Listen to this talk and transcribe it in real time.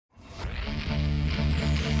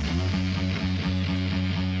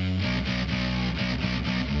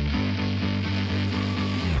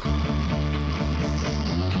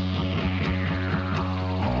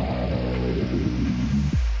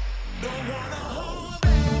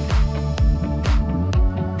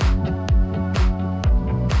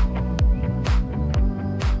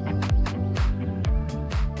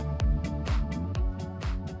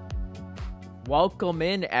Welcome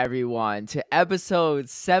in, everyone, to episode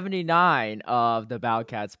 79 of the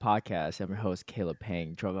Bowcats podcast. I'm your host, Caleb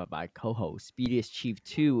Pang, joined by my co-host, Speediest Chief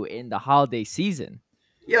 2 in the holiday season.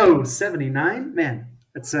 Yo, 79? Man,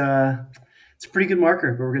 it's a pretty good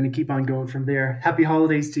marker, but we're going to keep on going from there. Happy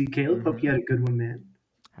holidays to you, Caleb. Hope you had a good one, man.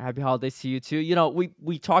 Happy holidays to you too. You know,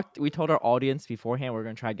 we told our audience beforehand we're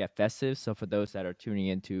gonna try to get festive. So for those that are tuning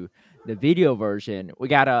into the video version, we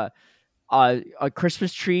got a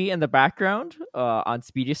Christmas tree in the background on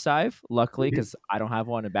Speedy side. Luckily, because I don't have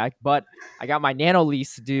one in the back, but I got my Nano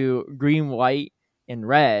Lease to do green, white, and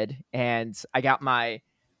red, and I got my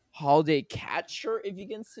holiday cat shirt. If you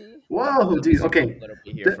can see, Whoa, dude. Okay, a little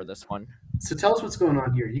bit here for this one. So tell us what's going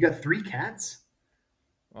on here. You got 3 cats?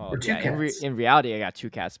 Or two cats? In reality, I got 2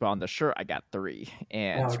 cats, but on the shirt, I got 3.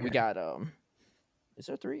 And we got is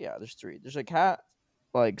there 3? Yeah, there's 3. There's a cat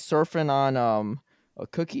like surfing on a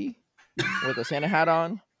cookie with a Santa hat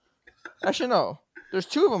on. Actually, no. There's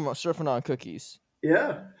 2 of them surfing on cookies.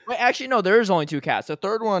 Yeah. Wait, actually, no. There is only 2 cats. The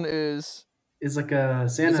third one is like a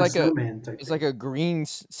Santa snowman type. It's like a green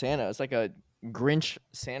Santa. It's like a Grinch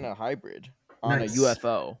Santa hybrid on a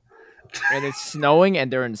UFO. And it's snowing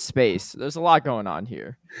and they're in space. There's a lot going on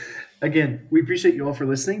here. Again, we appreciate you all for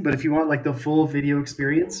listening, but if you want like the full video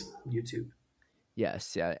experience, YouTube.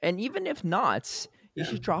 Yes, yeah. And even if not, you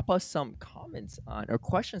should drop us some comments on or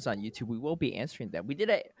questions on YouTube. We will be answering them.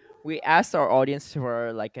 We asked our audience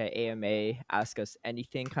for like an AMA, ask us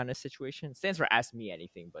anything kind of situation. It stands for ask me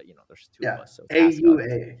anything, but you know, there's 2 of us. So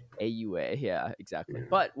AUA. AUA, yeah, exactly. Yeah.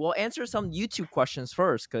 But we'll answer some YouTube questions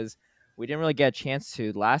first because we didn't really get a chance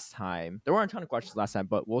to last time. There weren't a ton of questions last time,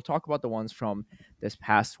 but we'll talk about the ones from this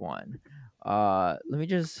past one. Let me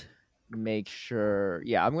just make sure.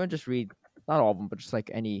 Yeah, I'm going to just read not all of them, but just like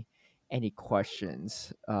any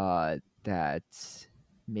questions that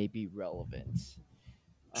may be relevant.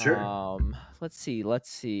 Sure. Let's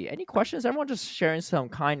see. Any questions? Everyone just sharing some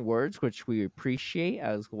kind words, which we appreciate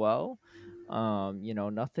as well. You know,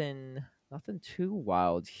 nothing too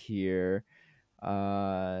wild here.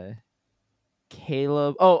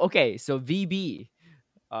 Caleb. Oh, okay. So VB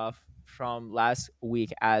from last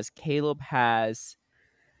week, as Caleb has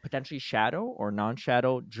potentially Shadow or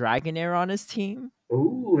non-Shadow Dragonair on his team.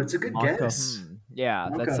 Oh, it's a good guess. Yeah,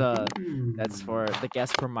 that's for the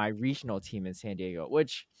guess for my regional team in San Diego,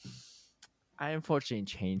 which I unfortunately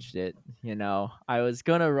changed it. You know, I was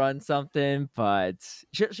gonna run something, but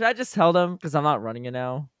should I just tell them because I'm not running it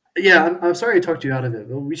now? Yeah, I'm sorry I talked you out of it,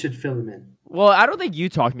 but we should fill them in. Well, I don't think you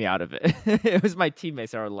talked me out of it. It was my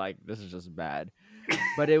teammates that were like, "This is just bad."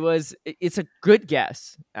 But it's a good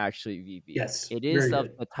guess, actually, VB. Yes, it is of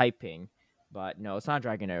the typing, but no, it's not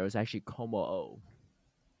Dragonair. It was actually Como-O.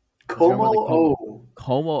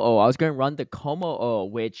 Como-O. I was going to run the Como-O,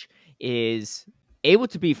 which is able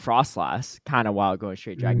to be Frostlass kind of while going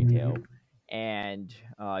straight Dragon Tail. And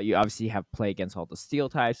you obviously have play against all the steel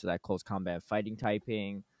types, so that close combat fighting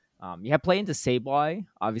typing. You have play into Sableye.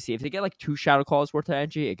 Obviously, if they get like 2 Shadow Claws worth of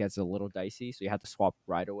energy, it gets a little dicey, so you have to swap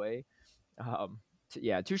right away.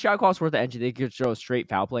 2 Shadow Claws worth of energy, they could show straight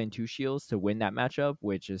foul play and 2 shields to win that matchup,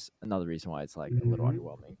 which is another reason why it's like a little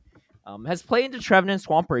underwhelming. Has play into Trevenant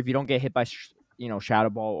Swampert if you don't get hit by Shadow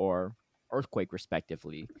Ball or Earthquake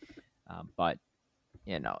respectively. But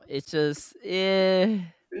you know, it's just my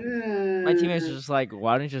teammates are just like,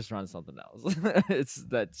 why don't you just run something else?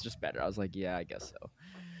 That's just better. I was like, yeah, I guess so.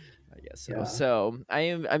 Yeah. So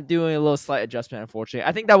I'm doing a little slight adjustment, unfortunately.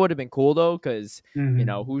 I think that would have been cool though, because you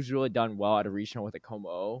know, who's really done well at a regional with a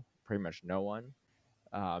Como-O? Pretty much no one.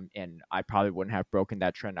 And I probably wouldn't have broken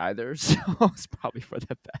that trend either, so it's probably for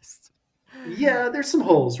the best. Yeah, there's some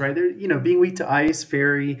holes, right? There, you know, being weak to ice,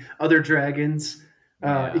 fairy, other dragons.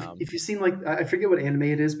 If you've seen, like, I forget what anime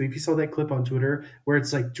it is, but if you saw that clip on Twitter where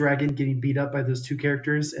it's like Dragon getting beat up by those 2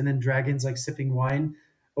 characters, and then Dragon's like sipping wine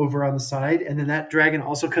over on the side, and then that dragon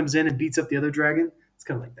also comes in and beats up the other dragon. It's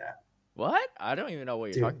kind of like that. What? I don't even know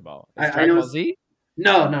what you're talking about. Dragon Ball Z?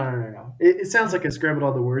 No. It sounds like I scrambled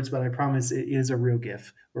all the words, but I promise it is a real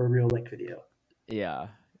GIF or a real like video. Yeah.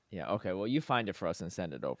 Okay. Well, you find it for us and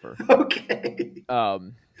send it over. Okay. But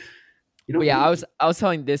yeah, I was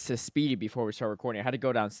telling this to Speedy before we started recording. I had to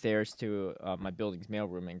go downstairs to my building's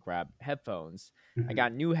mailroom and grab headphones. I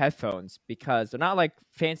got new headphones because they're not like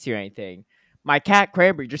fancy or anything. My cat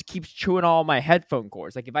Cranberry just keeps chewing all my headphone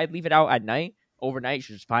cords. Like if I leave it out at night, overnight,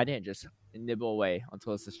 she'll just find it and just nibble away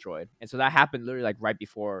until it's destroyed. And so that happened literally like right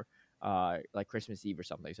before like Christmas Eve or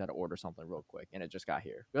something. So I had to order something real quick, and it just got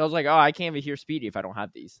here. But I was like, oh, I can't even hear Speedy if I don't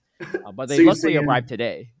have these. But they luckily arrived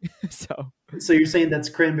today. So you're saying that's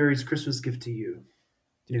Cranberry's Christmas gift to you?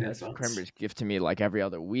 New That's headphones. Cranberry's gift to me like every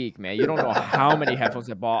other week, man. You don't know how many headphones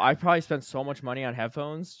I bought. I probably spent so much money on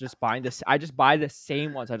headphones just buying this. I just buy the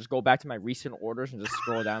same ones. I just go back to my recent orders and just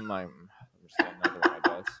scroll down like, just get another one, I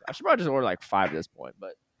guess. I should probably just order like 5 at this point,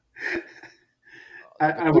 but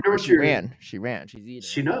I wonder what she ran. She's eating.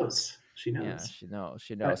 She knows. She knows. Yeah, she knows.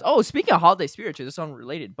 She knows. Oh, speaking of holiday spirit, too, this is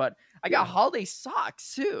unrelated, but I got holiday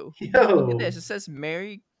socks too. Yo. Look at this. It says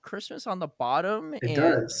Merry Christmas on the bottom. It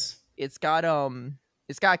does. It's got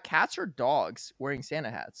cats or dogs wearing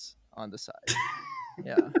Santa hats on the side.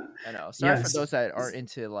 Yeah, I know. Sorry for those that aren't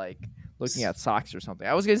into like looking at socks or something.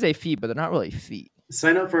 I was gonna say feet, but they're not really feet.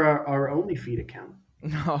 Sign up for our OnlyFeet account.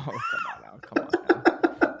 No, come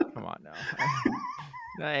on now.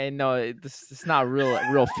 No, this is not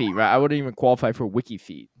real feet, right? I wouldn't even qualify for wiki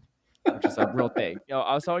feet, which is a real thing.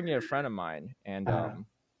 I was talking to a friend of mine, and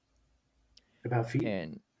about feet,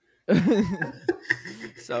 and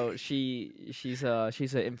so she's an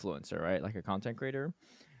influencer, right? Like a content creator,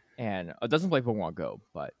 and doesn't play Pokemon Go,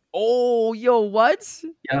 but what?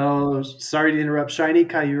 Yo, sorry to interrupt. Shiny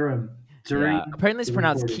Kyurem. Apparently it's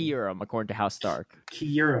pronounced Kyurem according to House Stark.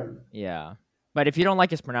 Kyurem. Yeah. But if you don't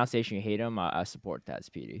like his pronunciation, you hate him, I support that,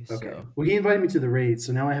 Speedy. Okay. So. Well, he invited me to the raid,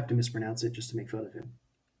 so now I have to mispronounce it just to make fun of him.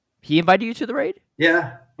 He invited you to the raid?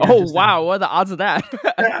 Yeah. Oh, wow. Now. What are the odds of that?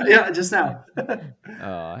 yeah, just now.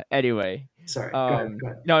 Anyway. Sorry. Go ahead.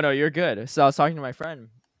 No, you're good. So I was talking to my friend,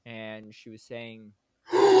 and she was saying...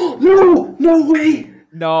 No way.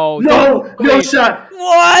 No shot.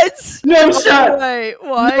 What? No shot. Wait,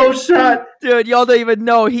 what? No shot. Dude, y'all don't even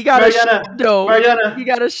know. He got Mariana, a shundo. Mariana. He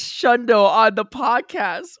got a shundo on the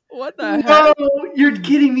podcast. What the heck? No, you're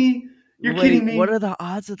kidding me. You're kidding me. What are the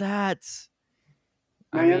odds of that?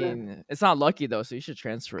 Mariana. I mean, it's not lucky though, so you should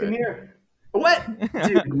transfer it. Come here. What?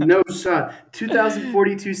 Dude, no shot.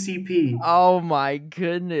 2042 CP. Oh my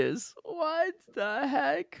goodness. What the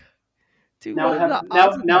heck? Dude, now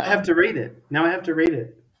I have to rate it.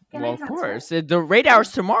 Well, of course. The raid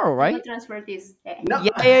hour's tomorrow, right? Can I transfer this? No.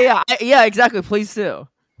 Yeah, exactly. Please do.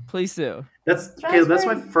 That's okay. That's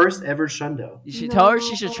my first ever shundo. You should tell her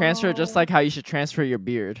she should transfer just like how you should transfer your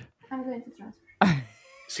beard. I'm going to transfer.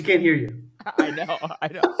 She can't hear you. I know.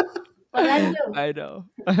 But I do. I know.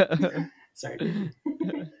 Sorry.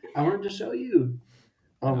 I wanted to show you.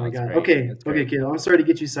 Oh my god. Great. Okay, kid. I'm sorry to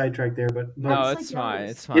get you sidetracked there, but no, it's fine.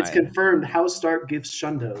 It's fine. It's confirmed. House Stark gives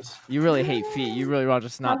shundos. You really hate feet. You really want to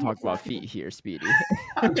just not talk about feet here, Speedy.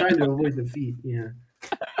 I'm trying to avoid the feet. Yeah.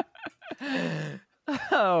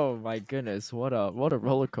 Oh my goodness! What a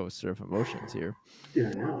roller coaster of emotions here.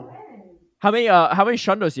 Yeah, I know. How many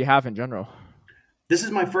shundos do you have in general? This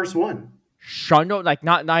is my first one. Shundo, like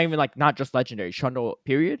not even like not just legendary shundo.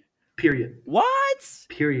 Period. What?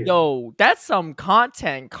 Period. Yo, that's some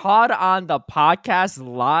content caught on the podcast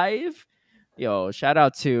live. Yo, shout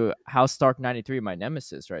out to House Stark 93, my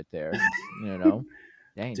nemesis right there. You know,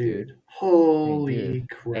 dang dude. Holy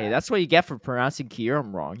crap! Hey, that's what you get for pronouncing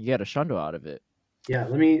Kyurem wrong. You get a shundo out of it. Yeah,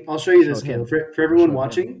 I'll show you this. For everyone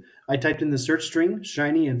watching, I typed in the search string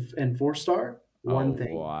shiny and 4-star. One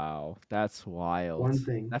thing. Wow, that's wild. One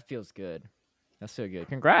thing. That feels good. That's so good.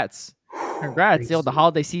 Congrats. Yo, the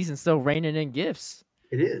holiday season's still raining in gifts.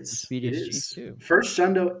 It is. It is. Too. First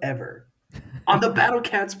shundo ever on the Battle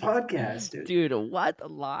Cats podcast, dude. Dude, what?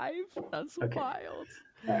 Live? That's wild.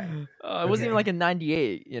 Right. It wasn't even like a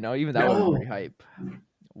 98, even that was pretty hype.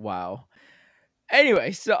 Wow.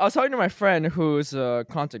 Anyway, so I was talking to my friend who's a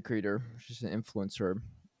content creator. She's an influencer.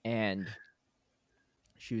 And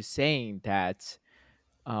she was saying that,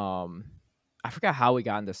 I forgot how we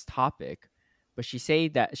got on this topic, but she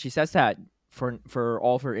says that for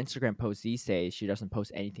all of her Instagram posts these days, she doesn't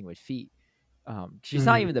post anything with feet. She's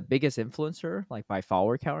not even the biggest influencer, like by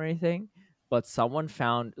follower count or anything, but someone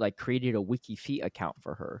created a wiki feet account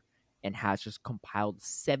for her and has just compiled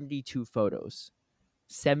 72 photos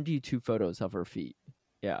of her feet.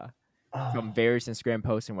 Yeah. From various Instagram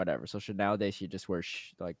posts and whatever. So nowadays she just wears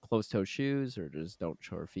closed-toe shoes or just don't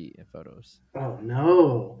show her feet in photos. Oh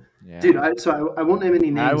no, yeah. Dude! I won't name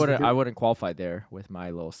any names. I wouldn't qualify there with my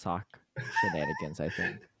little sock shenanigans. I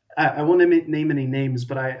think I won't name any names,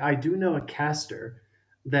 but I do know a caster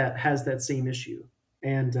that has that same issue,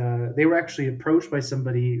 and they were actually approached by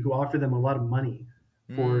somebody who offered them a lot of money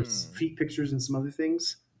for feet pictures and some other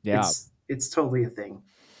things. Yeah, it's totally a thing.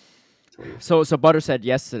 So Butter said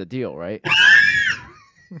yes to the deal, right?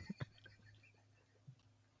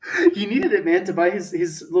 He needed it, man, to buy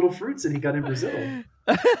his little fruits that he got in Brazil.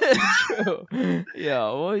 True.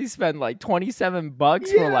 Yeah, well, he spent like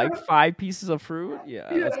 $27 for 5 pieces of fruit.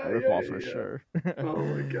 That's a ripoff for sure. Oh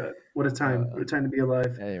my god, what a time! What a time to be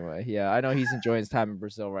alive. Anyway, I know he's enjoying his time in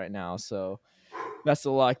Brazil right now. So, Best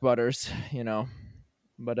of luck, Butters.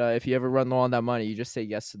 But if you ever run low on that money, you just say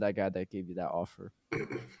yes to that guy that gave you that offer.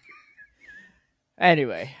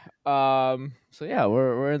 Anyway, so yeah,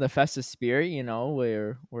 we're in the festive spirit.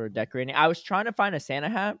 We're decorating. I was trying to find a Santa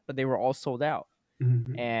hat, but they were all sold out.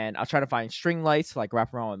 Mhm. And I was trying to find string lights to, like,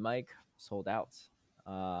 wrap around with Mike, sold out.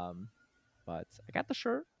 But I got the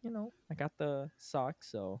shirt. I got the socks,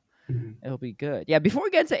 so Mhm. it'll be good. Yeah. Before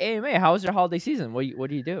we get into AMA, how was your holiday season? What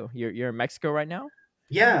do you do? You're in Mexico right now.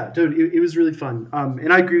 Yeah, dude, it was really fun.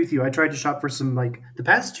 And I agree with you. I tried to shop for some like the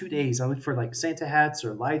past 2 days. I looked for like Santa hats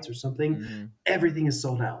or lights or something. Mm-hmm. Everything is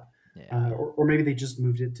sold out. Yeah. Or maybe they just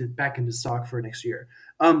moved it to back into stock for next year.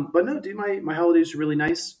 But no, dude, my holidays were really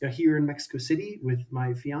nice here in Mexico City with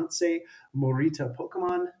my fiance Morita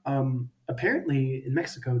Pokemon. Apparently in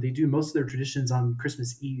Mexico they do most of their traditions on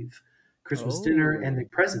Christmas Eve, Christmas dinner, and the Oh.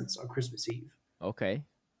 presents on Christmas Eve. Okay.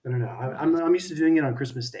 I don't know. Nice. I'm used to doing it on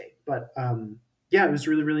Christmas Day, but yeah, it was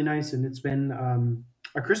really really nice, and it's been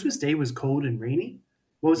our Christmas Day was cold and rainy.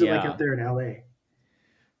 What was it like Yeah. out there in LA?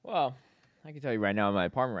 Well, I can tell you right now in my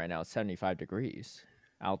apartment right now it's 75 degrees.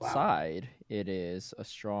 Wow. Outside it is a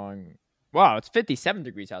strong. Wow, it's 57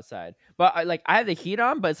 degrees outside. But I have the heat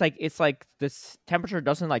on, but it's like this temperature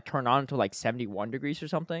doesn't like turn on until like 71 degrees or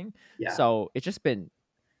something. Yeah. So it's just been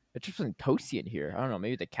toasty in here. I don't know.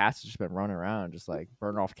 Maybe the cats have just been running around, just like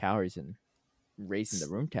burning off calories and raising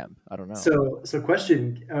the room temp. I don't know. So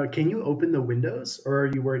question: can you open the windows, or are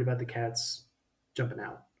you worried about the cats jumping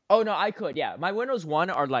out? Oh no, I could. Yeah, my windows, one,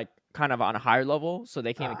 are like kind of on a higher level, so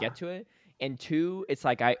they can't even get Ah, to it. And two, it's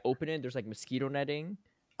like I open it. There's like mosquito netting,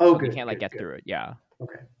 oh, so they good, can't like good, get good. through it. Yeah,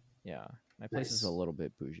 Okay, yeah. My place is a nice. little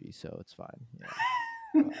bit bougie, so it's fine. Yeah.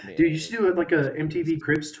 I mean, Dude, you should do it like it is a what it is. MTV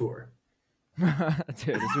Cribs tour. Dude,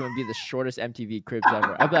 this would be the shortest MTV Cribs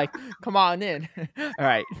ever. I'd be like, "Come on in." All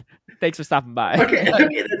right, thanks for stopping by. Okay,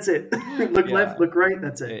 okay, that's it. Look Yeah. left, look right.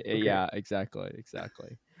 That's it. Okay. Yeah, exactly.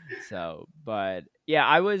 So, but yeah,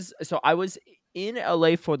 I was in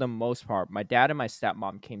LA for the most part. My dad and my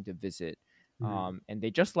stepmom came to visit, Mhm. and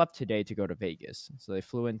they just left today to go to Vegas. So they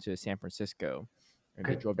flew into San Francisco, and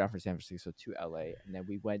they Okay. drove down from San Francisco to LA, and then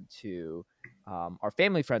we went to our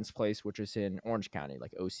family friend's place, which is in Orange County,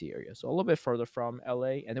 like OC area, so a little bit further from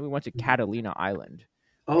LA, and then we went to Mhm. Catalina Island,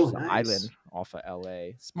 which Oh, is an island nice. off of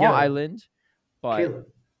LA, small Yo, island, but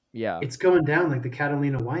Caleb, yeah. it's going down like the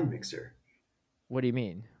Catalina wine mixer. What do you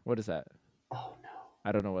mean? What is that? Oh no.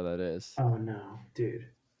 I don't know what that is. Oh no, dude.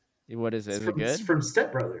 What is it? Is it It's good? from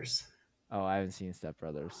Step Brothers. Oh, I haven't seen Step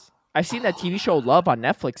Brothers. I've seen that TV show Love on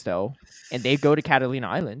Netflix though, and they go to Catalina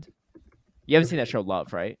Island. You haven't seen that Okay. show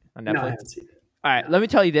Love, right? On No, I Netflix. haven't seen it. All right, No. let me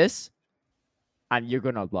tell you this, and you're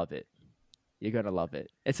gonna love it. You're gonna love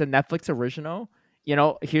it. It's a Netflix original.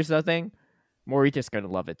 Here's the thing. Morita's gonna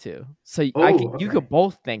love it too. So Oh, you okay. could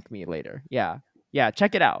both thank me later. Yeah, yeah.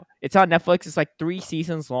 Check it out. It's on Netflix. It's like 3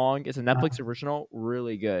 seasons long. It's a Netflix original.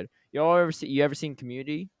 Really good. You ever seen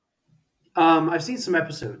Community? I've seen some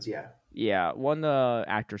episodes. Yeah. Yeah, one of the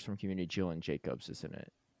actors from Community, Jillian Jacobs, is in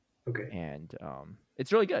it, Okay. and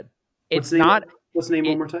it's really good. What's It's the name? not What's the name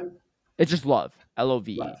one it. more time? It's just Love, Love.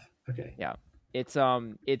 Love. Okay. Yeah, it's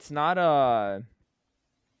not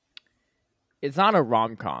a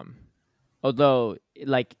rom com, although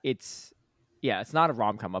like it's not a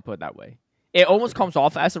rom com. I'll put it that way. It almost Okay. comes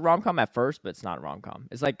off as a rom com at first, but it's not a rom com.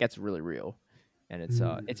 It's like gets really real, and it's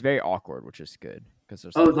Mm. it's very awkward, which is good because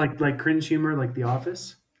there's Oh, like like cringe humor, like The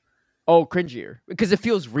Office. cringier because it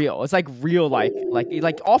feels real. It's like real life.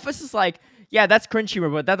 Like Oh. Office is like, yeah, that's cringe humor,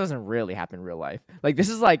 but that doesn't really happen in real life. Like this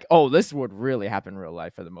is like, this would really happen in real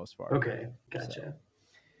life for the most part. Okay. So Gotcha.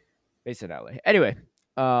 based in LA. Anyway,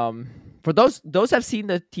 for those have seen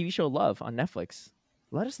the TV show Love on Netflix,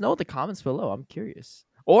 let us know in the comments below. I'm curious.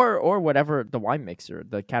 Or whatever the wine mixer,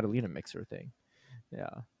 the Catalina mixer thing. Yeah.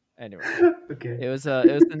 Anyway, Okay. it was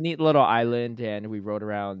a neat little island, and we rode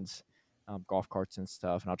around golf carts and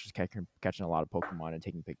stuff, and I was just catching a lot of Pokemon and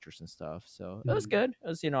taking pictures and stuff. So it was Mhm. good. It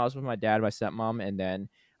was I was with my dad, my stepmom, and then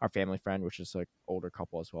our family friend, which is like older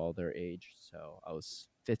couple as well, their age. So I was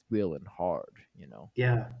fifth wheeling hard.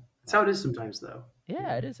 Yeah. That's how it is sometimes, though.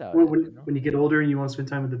 Yeah, it is how it When, is. when you get older and you want to spend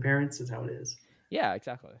time with the parents, that's how it is. Yeah,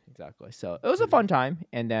 exactly. So it was a fun time,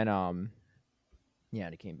 and then yeah,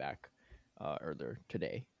 and it came back earlier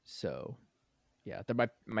today. So yeah, then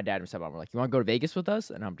my dad and stepmom were like, "You want to go to Vegas with us?"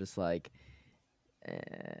 And I'm just like,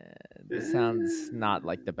 eh, "This sounds not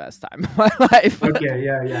like the best time of my life." Okay.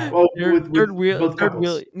 Yeah. Yeah. Oh, Third with wheel, both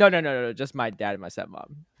couples. no, just my dad and my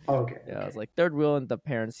stepmom. Oh, okay. Yeah, I was Okay. like, third wheel and the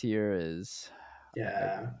parents here is.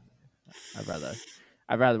 Yeah.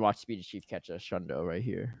 I'd rather watch Speedy Chief catch a shundo right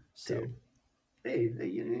here. So Dude. hey,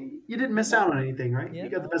 you didn't miss out on anything, right? You You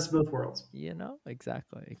got the know? best of both worlds.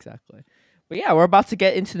 Exactly. But yeah, we're about to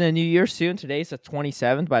get into the new year soon. Today's the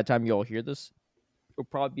 27th. By the time you all hear this, it'll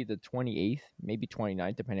probably be the 28th, maybe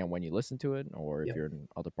 29th, depending on when you listen to it, or if Yep. you're in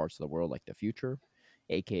other parts of the world like the future,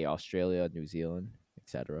 aka Australia, New Zealand,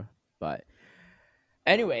 etc. But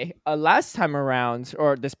anyway, last time around,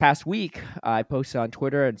 or this past week, I posted on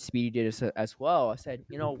Twitter and Speedy did as well. I said,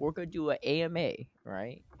 we're going to do an AMA,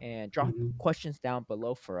 right? And drop Mhm. questions down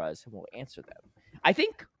below for us and we'll answer them.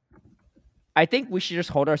 I think we should just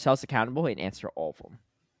hold ourselves accountable and answer all of them.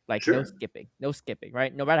 Like no skipping,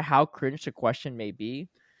 right? No matter how cringe the question may be.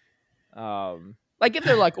 Like if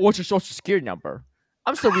they're like, "What's your social security number?"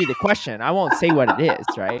 I'm still reading the question. I won't say what it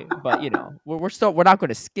is, right? But we're not going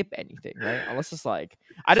to skip anything, right? Unless it's like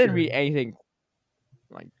I didn't Sure. read anything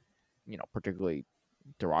like particularly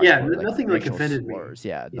Yeah, derogatory, like nothing like racial offended me. slurs.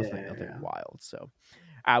 Yeah, nothing Yeah. wild. So,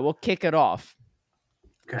 we'll kick it off.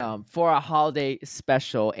 Okay. For a holiday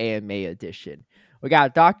special AMA edition. We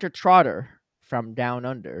got Dr. Trotter from Down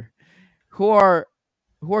Under, who are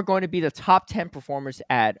going to be the top 10 performers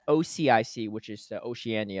at OCIC, which is the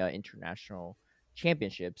Oceania International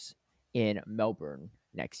Championships in Melbourne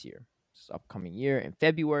next year. It's upcoming year in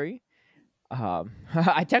February.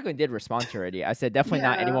 I technically did respond to already. I said definitely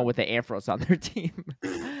not anyone with the Ampharos on their team.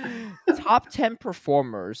 Top 10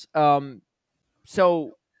 performers.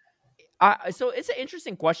 So it's an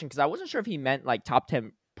interesting question because I wasn't sure if he meant like top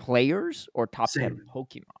 10 players or top 10 Same.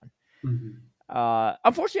 Pokemon. Mhm.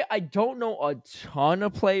 Unfortunately, I don't know a ton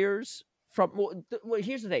of players from. Well,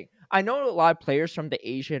 here's the thing: I know a lot of players from the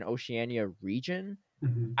Asia and Oceania region.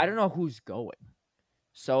 Mhm. I don't know who's going,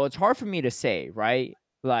 so it's hard for me to say, right?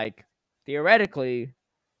 Like theoretically,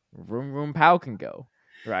 Room Pow can go,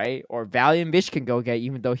 right? Or Valiant Bitch can go get,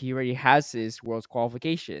 even though he already has his world's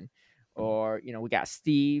qualification. Or we got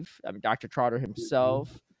Steve, Dr. Trotter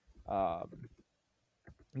himself.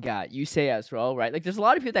 Got Yusei as well, right? Like, there's a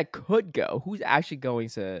lot of people that could go. Who's actually going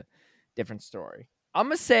is a different story. I'm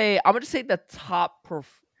gonna say the top. I'm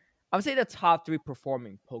gonna say the top 3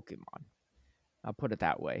 performing Pokemon. I'll put it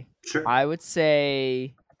that way. Sure. I would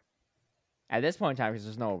say at this point in time, because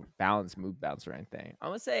there's no move bounce or anything, I'm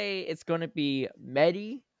gonna say it's gonna be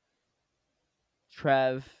Medi,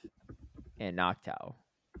 Trev, and Noctowl.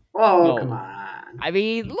 Oh, come on. I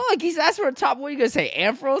mean, look, he's asked for a top. What are you gonna say?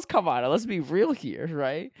 Ampharos? Come on, let's be real here,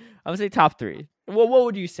 right? I'm gonna say top 3. Well, what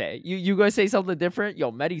would you say? You gonna say something different?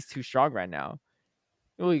 Yo, Medi's too strong right now.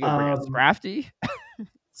 What, you gonna bring up Scrafty?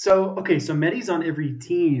 So Medi's on every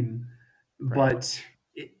team, but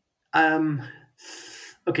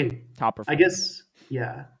okay. Top I guess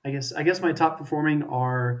my top performing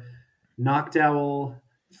are Noctowl,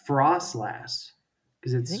 Frostlass,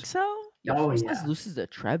 because it's. You think so? Yo, Frostlass loses the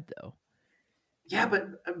Treb though. Yeah,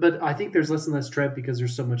 but I think there's less and less Trev because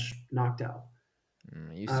there's so much Noctowl.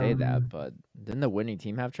 You say that, but didn't the winning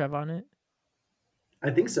team have Trev on it?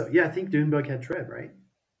 I think so. Yeah, I think Doonbug had Trev, right?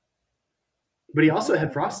 But he also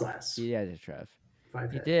had Frostlass. He had a Trev.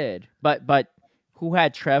 He did. But who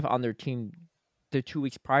had Trev on their team the 2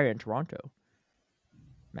 weeks prior in Toronto?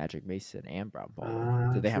 Magic Mason and Brown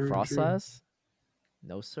Ball. Did they have Frostlass?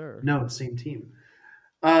 No, sir. No, same team.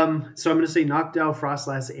 So I'm going to say Noctowl,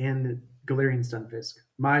 Frostlass, and Galarian Stunfisk.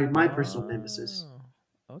 My personal nemesis.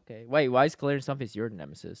 Okay. Wait, why is Galarian Stunfisk your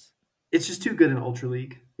nemesis? It's just too good in Ultra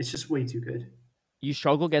League. It's just way too good. You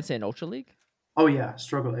struggle against it in Ultra League? Oh yeah,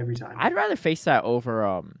 struggle every time. I'd rather face that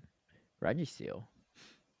over Registeel.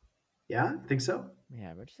 Yeah, think so?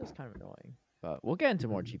 Yeah, Registeel's kind of annoying. But we'll get into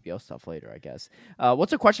more GPO stuff later, I guess.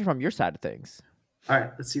 What's a question from your side of things? All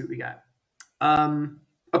right, let's see what we got.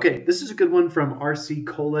 Okay, this is a good one from RC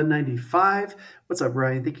Cola 95. What's up,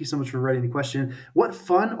 Ryan? Thank you so much for writing the question. What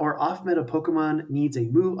fun or off-meta Pokemon needs a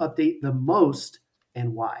move update the most,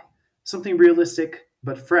 and why? Something realistic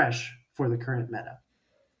but fresh for the current meta.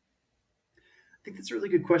 I think that's a really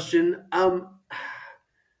good question. I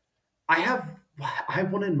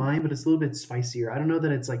have one in mind, but it's a little bit spicier. I don't know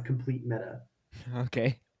that it's like complete meta.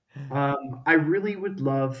 Okay. I really would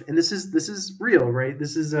love, and this is real, right?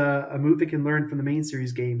 This is a move that can learn from the main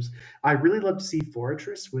series games. I really love to see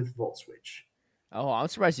Forretress with Volt Switch. Oh, I'm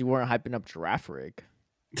surprised you weren't hyping up Girafarig.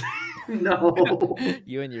 No.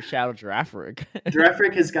 You and your Shadow Girafarig.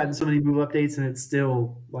 Girafarig has gotten so many move updates, and it's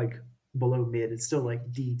still like below mid. It's still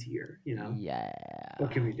like D tier, Yeah.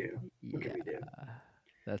 What can we do? What can we do?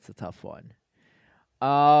 That's a tough one.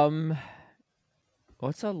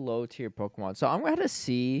 What's a low tier Pokemon? So I'm gonna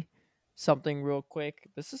see something real quick.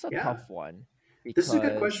 This is a tough one. This is a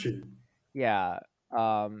good question. Yeah.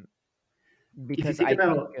 Because go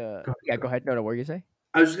ahead. No, what were you say?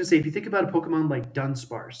 I was just gonna say, if you think about a Pokemon like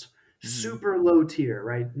Dunsparce, Hmm. super low tier,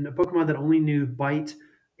 right? And a Pokemon that only knew Bite,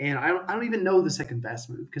 and I don't even know the second fast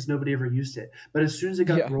move because nobody ever used it. But as soon as it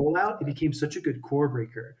got Yeah. rollout, it became such a good core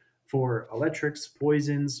breaker for electrics,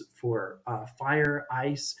 poisons, for fire,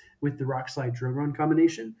 ice with the Rock Slide Drill Run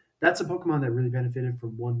combination. That's a Pokemon that really benefited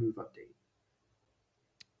from one move update.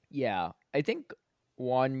 Yeah. I think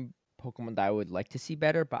one Pokemon that I would like to see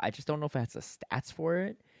better, but I just don't know if it has the stats for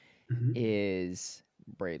it, Hmm. is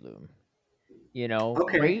Breloom. You know,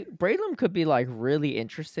 Okay. Breloom could be like really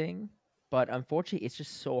interesting, but unfortunately, it's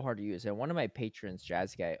just so hard to use. And one of my patrons,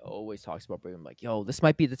 Jazz Guy, always talks about Breloom, like, "Yo, this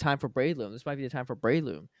might be the time for Breloom. This might be the time for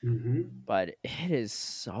Breloom." Hmm. But it is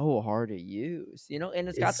so hard to use, you know, and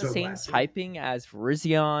it's got It's the so same classic. typing as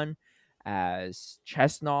Virizion, as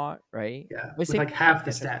Chestnut, right? Yeah, Well, with same, like half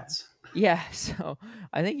the yeah, Chestnut. stats. Yeah, so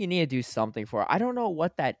I think you need to do something for it. I don't know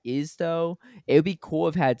what that is though. It would be cool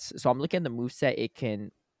if it had. So I'm looking at the moveset it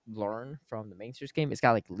can learn from the main series game. It's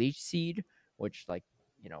got like Leech Seed, which like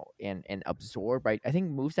and absorb. Right, I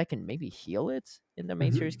think moves that can maybe heal it in the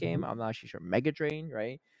main series game. Hmm. I'm not actually sure. Mega Drain,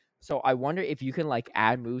 right? So I wonder if you can like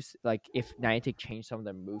add moves, like if Niantic changed some of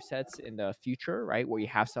the movesets in the future, right? Where you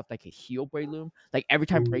have stuff that can heal Breloom. Like every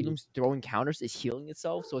time Ooh, Breloom's throwing counters, is healing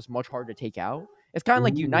itself, so it's much harder to take out. It's kind of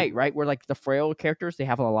like Unite, ooh, right? Where like the frail characters, they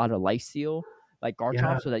have a lot of life steal, like yeah.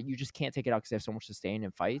 Garchomp, so that you just can't take it out because they have so much sustain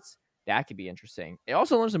in fights. That could be interesting. It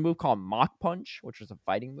also learns a move called Mach Punch, which is a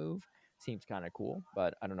fighting move. Seems kind of cool,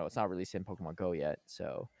 but I don't know. It's not released in Pokemon Go yet,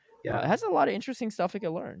 so it Yeah. has a lot of interesting stuff it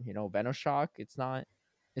can learn. You know, Venoshock. It's not.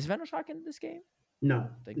 Is Venoshock in this game? No,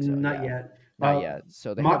 I think so. not Yeah, yet. not yet.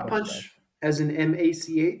 So they have a Mach bunch of stuff. Punch as in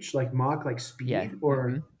MACH, like Mach, like Yeah. speed, Mm-hmm.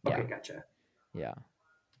 or Yeah. okay, gotcha. Yeah.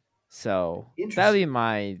 So that'd be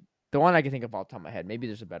Interesting. the one I can think of off the top of my head. Maybe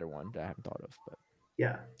there's a better one that I haven't thought of, but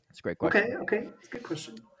Yeah. it's a great Okay. question. Okay. It's a good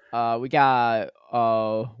question. We got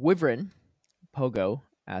Wyvern Pogo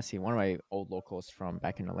asking, one of my old locals from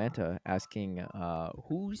back in Atlanta, asking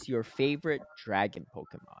who's your favorite dragon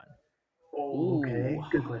Pokemon? Oh, Ooh, okay.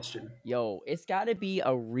 Good question. yo, it's got to be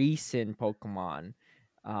a recent Pokemon,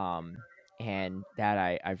 and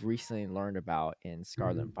that I've recently learned about in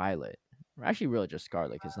Scarlet and Mhm. Violet. Or actually, really just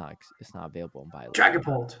Scarlet, because it's not available in Violet.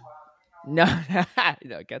 Dragapult. No,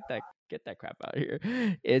 no, get that crap out of here.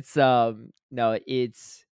 It's no,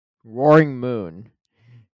 it's Roaring Moon.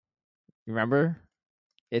 You remember?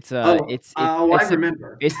 It's Oh, I it's a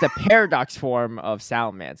remember. it's the paradox form of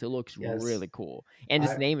Salamence. It looks Yes. really cool, and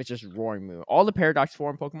its I. name is just Roaring Moon. All the paradox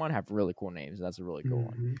form Pokemon have really cool names, and that's a really cool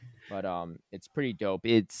one. Mhm. But it's pretty dope.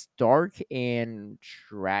 It's dark and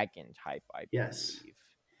dragon type, I Yes. believe.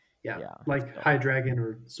 Yeah. Yeah, it's Like dark. Hydreigon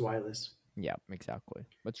or Zweilous. Yeah, exactly.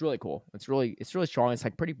 But it's really cool. It's really strong. It's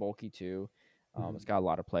like pretty bulky too. It's Mhm. got a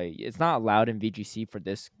lot of play. It's not allowed in VGC for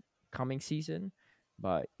this coming season,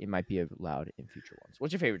 but it might be allowed in future ones.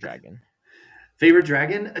 What's your favorite dragon? Favorite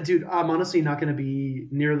dragon, dude. I'm honestly not going to be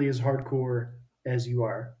nearly as hardcore as you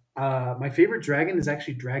are. My favorite dragon is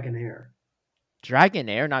actually Dragonair.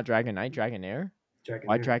 Dragonair, not Dragonite. Dragonair.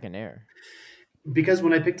 Why Dragonair. Dragonair? Because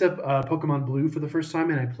when I picked up Pokemon Blue for the first time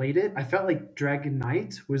and I played it, I felt like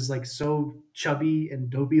Dragonite was like so chubby and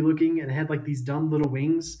dopey looking, and it had like these dumb little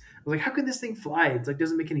wings. I was like, how can this thing fly? It's like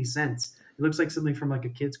doesn't make any sense. It looks like something from like a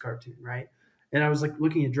kid's cartoon, right? And I was like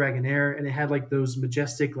looking at Dragonair, and it had like those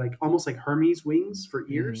majestic, like almost like Hermes wings for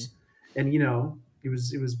Mm-hmm. ears, and it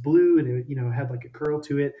was blue, and it had like a curl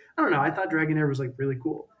to it. I don't know. I thought Dragonair was like really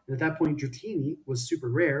cool. And at that point, Dratini was super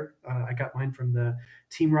rare. I got mine from the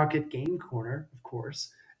Team Rocket Game Corner, of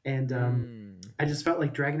course, and Mm. I just felt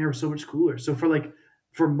like Dragonair was so much cooler. So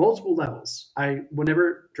for multiple levels,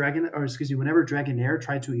 whenever Dragonair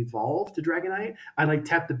tried to evolve to Dragonite, I like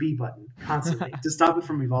tap the B button constantly to stop it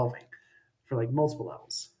from evolving for like multiple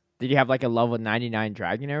levels. Did you have like a level 99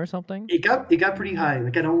 Dragonair or something? It got pretty high.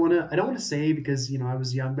 Like I don't wanna say because I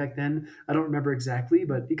was young back then. I don't remember exactly,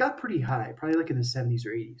 but it got pretty high, probably like in the 70s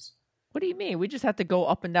or 80s. What do you mean? We just have to go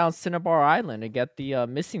up and down Cinnabar Island and get the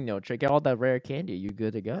missing note trick, get all that rare candy. You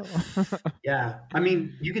good to go? Yeah, I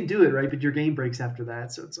mean you can do it right, but your game breaks after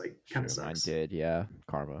that, so it's like kind of True, mine sucks. did. Yeah,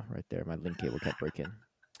 karma right there. My link cable kept breaking.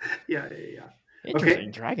 Yeah, yeah, yeah. Interesting,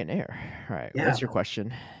 Okay, Dragonair. All right, yeah. what's your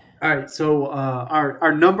question? All right, so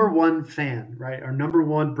our number one fan, right? Our number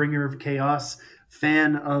one bringer of chaos,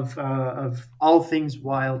 fan of all things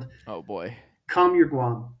wild, Oh boy. Calm Your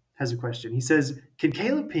Guam has a question. He says, "Can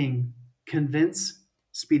Caleb Ping convince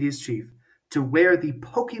Speediest Chief to wear the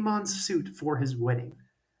Pokemon suit for his wedding?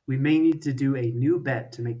 We may need to do a new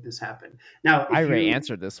bet to make this happen." Now, I if already you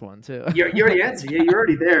answered this one too. you already answered. Yeah, you're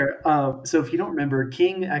already there. So if you don't remember,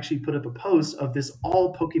 King actually put up a post of this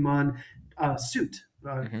all Pokemon suit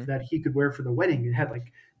Hmm. that he could wear for the wedding. It had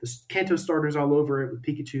like the Kanto starters all over it with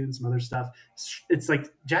Pikachu and some other stuff. It's like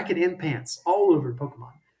jacket and pants all over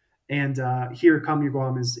Pokemon. And here, Kamyu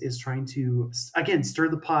Guam is trying to again stir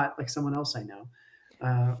the pot like someone else I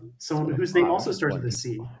know, someone whose name also starts with a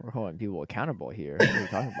C. We're holding people accountable here. What are you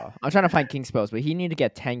talking about? I'm trying to find King Spells, but he needed to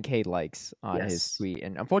get 10K likes on his Yes. tweet,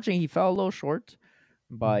 and unfortunately, he fell a little short.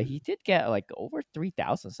 But Mhm. he did get like over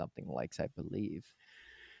 3,000 something likes, I believe.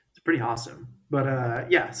 It's pretty awesome.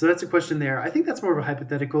 But yeah, so that's a question there. I think that's more of a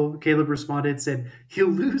hypothetical. Caleb responded, said he'll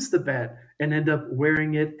lose the bet and end up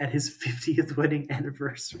wearing it at his 50th wedding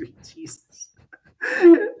anniversary. Jesus.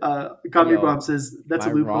 Kamyu Yo, Guam says that's a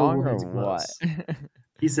Am I loophole wrong we'll or need to what? close.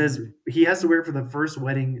 He says he has to wear it for the first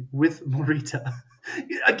wedding with Morita.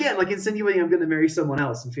 Again, like insinuating I'm going to marry someone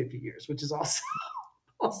else in 50 years, which is also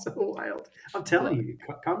wild. I'm telling Look, you,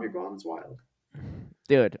 Kamyu Guam is wild.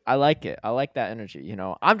 dude, I like it. I like that energy. You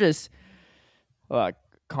know, I'm just look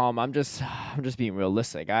calm. I'm just being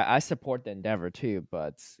realistic. I support the endeavor too,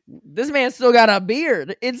 but this man still got a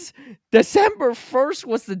beard. It's December 1st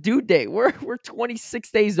was the due date. We're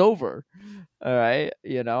 26 days over. All right,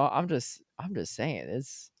 you know, I'm just saying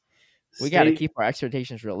we got to Stay keep our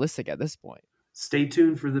expectations realistic at this point. stay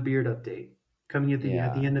tuned for the beard update coming at the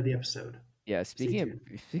Yeah. end of the episode. Yeah, Stay tuned.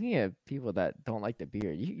 speaking of people that don't like the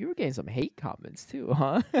beard, you were getting some hate comments too,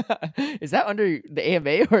 huh? Is that under the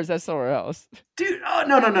AMA or is that somewhere else? Dude, oh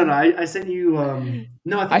no. I sent you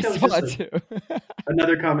no, I I think that saw was it just too.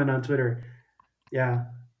 another comment on Twitter. Yeah.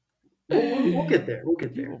 We'll get there. We'll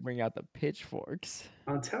get People there. bring out the pitchforks.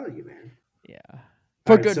 I'll tell you, man. Yeah, All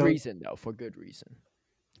for right, good so reason though. For good reason.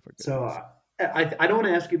 so I don't want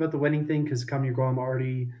to ask you about the wedding thing because Kamyu Guam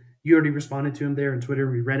you already responded to him there on Twitter.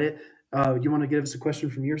 We read it. You want to give us a question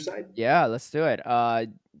from your side? Yeah, let's do it.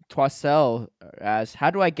 Toisel asks, how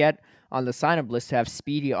do I get on the sign up list to have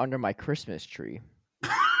Speedy under my Christmas tree?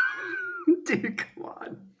 Dude, come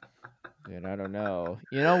on. Dude, I don't know.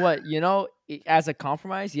 You know what? You know, as a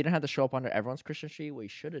compromise, you didn't have to show up under everyone's Christmas tree. What you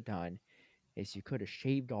should have done is you could have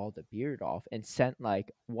shaved all the beard off and sent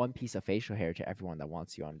like one piece of facial hair to everyone that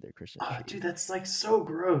wants you under their Christmas Oh, tree. dude, that's like so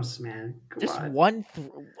gross, man. Come Just on. one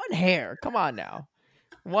hair. Come on now.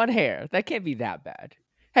 One hair. That can't be that bad.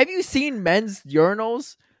 Have you seen men's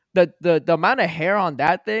urinals? The amount of hair on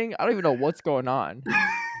that thing, I don't even know what's going on.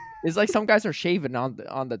 It's like some guys are shaving on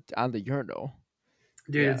the urinal.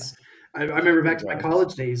 Dude, Yeah. I remember back to my Gross.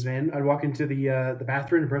 college days, man. I'd walk into the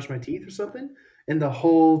bathroom and brush my teeth or something, and the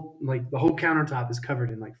whole countertop is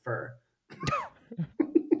covered in like fur.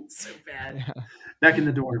 So bad. Yeah. Back in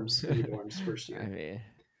the dorms, first I year.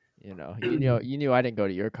 mean, you knew I didn't go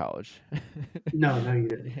to your college. No, you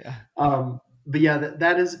didn't. Yeah. But yeah,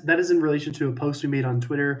 that is in relation to a post we made on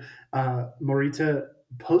Twitter. Morita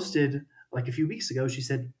posted like a few weeks ago. She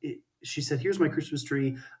said, "Here's my Christmas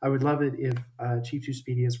tree. I would love it if Chief 2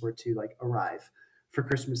 Speedius were to like arrive for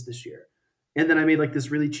Christmas this year." And then I made like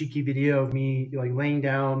this really cheeky video of me like laying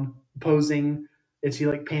down, posing, and she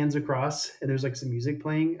like pans across, and there's like some music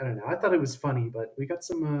playing. I don't know. I thought it was funny, but we got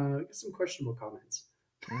some questionable comments.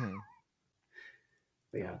 Mm-hmm.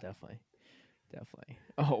 But Yeah, yeah. definitely.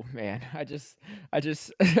 Oh man, I just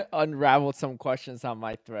unraveled some questions on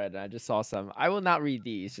my thread, and I just saw some. I will not read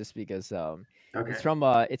these just because Okay. it's from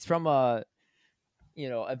a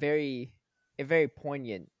a very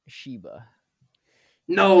poignant Shiba.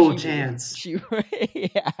 No Shibu. chance. Shibu.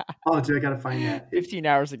 Yeah. Oh, dude, I gotta find that. 15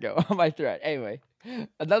 hours ago on my thread. Anyway,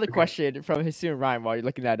 another question from Hisun Ryan while you're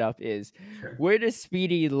looking that up is, Sure. where does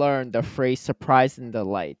Speedy learn the phrase surprise and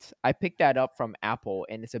delight? I picked that up from Apple,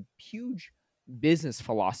 and it's a huge business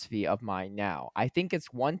philosophy of mine now. I think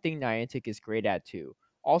it's one thing Niantic is great at too.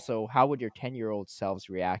 Also, how would your 10-year-old selves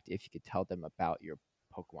react if you could tell them about your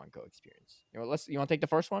Pokemon Go experience? You want to take the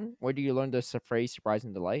first one? Where do you learn the phrase surprise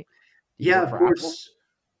and delight? Do you Yeah, work of for Apple? course.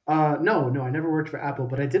 No, I never worked for Apple,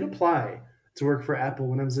 but I did apply to work for Apple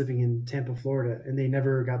when I was living in Tampa, Florida, and they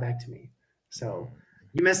never got back to me. So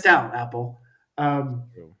you missed out, Apple.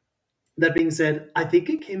 True. That being said, I think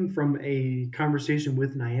it came from a conversation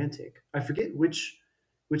with Niantic. I forget which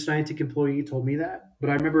Niantic employee told me that, but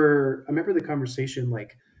I remember the conversation.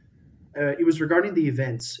 Like it was regarding the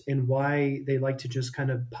events and why they like to just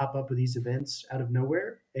kind of pop up with these events out of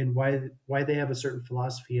nowhere, and why they have a certain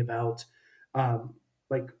philosophy about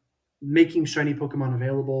like making shiny Pokemon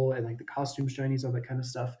available and like the costume shinies, all that kind of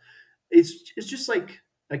stuff. It's just like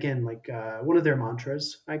again like one of their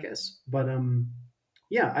mantras, I guess. But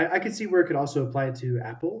yeah, I could see where it could also apply to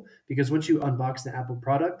Apple because once you unbox the Apple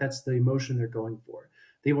product, that's the emotion they're going for.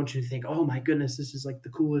 They want you to think, "Oh my goodness, this is like the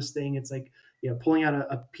coolest thing." It's like pulling out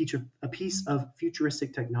a piece of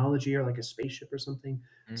futuristic technology or like a spaceship or something.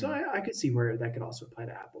 So Mhm. I could see where that could also apply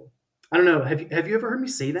to Apple. I don't know. Have you ever heard me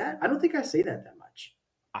say that? I don't think I say that much.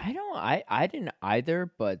 I don't. I didn't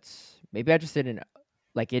either, but maybe I just didn't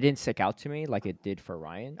like it didn't stick out to me like it did for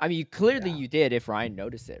Ryan. I mean, clearly Yeah. you did if Ryan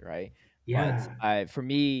noticed it, right? But Yeah. for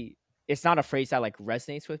me, it's not a phrase that like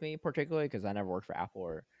resonates with me particularly because I never worked for Apple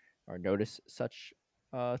or noticed such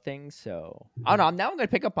things. So I don't know. Mhm. Now I'm gonna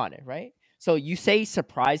pick up on it, right? So you say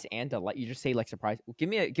surprise and delight. You just say like surprise. Give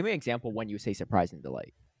me an example when you say surprise and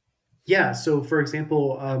delight. Yeah. So, for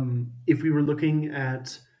example, if we were looking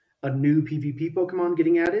at a new PvP Pokemon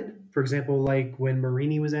getting added, for example, like when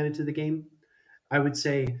Marini was added to the game, I would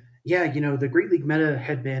say, yeah, the Great League meta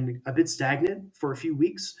had been a bit stagnant for a few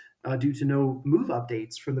weeks due to no move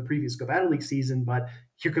updates from the previous Go Battle League season. But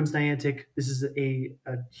here comes Niantic. This is a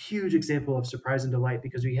huge example of surprise and delight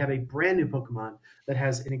because we have a brand new Pokemon that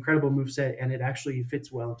has an incredible move set and it actually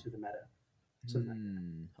fits well into the meta.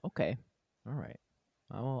 Something like Okay. All right.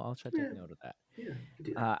 I'll try to that. take note of that. Yeah, you could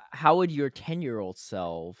do that. How would your 10-year-old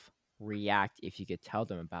self react if you could tell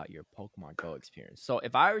them about your Pokemon Go experience? So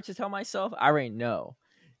if I were to tell myself, I already know.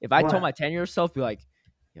 If I told What? my 10-year-old self, be like,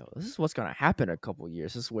 yo, this is what's gonna happen in a couple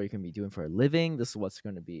years. This is what you're gonna be doing for a living. This is what's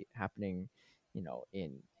gonna be happening,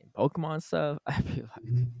 in Pokemon stuff. I'd be like,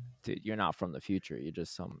 Mhm. dude, you're not from the future. You're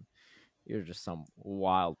just some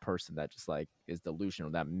wild person that just like is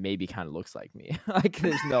delusional that maybe kind of looks like me. Like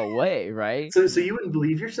there's no way, right? So you wouldn't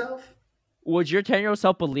believe yourself? Would your 10-year-old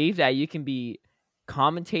self believe that you can be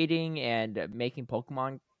commentating and making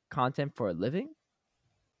Pokemon content for a living?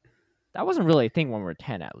 That wasn't really a thing when we were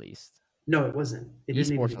 10, at least. No, it wasn't. It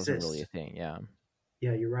didn't even Esports wasn't really a exist. thing, yeah.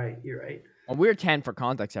 Yeah, you're right. You're right. When we were 10, for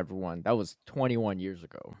context, everyone, that was 21 years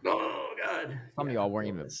ago. Oh God. Some of Yeah, y'all weren't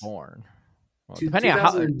it even was. born. Well, Two-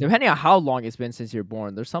 depending on how long it's been since you're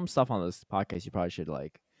born, there's some stuff on this podcast you probably should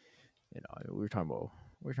like. We were talking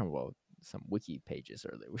about some wiki pages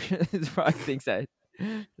earlier. It's probably things that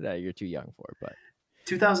you're too young for, but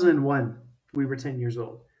 2001, we were 10 years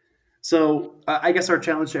old. So I guess our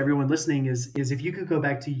challenge to everyone listening is if you could go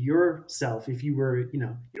back to yourself, if you were, you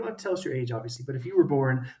don't have to tell us your age, obviously, but if you were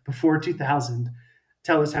born before 2000,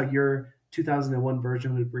 tell us how your 2001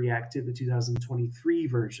 version would react to the 2023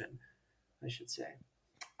 version, I should say.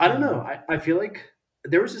 I don't know. I feel like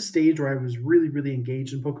there was a stage where I was really, really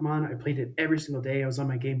engaged in Pokemon. I played it every single day. I was on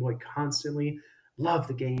my Game Boy constantly. Loved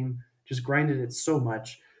the game. Just grinded it so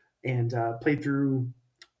much, and played through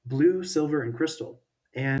Blue, Silver, and Crystal.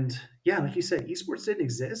 And yeah, like you said, esports didn't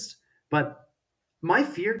exist. But my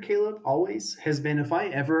fear, Caleb, always has been if I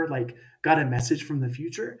ever like got a message from the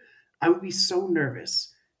future, I would be so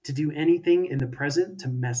nervous to do anything in the present to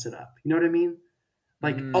mess it up. You know what I mean?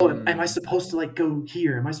 Like, oh, am I mm, supposed to like go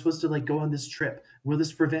here? Am I supposed to like go on this trip? Will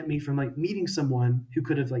this prevent me from like meeting someone who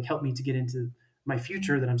could have like helped me to get into my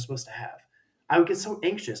future that I'm supposed to have? I would get so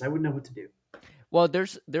anxious. I wouldn't know what to do. well,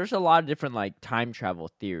 there's a lot of different like time travel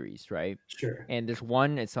theories, right? Sure. And there's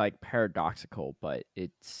one, it's like paradoxical, but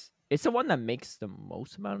it's the one that makes the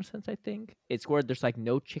most amount of sense. I think it's where there's like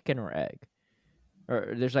no chicken or egg,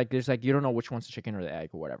 or there's like you don't know which one's the chicken or the egg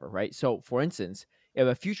or whatever, right? So, for instance, if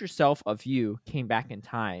a future self of you came back in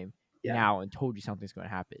time Yeah. now and told you something's going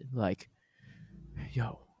to happen, like,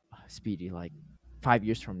 yo, Speedy, like 5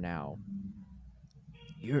 years from now,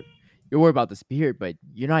 you're worried about this beard, but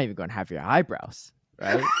you're not even going to have your eyebrows,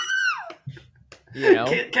 right? You know,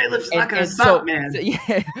 Caleb's and not going to and stop, man. so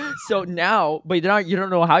yeah, so now, but you don't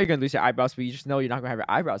know how you're gonna lose your eyebrows, but you just know you're not gonna have your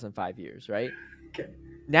eyebrows in 5 years, right? Okay.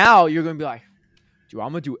 Now you're gonna be like, dude, I'm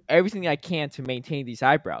gonna do everything I can to maintain these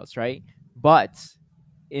eyebrows, right? But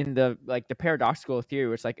in the paradoxical theory,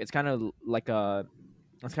 where it's kind of like a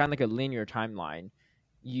linear timeline.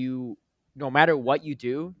 You, no matter what you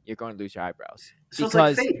do, you're going to lose your eyebrows So it's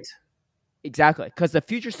like because fate. exactly because the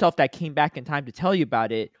future self that came back in time to tell you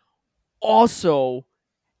about it also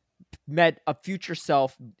met a future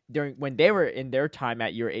self during when they were in their time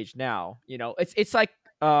at your age now. It's like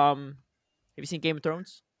have you seen Game of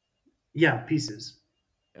Thrones? Yeah, pieces.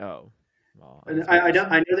 Oh, well, I And guess maybe I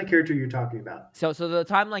don't. I know the character you're talking about. so the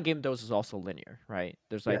timeline Game of Thrones is also linear, right?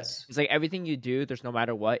 There's like Yes. it's like everything you do, there's no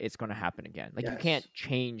matter what, it's gonna happen again. Like you can't Yes.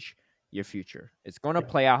 change your future. It's gonna Yeah.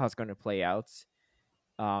 play out how it's gonna play out.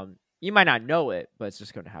 You might not know it, but it's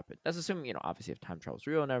just gonna happen. That's assuming, obviously if time travel is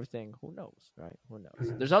real and everything, who knows, right? Who knows? Who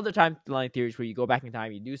knows? There's other timeline theories where you go back in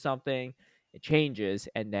time, you do something, it changes,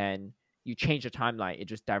 and then you change the timeline, it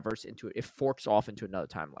just diverts it forks off into another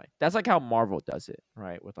timeline. That's like how Marvel does it,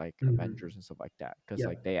 right? With like Mhm. Avengers and stuff like that. Because Yeah.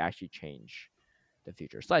 like they actually change the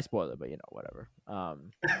future. Slight spoiler, but whatever.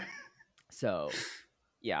 So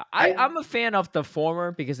yeah, I'm a fan of the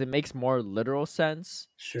former because it makes more literal sense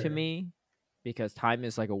Sure. to me, because time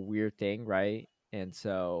is like a weird thing, right? And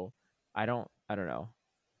so I don't know.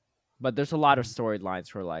 but there's a lot of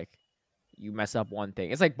storylines where like you mess up one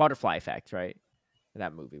thing. It's like Butterfly Effect, right? In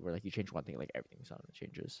that movie where like you change one thing, like everything suddenly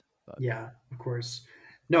changes. But Yeah, of course.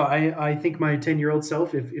 No, I think my 10-year-old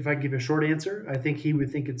self, if I give a short answer, I think he would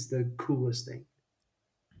think it's the coolest thing.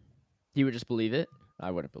 he would just believe it.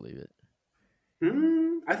 I wouldn't believe it.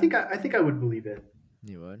 I think I would believe it.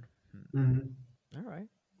 You would. Mhm. All right.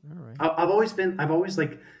 All right. I've always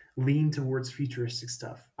like leaned towards futuristic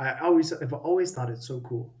stuff. I've always thought it's so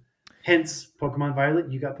cool. Hence, Pokemon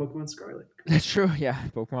Violet. You got Pokemon Scarlet. That's true. Yeah,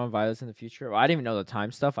 Pokemon Violet's in the future. Well, I didn't even know the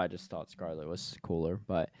time stuff. I just thought Scarlet was cooler.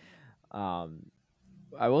 But um,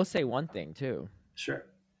 I will say one thing too. Sure.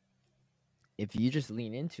 If you just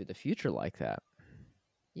lean into the future like that,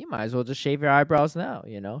 you might as well just shave your eyebrows now.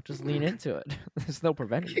 Just lean into it. There's no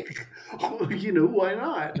preventing it. Why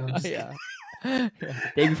not? No, I'm just Yeah. Yeah.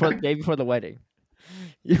 Day before the wedding.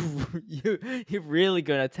 You're really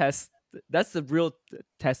gonna test. That's the real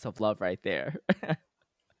test of love right there.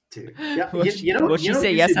 kidding. Yeah, Will she, will she you know what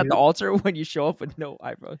say you yes should at the do? altar when you show up with no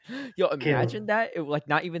eyebrows? Yo, imagine Caleb. that. It would, like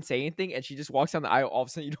not even say anything, and she just walks down the aisle. All of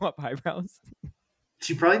a sudden, you don't have eyebrows.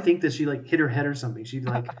 She'd probably think that she like hit her head or something. She'd be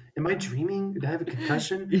like, "Am I dreaming? Did I have a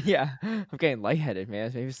concussion?" Yeah, I'm getting lightheaded,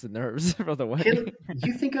 man. Maybe it's the nerves from the wedding. Caleb,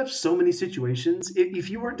 you think of so many situations. If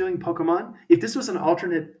you weren't doing Pokemon, if this was an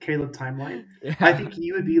alternate Caleb timeline, Yeah. I think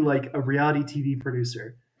you would be like a reality TV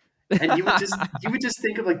producer, and you would just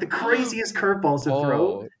think of like the craziest curveballs to throw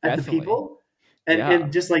Oh, at the definitely. people, and Yeah.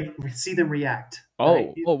 just like see them react.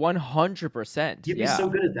 Right? Oh, 100%. You'd be Yeah. so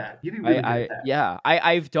good at that. You'd be really good at that. Yeah.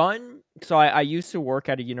 I've done. So I used to work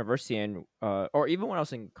at a university, and or even when I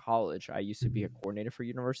was in college, I used to be a coordinator for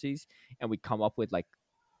universities, and we come up with like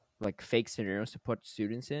fake scenarios to put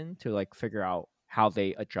students in to like figure out how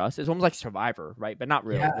they adjust. It's almost like Survivor, right? But not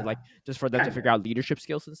really. Yeah. But, like just for them to Kinda. figure out leadership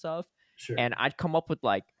skills and stuff. Sure. And I'd come up with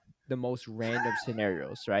like the most random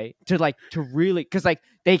scenarios, right? To really, because like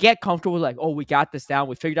they get comfortable with like, oh, we got this down,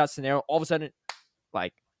 we figured out scenario. All of a sudden,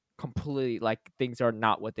 like completely, like things are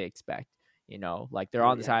not what they expect. Like they're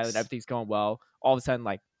on this island, Yes. everything's going well. All of a sudden,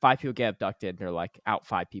 like 5 people get abducted, they're like out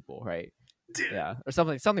 5 people, right? Dude, Yeah, or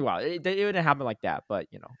something wild. It wouldn't happen like that, but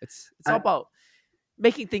it's all I- about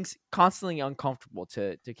making things constantly uncomfortable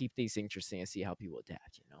to keep things interesting and see how people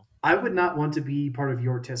adapt. I would not want to be part of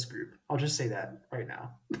your test group. I'll just say that right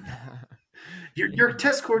now. Your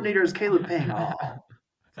test coordinator is Caleb Pang.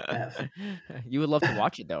 Oh, F. You would love to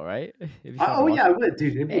watch it though, right? It'd be fun to Oh watch. yeah, I would,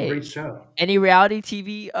 dude. It'd be Hey. a great show. Any reality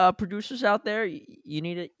TV producers out there? You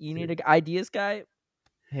need an ideas guy?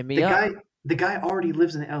 Hit me up. The guy already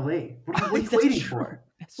lives in LA. What are you That's waiting true. for?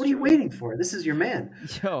 That's What are you true. waiting for? This is your man.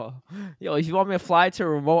 Yo, if you want me to fly to a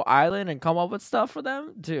remote island and come up with stuff for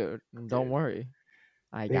them, dude, don't Dude. worry.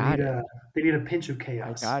 I They got need it. they need a pinch of I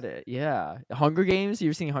chaos. got it. Yeah. Hunger Games. You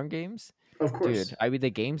ever seen Hunger Games? Of course. Dude, I'd be the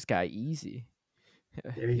games guy. Easy.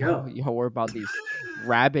 There you go. You don't worry about these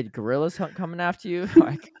rabid gorillas coming after you.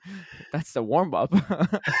 Like, that's the warm up.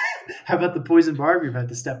 How about the poison barb you're about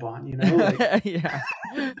to step on? Like, Yeah.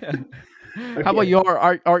 Okay. How about you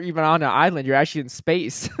aren't even on an island? You're actually in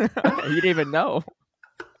space. You didn't even know.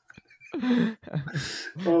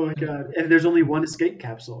 oh my god! And there's only one escape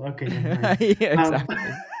capsule. Okay. never mind. Yeah, exactly.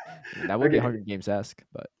 That would be okay. Hunger Games esque,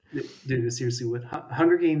 but Dude, seriously, with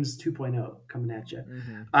Hunger Games 2.0 coming at you.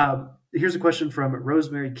 mhm. Here's a question from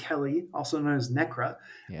Rosemary Kelly, also known as Necra.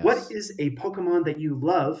 Yes. What is a Pokemon that you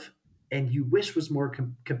love and you wish was more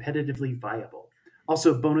competitively viable?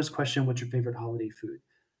 Also, bonus question: what's your favorite holiday food?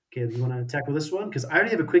 Okay, you want to tackle this one? Because I already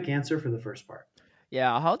have a quick answer for the first part.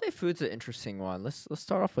 Yeah, holiday food's an interesting one. Let's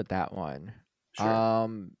start off with that one. Sure.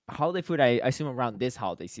 Holiday food, I assume around this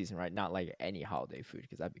holiday season, right? Not like any holiday food,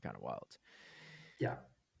 because that'd be kind of wild. Yeah,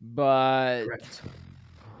 But correct.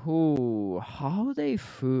 holiday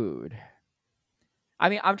food. I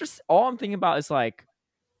mean, all I'm thinking about is like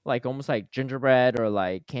almost like gingerbread or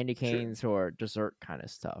like candy Sure. canes or dessert kind of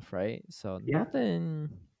stuff, right? So Yeah. nothing.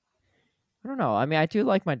 I don't know. I mean, I do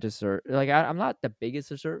like my dessert. Like, I'm not the biggest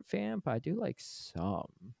dessert fan, but I do like some.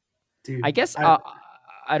 Dude, I guess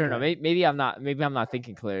I don't know. okay. Maybe I'm not. Maybe I'm not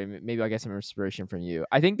thinking clearly. Maybe I get some inspiration from you.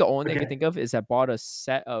 I think the only thing I Okay. can think of is I bought a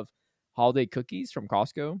set of holiday cookies from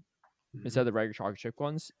Costco Mhm. instead of the regular chocolate chip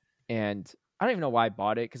ones, and I don't even know why I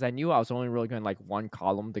bought it because I knew I was only really going like one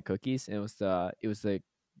column of the cookies, and it was the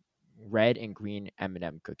red and green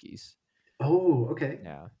M&M cookies. Oh, okay.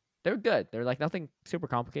 Yeah, they're good. They're like nothing super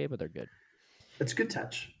complicated, but they're good. That's a good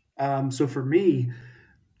touch. So for me,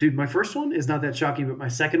 dude, my first one is not that shocking, but my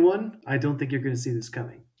second one, I don't think you're going to see this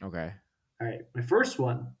coming. Okay. All right. My first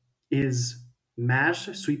one is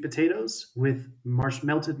mashed sweet potatoes with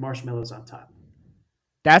melted marshmallows on top.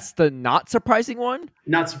 That's the not surprising one.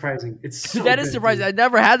 Not surprising. It's so That is good, surprising. dude. I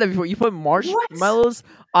never had that before. You put marshmallows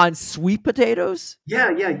on sweet potatoes?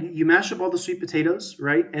 Yeah, yeah. You mash up all the sweet potatoes,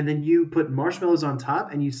 right? And then you put marshmallows on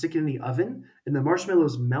top and you stick it in the oven, and the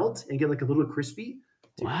marshmallows melt and get like a little crispy.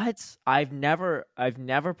 Dude. What? I've never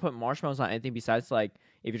put marshmallows on anything besides like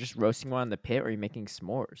if you're just roasting one in the pit or you're making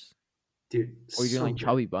s'mores. Dude, Or you're doing so like good.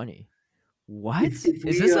 Chubby Bunny. What? If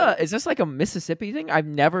Is we, this like a Mississippi thing? I've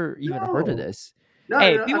never even heard of No. this. No,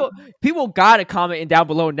 Hey, no, people gotta comment down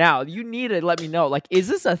below now. You need to let me know. Like, is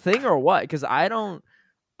this a thing or what? Because I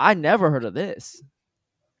never heard of this.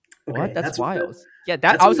 okay, What? That's what wild. the- Yeah,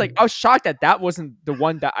 that's I was what- like, I was shocked that wasn't the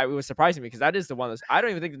one that it was surprising me because that is the one that's. I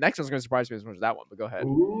don't even think the next one's gonna surprise me as much as that one. But go ahead.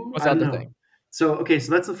 Ooh, What's I the don't other know. thing? So okay,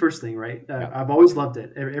 so that's the first thing, right? Yeah. I've always loved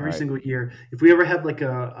it every Right. single year. If we ever have like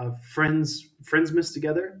a friendsmas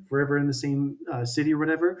together, if we're ever in the same city or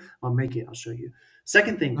whatever, I'll make it. I'll show you.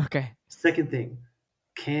 Second thing, Okay.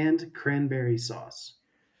 canned cranberry sauce,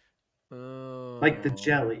 like the Oh.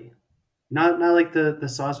 jelly, not like the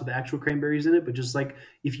sauce with the actual cranberries in it, but just like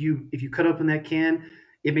if you cut open that can,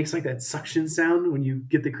 it makes like that suction sound when you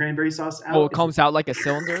get the cranberry sauce out. Oh, it It's- comes out like a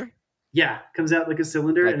cylinder. yeah, comes out like a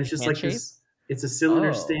cylinder, Like and it's just can like shape? this. It's a cylinder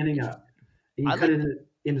Oh, standing up, and you I cut like it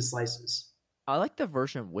into slices. I like the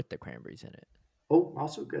version with the cranberries in it. Oh,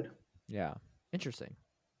 also good. Yeah, interesting.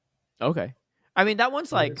 Okay, I mean that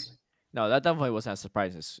one's like Yes. no, that definitely wasn't as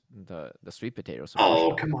surprising as the sweet potatoes.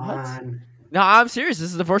 Oh, come What? on. No, I'm serious.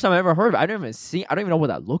 This is the first time I've ever heard of it. I don't even know what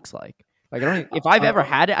that looks like. Like I don't. If I've ever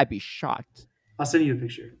had it, I'd be shocked. I'll send you a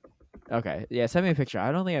picture. Okay, yeah, send me a picture.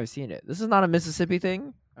 I don't think I've seen it. This is not a Mississippi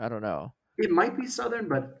thing. I don't know. It might be southern,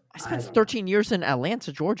 but I spent don't know. 13 years in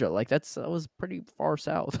Atlanta, Georgia. Like that was pretty far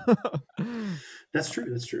south. That's true.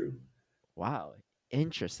 That's true. Wow,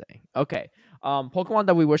 interesting. Okay, Pokemon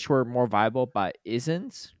that we wish were more viable but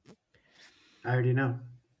isn't. I already know.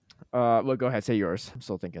 Well, go ahead, say yours. I'm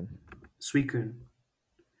still thinking. Suicune.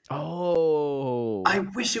 Oh, I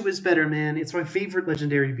wish it was better, man. It's my favorite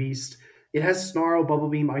legendary beast. It has Snarl, Bubble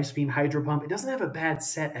Beam, Ice Beam, Hydro Pump. It doesn't have a bad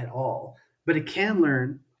set at all, but it can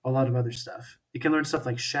learn a lot of other stuff. It can learn stuff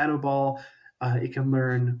like Shadow Ball. It can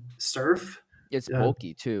learn Surf. it's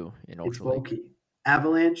bulky too in It's Ultra League. bulky.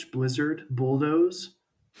 Avalanche, Blizzard, Bulldoze.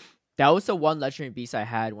 That was the one legendary beast I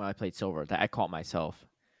had when I played Silver that I caught myself.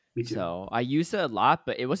 Me too. So I used it a lot,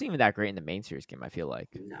 but it wasn't even that great in the main series game. I feel like,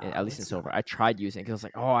 No, at least in it's Silver, not. I tried using it because I was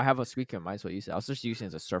like, oh, I have a Suicune, might as well use it. I was just using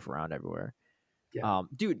it to surf around everywhere. Yeah.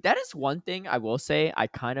 Dude, that is one thing I will say I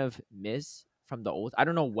kind of miss from the old. I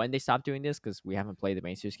don't know when they stopped doing this because we haven't played the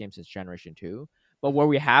main series game since Generation 2. But where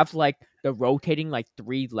we have like the rotating like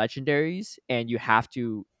 3 legendaries and you have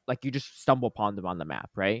to like you just stumble upon them on the map,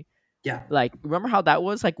 right? Yeah. Like remember how that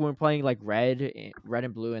was like when we're playing like red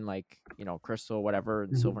and blue and like crystal whatever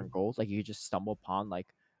and silver Mhm. and gold, like you could just stumble upon like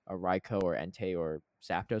a Raikou or Entei or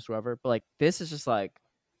Zapdos or whatever. But like this is just like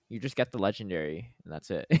you just get the legendary and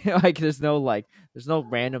that's it. Like there's no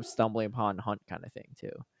random stumbling upon hunt kind of thing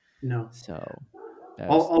too. No. So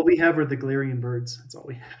All we have are the Galarian birds. That's all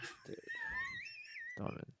we have.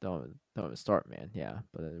 don't even start, man. Yeah,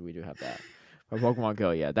 but we do have that. But Pokemon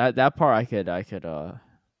Go, yeah, that part I could I do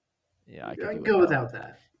go without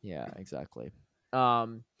that. Yeah, exactly.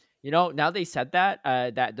 Now they said that,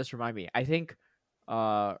 that does remind me. I think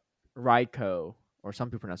Raikou, or some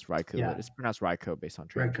people pronounce Raikou, Yeah. but it's pronounced Raikou based on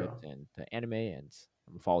transcripts Raikou. and the anime, and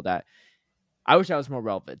I'm gonna follow that. I wish that was more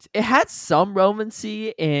relevant. It had some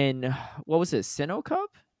relevancy in what was it, Sinnoh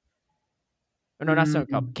Cup? Or no, not Sinnoh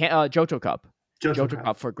Cup. Johto Cup. Johto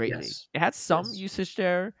Cup for Great League. Yes. It had some Yes. usage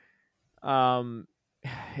there.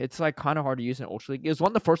 It's like kind of hard to use in Ultra League. It was one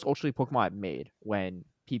of the first Ultra League Pokemon I made when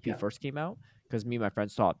PP Yeah. first came out because me and my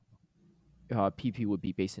friends thought PP would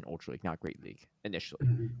be based in Ultra League, not Great League initially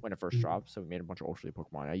Mhm. when it first Mhm. dropped. So we made a bunch of Ultra League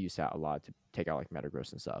Pokemon. I used that a lot to take out like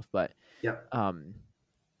Metagross and stuff. But Yeah.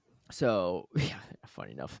 so yeah,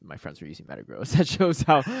 funny enough, my friends were using Metagross. That shows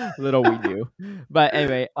how little we knew. But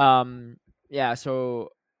anyway, yeah. So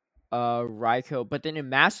Raikou, but then in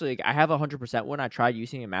Master League, I have 100% when I tried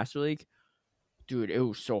using it in Master League. Dude, it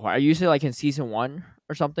was so hard. I used it like in season 1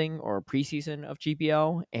 or something or preseason of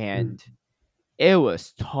GPL, and it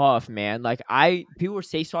was tough, man. Like people were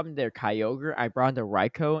safe swapping their Kyogre. I brought in the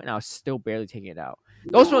Raikou, and I was still barely taking it out.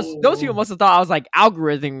 Those people must have thought I was like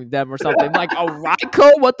algorithming them or something. Like a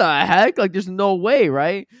Raikou, what the heck? Like there's no way,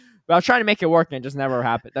 right? But I was trying to make it work, and it just never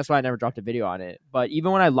happened. That's why I never dropped a video on it. But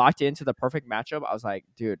even when I locked it into the perfect matchup, I was like,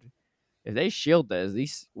 dude, if they shield this,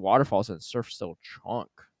 these waterfalls and surf still chunk.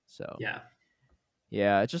 So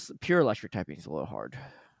yeah, it's just pure electric typing is a little hard.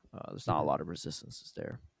 There's not a lot of resistances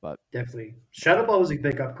there, but Definitely. Shadow Ball was a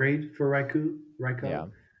big upgrade for Raikou. yeah.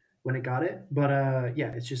 when it got it. But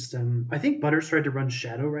yeah, it's just I think Butters tried to run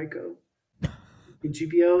Shadow Raikou in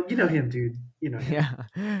GPO. You know him, dude. You know him.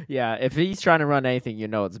 Yeah, yeah. If he's trying to run anything, you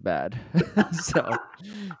know it's bad. So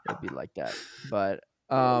it'd be like that. But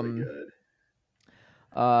Oh my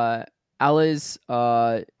god. Alice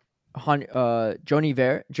Jonivar.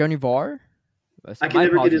 I can My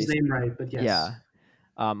never get his apologies. name right, but yes. Yeah.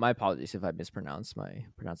 My apologies if I mispronounce. My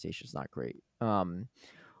pronunciation is not great.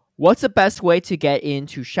 What's the best way to get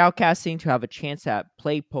into shoutcasting to have a chance at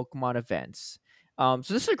play Pokemon events? So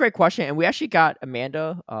this is a great question, and we actually got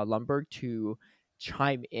Amanda Lumberg to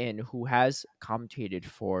chime in, who has commentated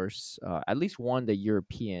for at least one of the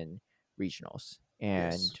European regionals,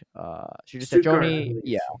 and Yes. she just said, Stuttgart, I "Joni,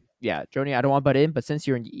 believe. yeah, Joni, I don't want to butt in, but since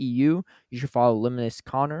you're in the EU, you should follow Limitless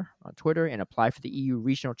Connor on Twitter and apply for the EU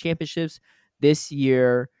regional championships this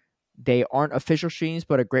year." They aren't official streams,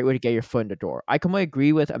 but a great way to get your foot in the door. I completely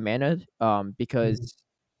agree with Amanda, because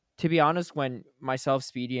to be honest, when myself,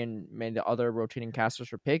 Speedy, and many of the other rotating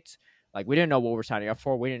casters were picked, like we didn't know what we're signing up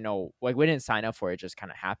for. We didn't know, like we didn't sign up for it. It just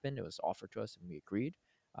kind of happened. It was offered to us, and we agreed.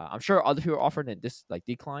 I'm sure other people offered and this like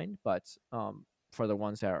declined, but for the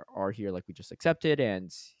ones that are here, like we just accepted,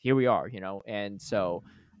 and here we are, And so,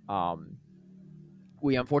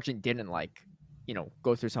 we unfortunately didn't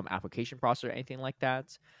go through some application process or anything like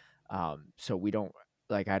that. So we don't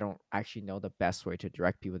I don't actually know the best way to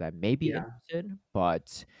direct people that may be Yeah. interested,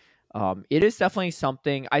 but it is definitely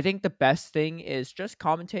something. I think the best thing is just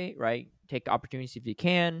commentate, right? Take opportunities if you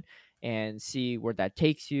can and see where that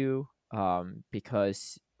takes you.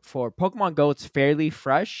 Because for Pokemon Go, it's fairly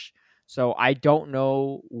fresh. So I don't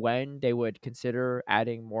know when they would consider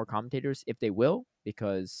adding more commentators, if they will,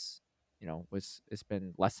 because it's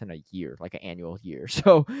been less than a year, like an annual year.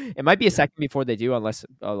 So it might be a second before they do, unless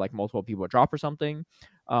like multiple people drop or something.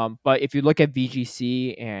 But if you look at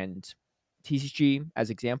VGC and TCG as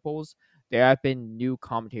examples, there have been new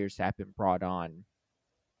commentators that have been brought on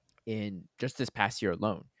in just this past year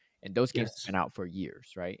alone. And those games Yes. have been out for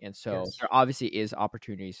years, right? And so Yes. there obviously is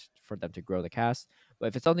opportunities for them to grow the cast. But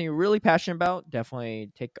if it's something you're really passionate about,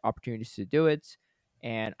 definitely take opportunities to do it.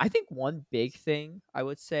 And I think one big thing I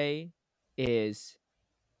would say is,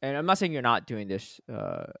 and I'm not saying you're not doing this,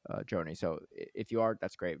 Joni. So if you are,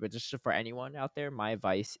 that's great. But just for anyone out there, my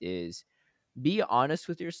advice is be honest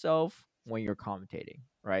with yourself when you're commentating,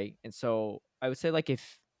 right? And so I would say, like,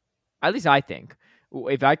 if at least I think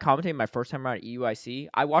if I commentate my first time around at EUIC,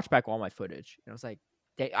 I watched back all my footage, and I was like,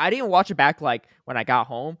 I didn't watch it back like when I got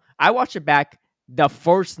home. I watched it back the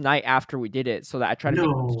first night after we did it, so that I tried to make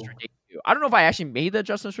adjustments for No. day two. I don't know if I actually made the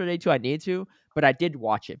adjustments for day two. I needed to, but I did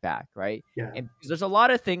watch it back, right? Yeah. And because there's a lot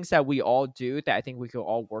of things that we all do that I think we could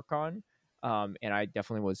all work on. And I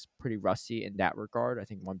definitely was pretty rusty in that regard. I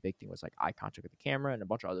think one big thing was like eye contact with the camera and a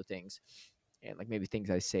bunch of other things, and like maybe things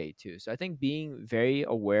I say too. So I think being very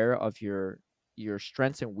aware of your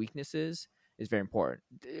strengths and weaknesses is very important.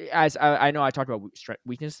 As I know I talked about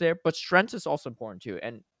weakness there, but strengths is also important too.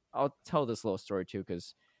 And I'll tell this little story too,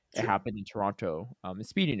 because it Sure. happened in Toronto. And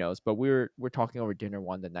Speedy knows, but we're talking over dinner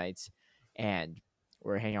one of the nights, and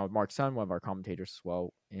we're hanging out with Mark Sun, one of our commentators as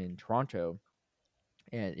well in Toronto.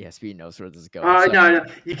 And yeah, Speedy knows where this is going. No,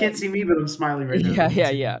 you can't see me, but I'm smiling right now.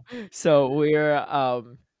 Yeah. So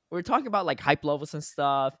we're talking about like hype levels and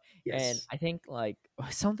stuff, and Yes. I think like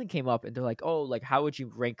something came up, and they're like, "Oh, like how would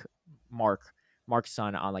you rank Mark's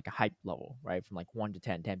son on like a hype level, right? From like 1 to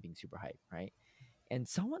 10, 10 being super hype, right?" And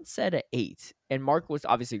someone said an 8, and Mark was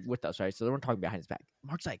obviously with us, right? So they weren't talking behind his back.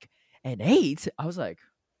 Mark's like, "An 8?" I was like,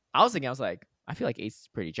 I feel like 8 is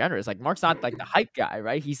pretty generous. Like Mark's not like the hype guy,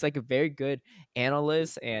 right? He's like a very good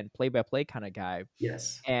analyst and play-by-play kind of guy.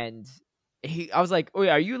 Yes. And I was like, "Oh,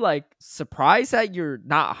 are you like surprised that you're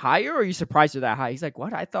not higher, or are you surprised you're that high?" He's like,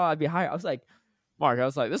 "What? I thought I'd be higher." I was like, "Mark,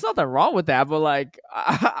 there's nothing wrong with that, but like,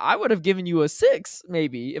 I would have given you a 6,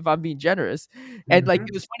 maybe, if I'm being generous." And like,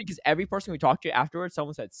 it was funny because every person we talked to afterwards,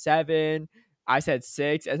 someone said 7, I said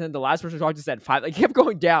 6, and then the last person we talked to said 5. Like, it kept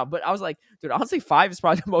going down. But I was like, dude, honestly, 5 is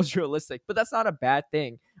probably the most realistic. But that's not a bad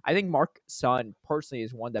thing. I think Mark Sun personally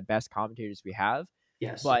is one of the best commentators we have.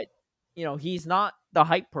 Yes. But he's not the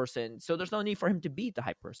hype person, so there's no need for him to be the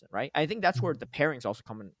hype person, right? I think that's where the pairings also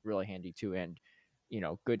come in really handy too. And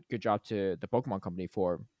good job to the Pokemon Company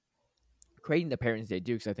for creating the pairings they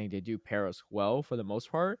do, because I think they do pair us well for the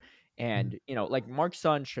most part. And like Mark's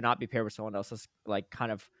son should not be paired with someone else that's like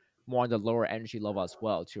kind of more on the lower energy level as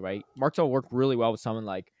well too, right? Mark's will work really well with someone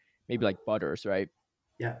like maybe like Butters, right?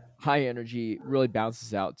 Yeah. High energy really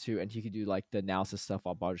bounces out too, and he could do like the analysis stuff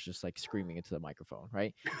while Butters just like screaming into the microphone,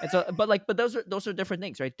 right? And so, but those are different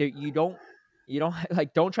things, right? You don't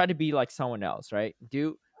like don't try to be like someone else, right?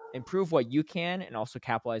 improve what you can and also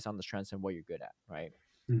capitalize on the strengths and what you're good at, right?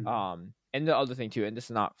 And the other thing too, and this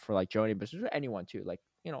is not for like Joni, but for anyone too, like,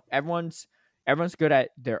 everyone's good at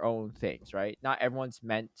their own things, right? Not everyone's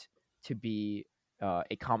meant to be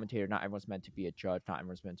a commentator, not everyone's meant to be a judge, not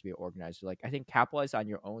everyone's meant to be an organizer. Like, I think capitalize on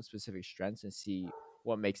your own specific strengths and see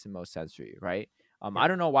what makes the most sense for you, right? I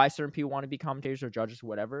don't know why certain people want to be commentators or judges or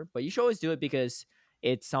whatever, but you should always do it because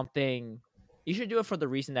it's something you should do it for the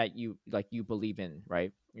reason that you believe in,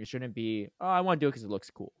 right? You shouldn't be, oh, I want to do it because it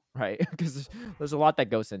looks cool, right? Because there's a lot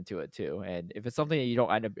that goes into it too. And if it's something that you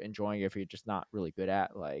don't end up enjoying, if you're just not really good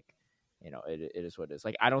at, like, it is what it is.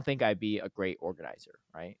 Like, I don't think I'd be a great organizer,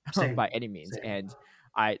 right? By any means. Same. And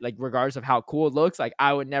I, like, regardless of how cool it looks, like,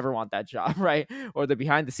 I would never want that job, right? Or the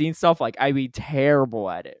behind the scenes stuff, like, I'd be terrible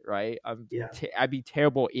at it, right? I'd be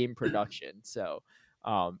terrible in production. So,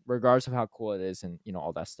 regardless of how cool it is and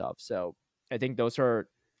all that stuff. So I think those are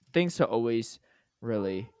things to always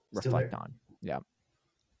really reflect on. Yeah.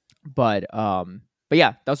 But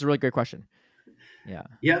yeah, that was a really great question. Yeah.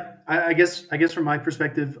 I guess from my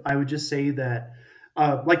perspective, I would just say that,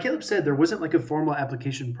 like Caleb said, there wasn't like a formal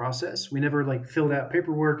application process. We never like filled out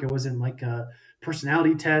paperwork. It wasn't like a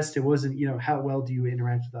personality test. It wasn't, how well do you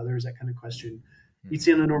interact with others, that kind of question you'd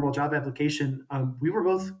see on a normal job application. We were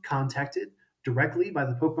both contacted directly by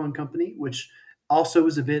the Pokemon Company, which also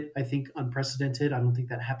is a bit, I think, unprecedented. I don't think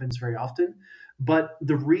that happens very often. But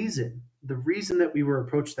the reason that we were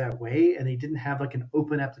approached that way and they didn't have like an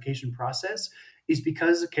open application process is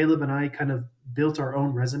because Caleb and I kind of built our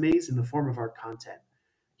own resumes in the form of our content.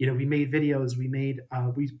 We made videos, we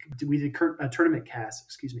did tournament casts.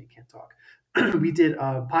 Excuse me, I can't talk. We did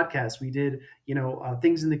podcasts, we did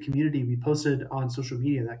things in the community, we posted on social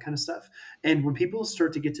media, that kind of stuff. And when people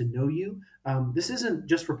start to get to know you, this isn't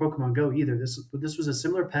just for Pokemon Go either. This was a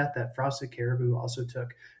similar path that Frosted Caribou also took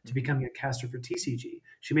to becoming a caster for TCG.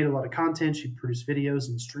 She made a lot of content, she produced videos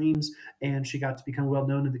and streams, and she got to become well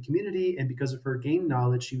known in the community. And because of her game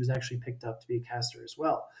knowledge, she was actually picked up to be a caster as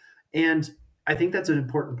well. And I think that's an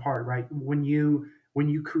important part, right? When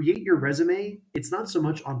you create your resume, it's not so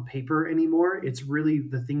much on paper anymore. It's really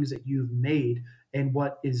the things that you've made and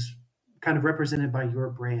what is kind of represented by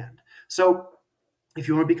your brand. So if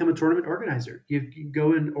you want to become a tournament organizer, you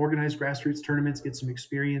go and organize grassroots tournaments, get some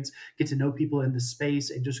experience, get to know people in the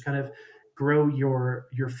space, and just kind of grow your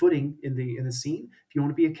footing in the scene. If you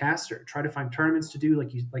want to be a caster, try to find tournaments to do,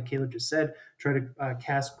 like Caleb just said. Try to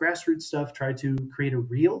cast grassroots stuff. Try to create a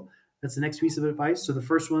reel. That's the next piece of advice. So the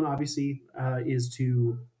first one, obviously, is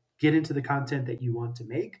to get into the content that you want to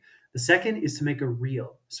make. The second is to make a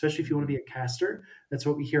reel, especially if you want to be a caster. That's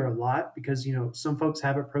what we hear a lot because, some folks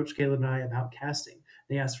have approached Caleb and I about casting.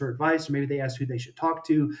 They ask for advice, or maybe they ask who they should talk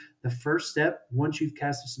to. The first step, once you've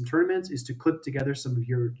casted some tournaments, is to clip together some of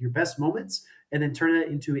your best moments and then turn that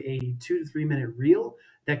into a 2 to 3 minute reel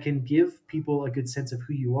that can give people a good sense of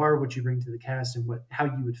who you are, what you bring to the cast, and how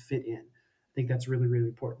you would fit in. I think that's really, really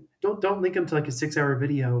important. Don't link them to like a 6-hour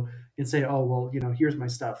video and say, oh, well, here's my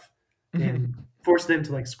stuff, and force them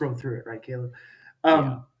to like scroll through it, right, Caleb?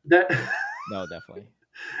 No, definitely.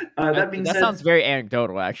 That being said, sounds very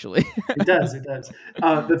anecdotal, actually. It does.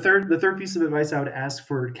 The third piece of advice I would ask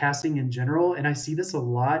for casting in general, and I see this a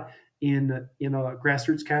lot in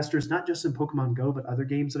grassroots casters, not just in Pokemon Go, but other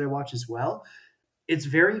games that I watch as well. It's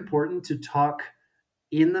very important to talk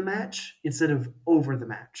in the match instead of over the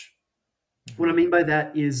match. What I mean by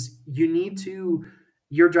that is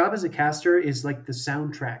your job as a caster is like the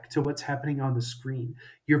soundtrack to what's happening on the screen.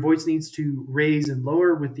 Your voice needs to raise and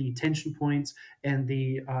lower with the tension points and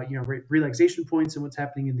the relaxation points and what's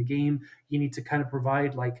happening in the game. You need to kind of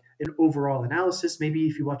provide like an overall analysis. Maybe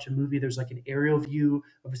if you watch a movie, there's like an aerial view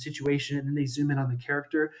of a situation and then they zoom in on the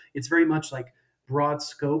character. It's very much like broad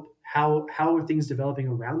scope. How are things developing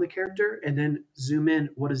around the character, and then zoom in.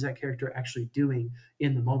 What is that character actually doing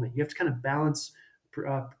in the moment? You have to kind of balance,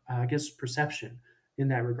 perception in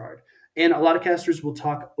that regard. And a lot of casters will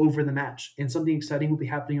talk over the match, and something exciting will be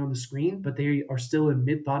happening on the screen, but they are still in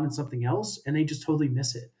mid thought in something else, and they just totally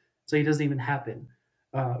miss it. So it doesn't even happen.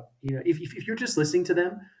 If you're just listening to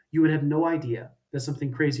them, you would have no idea that something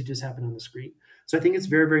crazy just happened on the screen. So I think it's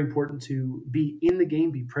very, very important to be in the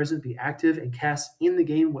game, be present, be active, and cast in the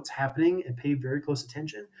game what's happening and pay very close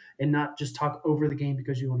attention and not just talk over the game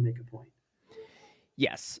because you want to make a point.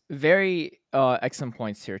 Yes, very excellent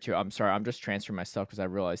points here too. I'm sorry, I'm just transferring my stuff because I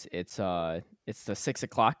realize it's the 6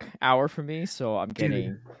 o'clock hour for me, so I'm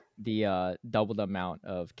getting the double the amount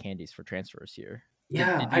of candies for transfers here. Did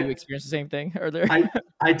you experience the same thing earlier?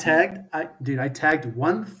 I tagged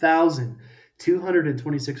 1,000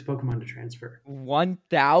 226 Pokemon to transfer.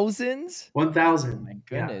 1,000? 1,000. My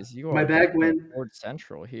Yeah. goodness, you My are bag going to went Ford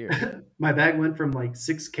Central here. my bag went from like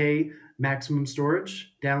 6K maximum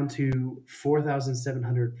storage down to Oh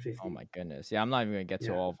 4,750. my goodness. Yeah, I'm not even gonna get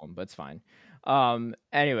to Yeah. all of them, but it's fine.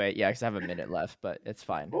 Anyway, yeah, because I have a minute left, but it's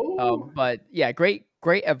fine. Oh, But yeah, great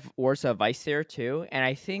Orsa advice there too. And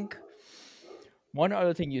I think one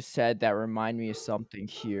other thing you said that reminded me of something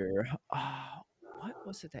here. What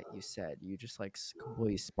was it that you said? You just like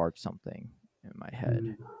completely sparked something in my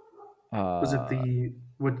head. mm. Was it the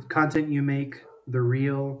what content you make, the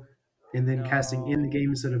reel, and then casting in the No. game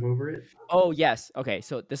instead of over it? Oh yes. Okay,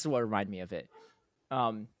 so this is what reminded me of it.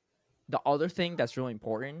 Um, the other thing that's really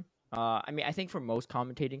important, I mean, I think for most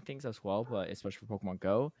commentating things as well, but especially for Pokemon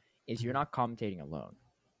Go, is you're not commentating alone.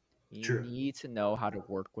 You True. need to know how to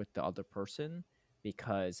work with the other person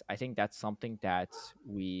because I think that's something that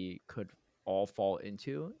we could all fall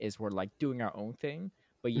into is we're like doing our own thing,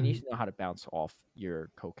 but you need Mhm. to know how to bounce off your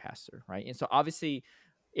co-caster, right? And so obviously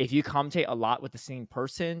if you commentate a lot with the same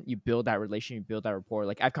person, you build that relation, you build that rapport.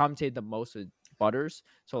 Like I've commentated the most with Butters,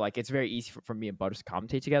 so like it's very easy for me and Butters to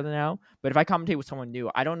commentate together now. But if I commentate with someone new,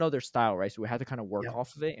 I don't know their style, right? So we have to kind of work Yeah.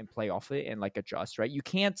 off of it and play off of it and like adjust, right? You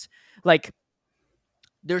can't like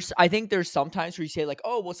I think there's sometimes where you say like,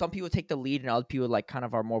 oh, well, some people take the lead and other people like kind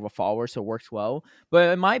of are more of a follower, so it works well.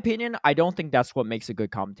 But in my opinion, I don't think that's what makes a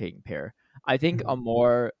good commentating pair. I think a Mhm.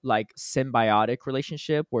 more like symbiotic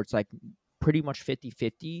relationship where it's like pretty much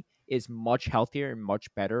 50-50 is much healthier and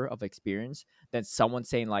much better of experience than someone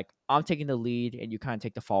saying like, I'm taking the lead and you kind of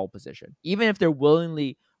take the follow position. Even if they're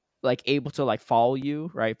willingly like able to like follow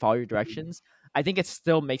you, right? Follow your directions. I think it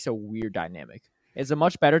still makes a weird dynamic. It's a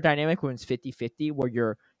much better dynamic when it's 50-50 where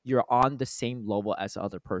you're on the same level as the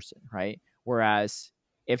other person, right? Whereas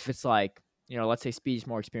if it's like, let's say Speed's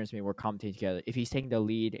more experienced than me, we're commentating together. If he's taking the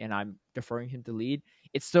lead and I'm deferring him to lead,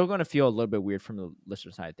 it's still going to feel a little bit weird from the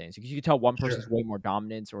listener side of things because you can tell one person's Sure. way more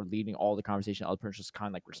dominant or leading all the conversation, the other person's just kind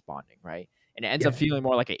of like responding, right? And it ends up Yeah. feeling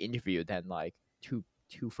more like an interview than like two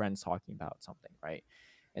friends talking about something, right?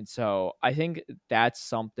 And so I think that's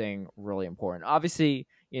something really important. Obviously,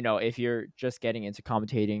 if you're just getting into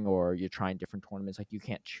commentating or you're trying different tournaments, like you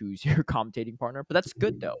can't choose your commentating partner, but that's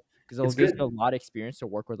good Mhm. though, because it'll It's give you a good. lot of experience to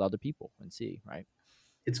work with other people and see, right?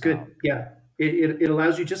 It's Um, good. Yeah. It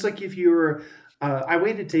allows you, just like if you were, I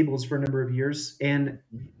waited tables for a number of years. And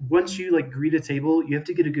once you like greet a table, you have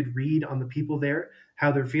to get a good read on the people there,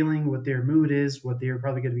 how they're feeling, what their mood is, what they're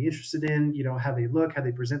probably going to be interested in, how they look, how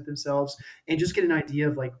they present themselves, and just get an idea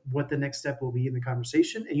of like what the next step will be in the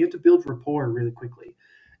conversation. And you have to build rapport really quickly.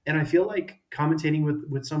 And I feel like commentating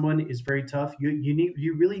with someone is very tough.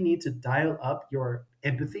 You really need to dial up your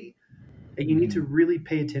empathy, and you need to mhm. really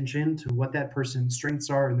pay attention to what that person's strengths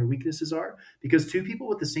are and their weaknesses are, because two people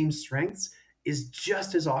with the same strengths is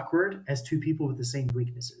just as awkward as two people with the same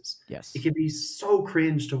weaknesses. It Yes. can be so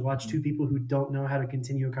cringe to watch Mhm. two people who don't know how to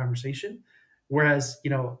continue a conversation. Whereas,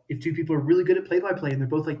 if two people are really good at play by play and they're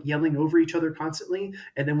both like yelling over each other constantly,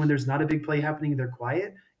 and then when there's not a big play happening, they're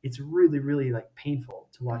quiet, it's really, really like painful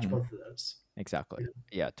to watch Mhm. both of those. Exactly. You know?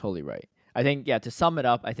 Yeah, totally right. I think, yeah, to sum it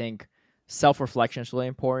up, I think self reflection is really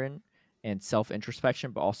important and self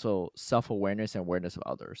introspection, but also self awareness and awareness of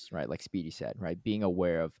others, right? Like Speedy said, right? Being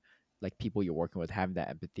aware of like people you're working with, having that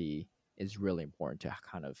empathy is really important to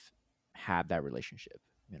kind of have that relationship.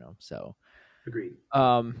 So, Agreed.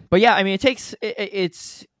 but yeah, I mean,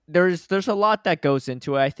 it's there's a lot that goes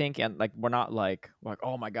into it, I think, and like we're not like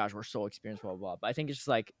oh my gosh, we're so experienced, blah blah blah. But I think it's just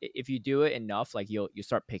like if you do it enough, like you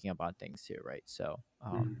start picking up on things too, right? So,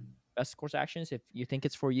 Mm. best course of actions if you think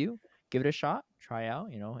it's for you, give it a shot, try out,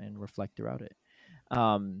 and reflect throughout it.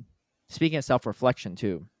 Um, speaking of self reflection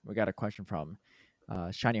too, we got a question from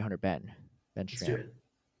Shiny Hunter Ben Let's do Stram. it.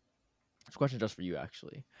 This question just for you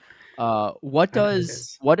actually. What I like does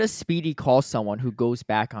this. what does Speedy call someone who goes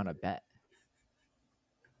back on a bet?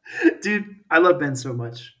 Dude, I love Ben so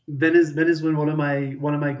much. Ben has been one of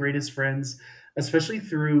my greatest friends, especially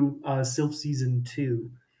through Sylph season 2.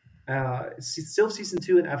 Sylph season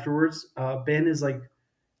 2 and afterwards, Ben is like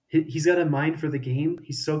he's got a mind for the game.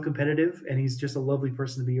 He's so competitive, and he's just a lovely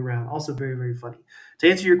person to be around. Also, very very funny. To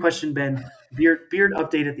answer your question, Ben, beard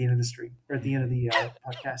update at the end of the stream, or at the end of the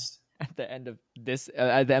podcast. At the end of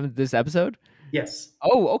this episode. Yes,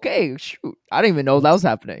 Oh, okay. Shoot, I didn't even know that was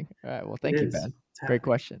happening. All right. Well, it thank you, is. Ben. It's Great happening.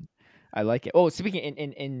 question. I like it. Oh, speaking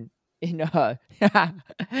in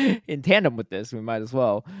in tandem with this, we might as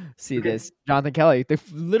well see Okay. this. Jonathan Kelly,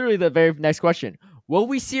 literally the very next question: will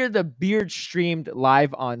we see the beard streamed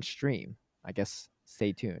live on stream? I guess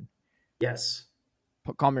stay tuned. Yes.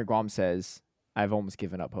 Calmer Guam says, "I've almost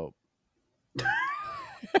given up hope."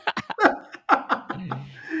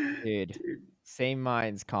 Dude, Dude. same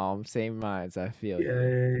minds, Calm. Same minds. I feel Yeah,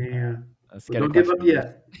 you. yeah, yeah. Let's Well, get a don't give question up from your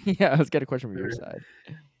yet. yeah. Let's get a question from All your right. side.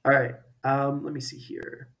 All right. Let me see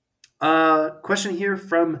here. Question here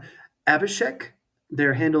from Abhishek.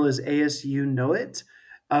 Their handle is ASU Know It.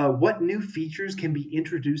 What new features can be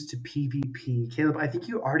introduced to PvP? Caleb, I think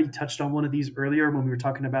you already touched on one of these earlier when we were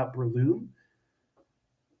talking about Breloom.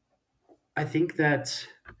 I think that.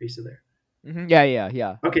 Are you still there?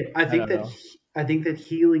 Yeah. Okay, I don't know. I think that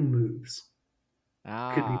healing moves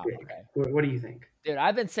could be big. Okay. What do you think? Dude,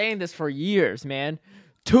 I've been saying this for years, man.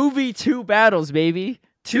 2v2 battles, baby.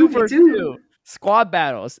 2 versus 2. 2v2. Squad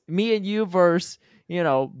battles. Me and you versus,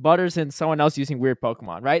 Butters and someone else using weird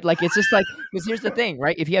Pokemon, right? Like, it's just like, because here's the thing,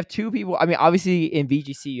 right? If you have two people, I mean, obviously in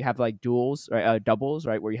VGC, you have like duels, right? Doubles,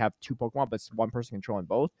 right? Where you have two Pokemon, but it's one person controlling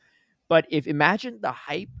both. But imagine the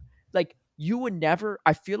hype, like, you would never,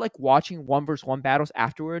 I feel like watching 1v1 battles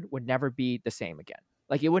afterward would never be the same again.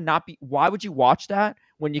 Like, it would not be, why would you watch that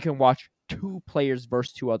when you can watch two players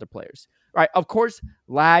versus two other players? Right? Of course,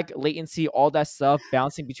 lag, latency, all that stuff,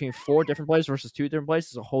 bouncing between 4 different players versus 2 different players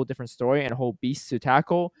is a whole different story and a whole beast to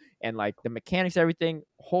tackle. And like the mechanics, everything,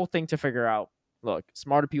 whole thing to figure out. Look,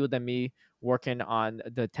 smarter people than me working on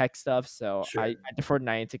the tech stuff. So Sure. I defer to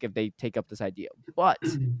Niantic if they take up this idea. But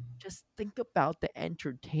just think about the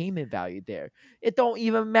entertainment value there. It don't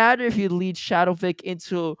even matter if you lead Shadowvic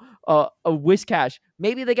into a Whiscash.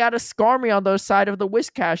 Maybe they got a Skarmory on the side of the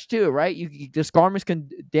Whiscash too, right? The Skarmories can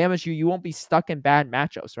damage you. You won't be stuck in bad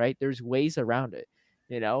matchups, right? There's ways around it,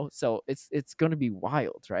 So it's going to be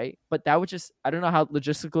wild, right? But that would just, I don't know how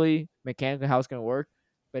logistically, mechanically, how it's going to work,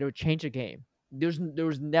 but it would change the game. There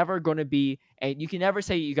was never going to be, and you can never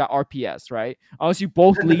say you got RPS, right? Unless you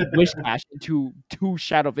both lead Wishcash into 2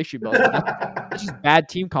 Shadow Victory Bells. That's just bad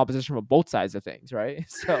team composition from both sides of things, right?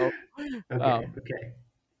 So, okay.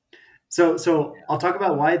 So I'll talk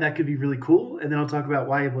about why that could be really cool, and then I'll talk about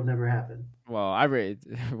why it will never happen. Well, I really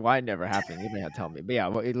why it never happened. You may have to tell me, but yeah,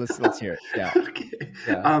 well, let's hear it. Yeah. Okay.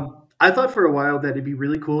 Yeah. I thought for a while that it'd be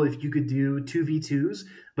really cool if you could do 2v2s,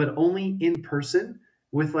 but only in person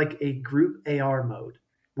with like a group AR mode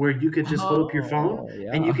where you could just hold up your phone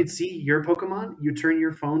and you could see your Pokemon. You turn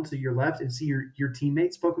your phone to your left and see your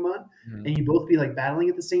teammates' Pokemon, and you both be like battling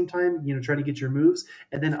at the same time, trying to get your moves,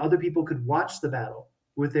 and then other people could watch the battle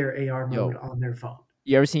with their AR mode on their phone.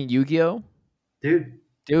 You ever seen Yu-Gi-Oh? Dude,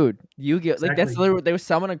 Yu-Gi-Oh! Exactly. Like that's literally, they would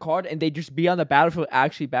summon a card and they just be on the battlefield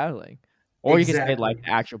actually battling. Or you can say like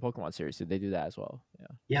actual Pokemon series, so they do that as well.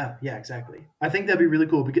 Yeah, exactly. I think that'd be really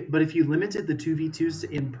cool. But if you limited the 2v2s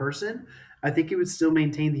to in person, I think it would still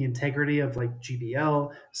maintain the integrity of like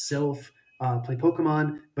GBL, Sylph, Play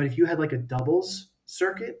Pokemon. But if you had like a doubles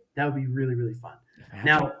circuit, that would be really, really fun.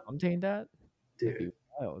 Now, maintain that, dude.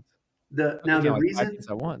 Wild. The reason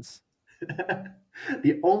at once.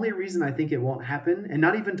 The only reason I think it won't happen, and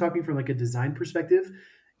not even talking from like a design perspective,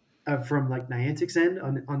 from like Niantic's end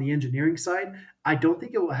on the engineering side, I don't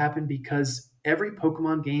think it will happen because every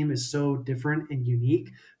Pokemon game is so different and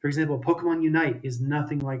unique. For example, Pokemon Unite is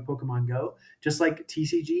nothing like Pokemon Go, just like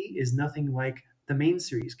TCG is nothing like the main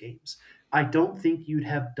series games. I don't think you'd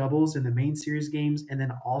have doubles in the main series games and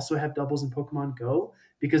then also have doubles in Pokemon Go,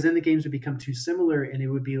 because then the games would become too similar and it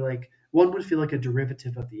would be like one would feel like a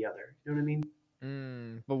derivative of the other. You know what I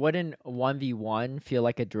mean? But wouldn't 1v1 feel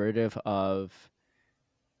like a derivative of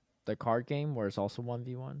the card game where it's also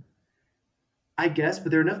 1v1? I guess, but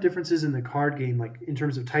there are enough differences in the card game, like in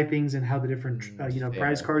terms of typings and how the different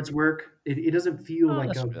prize cards work. It doesn't feel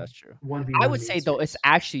like that's true. 1v1. I would say though it's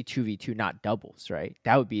actually 2v2, not doubles, right?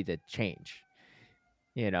 That would be the change.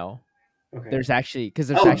 Okay. There's actually, because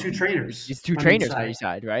there's actually 2 trainers. It's 2 trainers on each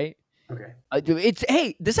side, right?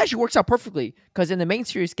 Okay. This actually works out perfectly because in the main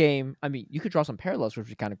series game, I mean, you could draw some parallels, which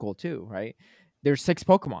is kind of cool too, right? There's 6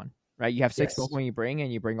 Pokemon, right? You have 6 Pokemon you bring,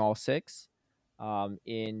 and you bring all 6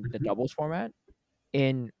 in the doubles format.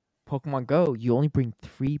 In Pokemon Go, you only bring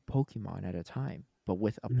 3 Pokemon at a time, but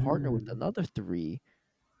with a partner with another 3,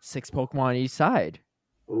 6 Pokemon on each side.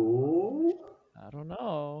 Oh, I don't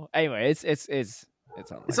know. Anyway, it's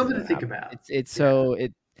something to think about.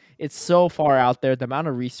 It's so far out there. The amount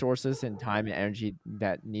of resources and time and energy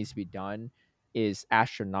that needs to be done is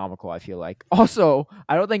astronomical, I feel like. Also,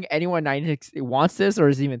 I don't think anyone wants this or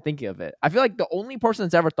is even thinking of it. I feel like the only person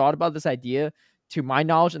that's ever thought about this idea, to my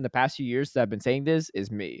knowledge, in the past few years that I've been saying this,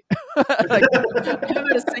 is me. Like, I haven't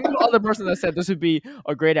met a single other person that said this would be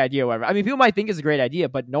a great idea or whatever. I mean, people might think it's a great idea,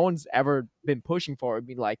 but no one's ever been pushing for it,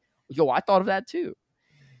 being like, yo, I thought of that too.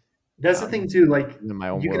 That's the thing too. Like,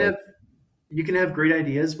 you can have great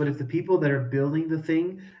ideas, but if the people that are building the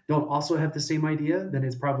thing don't also have the same idea, then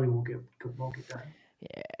it probably won't get done.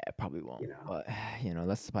 Yeah, probably won't. You know, But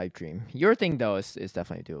that's the pipe dream. Your thing though is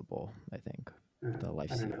definitely doable. I think the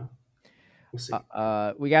life I don't steal. know. We'll see.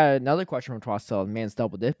 We got another question from Twastel. Man's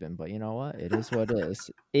double dipping, but you know what? It is what it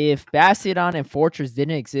is. If Bastiodon and Fortress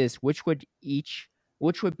didn't exist, which would be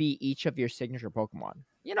each of your signature Pokemon?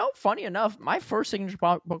 Funny enough, my first signature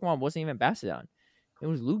Pokemon wasn't even Bastiodon. It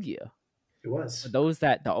was Lugia. It was. For those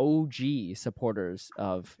the OG supporters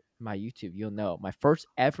of my YouTube, you'll know my first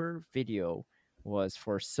ever video was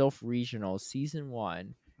for Sylph Regional Season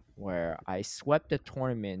 1, where I swept the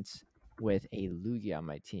tournament with a Lugia on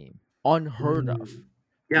my team. Unheard of.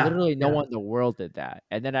 Yeah, Literally no one in the world did that.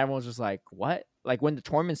 And then everyone was just like, what? Like when the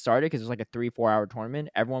tournament started, because it was like a 3-4 hour tournament,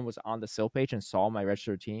 everyone was on the Sylph page and saw my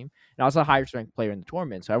registered team. And I was the highest ranked player in the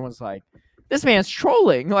tournament. So everyone's like, this man's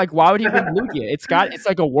trolling. Like, why would he win Lugia? It's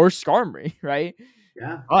like a worse Skarmory, right?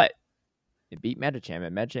 Yeah. But it beat Medicham,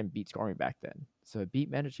 and Medicham beat Skarmory back then. So it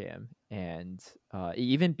beat Medicham, and it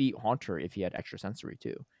even beat Haunter if he had extra sensory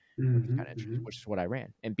too, which is kind of interesting, which is what I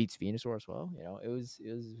ran, and beats Venusaur as well. It was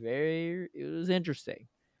interesting.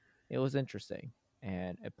 It was interesting,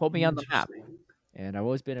 and it put me on the map. And I've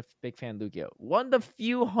always been a big fan of Lugia. One of the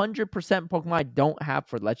few 100% Pokemon I don't have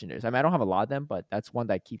for legendaries. I mean, I don't have a lot of them, but that's one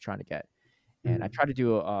that I keep trying to get. And I tried to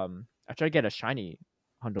do I tried to get a shiny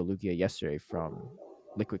Hundo Lugia yesterday from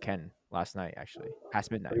Liquid Ken last night, actually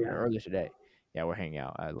past midnight or earlier today. Yeah, we're hanging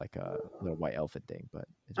out at like a little white elephant thing, but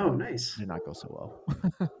nice. Did not go so well.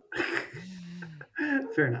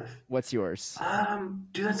 Fair enough. What's yours?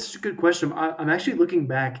 Dude, that's such a good question. I'm actually looking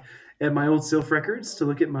back at my old Sylph records to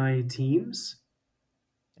look at my teams.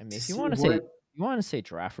 I mean, if you want to say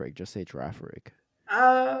Girafarig, just say Girafarig.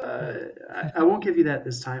 I won't give you that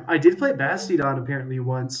this time. I did play Bastiodon apparently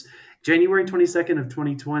once. January 22nd of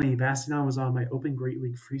 2020, Bastiodon was on my Open Great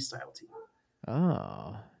League freestyle team.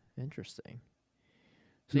 Oh, interesting.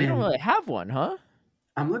 So you don't really have one, huh?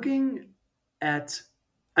 I'm looking at.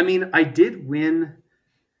 I mean, I did win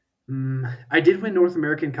North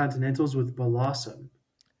American Continentals with Blossom.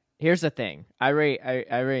 Here's the thing. I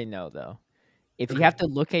already know though. If you have to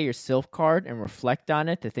look at your Sylph card and reflect on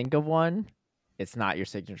it to think of one, it's not your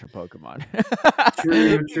signature Pokemon.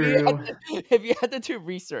 True. If you had to do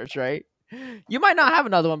research, right? You might not have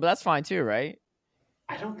another one, but that's fine too, right?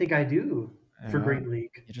 I don't think I do for Great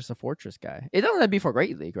League. You're just a Fortress guy. It doesn't have to be for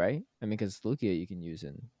Great League, right? I mean, because Lugia you can use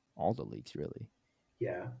in all the leagues, really.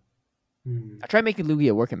 Yeah. I tried making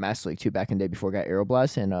Lugia work in Master League too back in the day before I got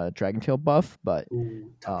Aeroblast and Dragon Tail buff, but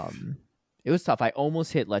it was tough. I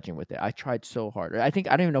almost hit Legend with it. I tried so hard. I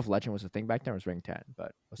don't even know if Legend was a thing back then. It was Ring 10, but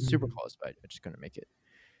I was super close, but I just couldn't make it.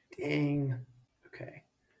 Dang. Okay.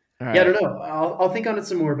 Right. Yeah, I don't know. I'll think on it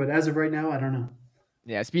some more, but as of right now, I don't know.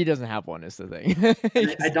 Yeah, Speed doesn't have one is the thing.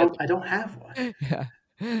 I don't have one. Yeah.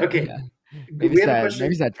 Okay. Yeah. Maybe it's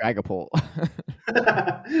that Dragapult.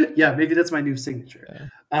 Yeah, maybe that's my new signature.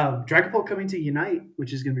 Yeah. Dragapult coming to Unite,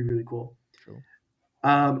 which is going to be really cool. True.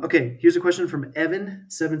 Okay, here's a question from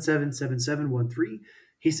Evan777713.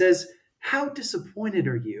 He says, how disappointed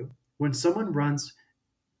are you when someone runs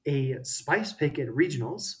a spice pick at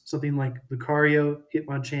regionals, something like Lucario,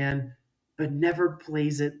 Hitmonchan, but never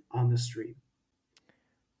plays it on the stream?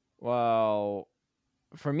 Well,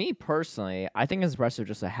 for me personally, I think it's impressive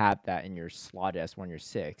just to have that in your slot S when you're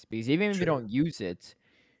 6. Because even if you don't use it,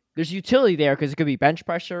 there's utility there because it could be bench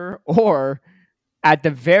pressure, or at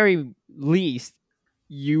the very least,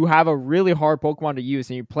 you have a really hard Pokemon to use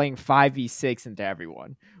and you're playing 5v6 into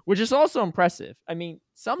everyone, which is also impressive. I mean,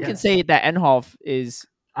 some can say that Enhoff is...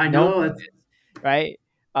 I know. Right?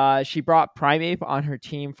 She brought Primeape on her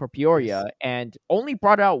team for Peoria and only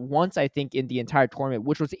brought it out once, I think, in the entire tournament,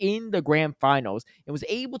 which was in the grand finals, and was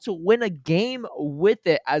able to win a game with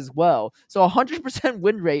it as well. So 100%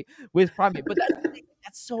 win rate with Primeape. But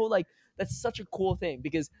that's such a cool thing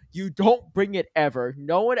because you don't bring it ever.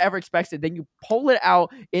 No one ever expects it. Then you pull it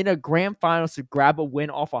out in a grand finals to grab a win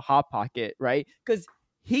off a Hot Pocket, right? Because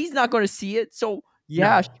he's not going to see it. So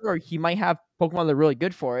sure, he might have Pokemon that are really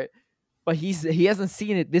good for it, but he hasn't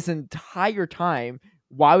seen it this entire time.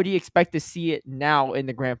 Why would he expect to see it now in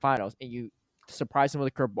the grand finals? And you surprise him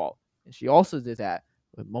with a curveball. And she also did that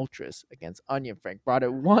with Moltres against Onion Frank. Brought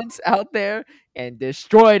it once out there and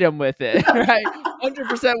destroyed him with it. Right?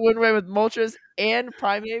 100% win rate with Moltres and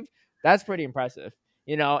Primeape. That's pretty impressive.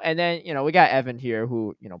 And then, we got Evan here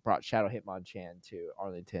who, brought Shadow Hitmonchan to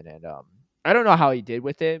Arlington. And I don't know how he did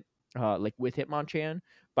with it, like with Hitmonchan.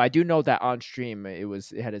 But I do know that on stream it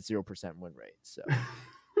had a 0% win rate. So,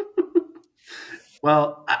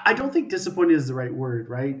 well, I don't think disappointed is the right word,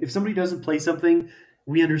 right? If somebody doesn't play something,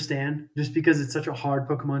 we understand just because it's such a hard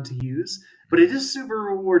Pokemon to use. But it is super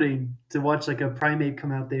rewarding to watch like a Primeape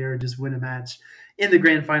come out there and just win a match. in the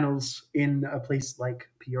grand finals in a place like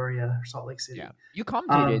Peoria or Salt Lake City. Yeah, you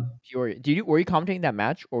commentated Peoria. Were you commentating that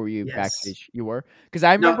match, or were you Yes. backstage? You were, because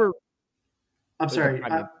I No, remember. I'm sorry.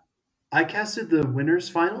 I casted the winners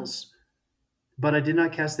finals, but I did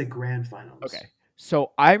not cast the grand finals. Okay,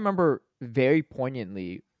 so I remember very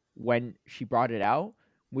poignantly when she brought it out.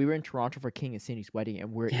 We were in Toronto for King and Cindy's wedding,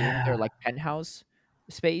 and we're in their like penthouse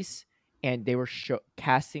space, and they were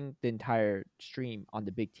casting the entire stream on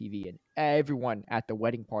the big TV, and everyone at the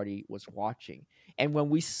wedding party was watching. And when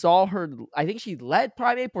we saw her, I think she led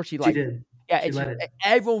Primate, or she did. Yeah,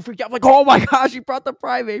 everyone freaked out, like, oh my gosh, she brought the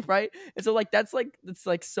Primate, right? And so like that's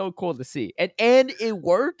so cool to see, and it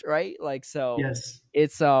worked, right? Like, so yes,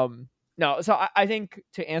 it's no. So I think,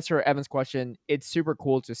 to answer Evan's question, it's super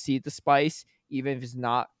cool to see the spice, even if it's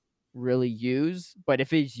not really used. But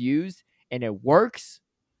if it's used and it works,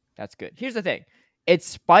 that's good. Here's the thing: it's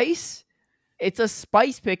spice. It's a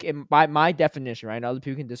spice pick by my definition, right? Other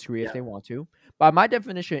people can disagree if they want to. By my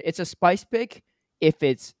definition, it's a spice pick if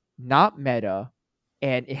it's not meta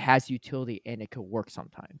and it has utility and it could work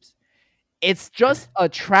sometimes. It's just a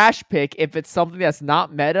trash pick if it's something that's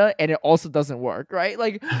not meta and it also doesn't work, right?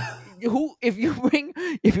 Like, if you bring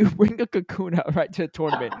a Kakuna, right, to a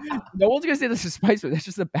tournament, no one's gonna say this is spice, but it's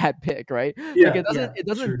just a bad pick, right? Yeah, like it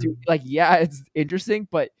doesn't do, like, yeah, it's interesting,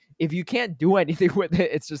 but if you can't do anything with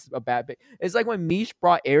it, it's just a bad pick. It's like when Mish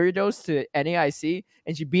brought Ariados to NAIC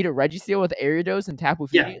and she beat a Registeel with Ariados and Tapu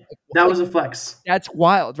Fini. Yeah, that was a flex. That's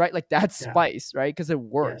wild, right? Like, that's spice, right? Because it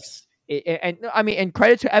works. Yes. And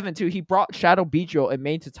credit to Evan too. He brought Shadow Beedrill and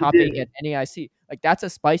made to top 8 at NAIC. Like, that's a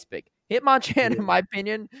spice pick. Hitmonchan, in my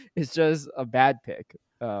opinion, is just a bad pick.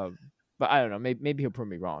 But I don't know. Maybe he'll prove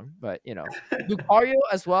me wrong. But Lucario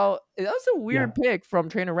as well. That was a weird pick from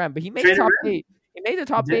Trainer Rem, but he made top 8. He made the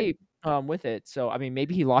top 8 with it. So I mean,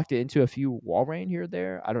 maybe he locked it into a few wall rain here or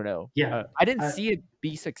there. I don't know. Yeah, I didn't see it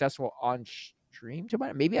be successful on stream.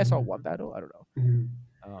 Maybe I saw one battle. I don't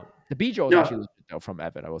know. The Beedrill was actually legit, though, from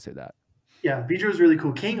Evan. I will say that. Yeah, Beedrill was really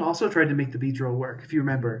cool. King also tried to make the Beedrill work, if you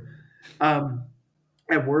remember,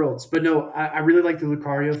 at Worlds. But no, I really like the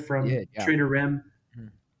Lucario from Trainer Rem. Mm-hmm.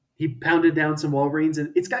 He pounded down some wall rains,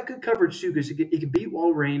 and it's got good coverage too, because it can beat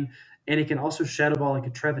wall rain, and it can also Shadow Ball like a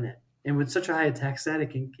Trevenant. And with such a high attack stat, it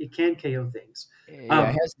can KO things. Yeah,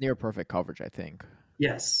 it has near perfect coverage, I think.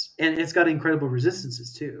 Yes, and it's got incredible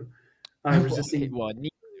resistances too.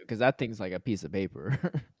 Because that thing's like a piece of paper.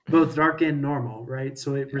 Both dark and normal, right?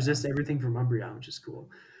 So it resists everything from Umbreon, which is cool.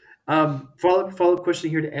 Follow-up question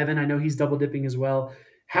here to Evan. I know he's double dipping as well.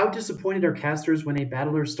 How disappointed are casters when a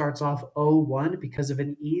battler starts off 0-1 because of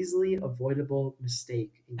an easily avoidable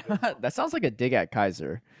mistake? That sounds like a dig at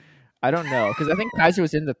Kaiser. I don't know, because I think Kaiser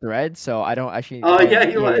was in the thread, so I don't actually. Oh yeah,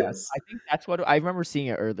 he was. I think that's what I remember seeing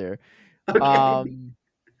it earlier. Okay.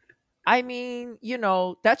 I mean,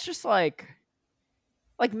 that's just like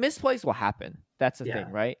misplays will happen. That's the thing,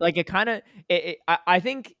 right? Like, it kind of. I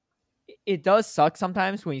think it does suck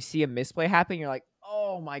sometimes when you see a misplay happen. You're like,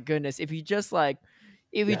 oh my goodness! If you just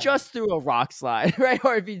you just threw a rock slide, right?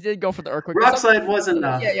 Or if you did go for the earthquake, rock slide wasn't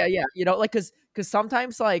enough. Yeah. Because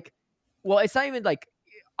sometimes it's not even like.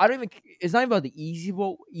 It's not even about the easy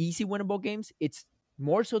winnable games. It's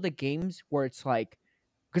more so the games where it's like,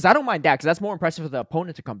 because I don't mind that, because that's more impressive for the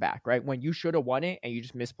opponent to come back, right? When you should have won it and you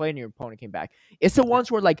just misplayed and your opponent came back. It's the ones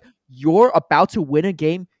where you're about to win a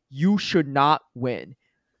game you should not win,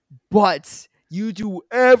 but you do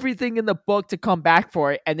everything in the book to come back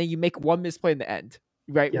for it, and then you make one misplay in the end,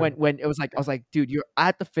 right? Yeah. When it was I was like, dude, you're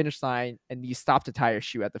at the finish line and you stop the tire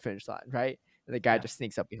shoe at the finish line, right? And the guy just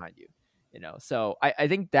sneaks up behind you. So I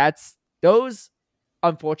think those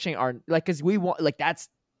unfortunately aren't because we want that's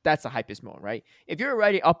the hypest moment, right? If you're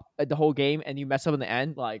already up the whole game and you mess up in the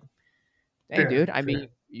end, dang, dude. I mean,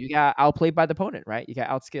 you got outplayed by the opponent, right? You got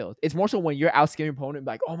outskilled. It's more so when you're outskilling your opponent,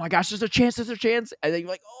 oh my gosh, there's a chance, and then you're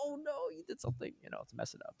like, oh no, you did something, to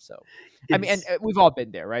mess it up. So I mean, and we've all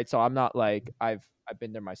been there, right? So I'm not I've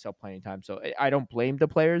been there myself plenty of times, so I don't blame the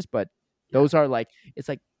players, but those are it's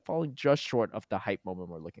falling just short of the hype moment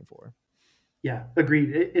we're looking for. Yeah,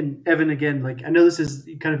 agreed. And Evan, again, I know this is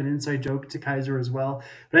kind of an inside joke to Kaiser as well,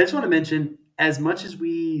 but I just want to mention, as much as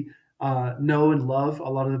we know and love a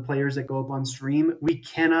lot of the players that go up on stream, we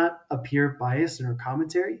cannot appear biased in our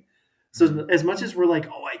commentary. So as much as we're like,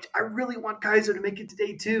 oh, I really want Kaiser to make it to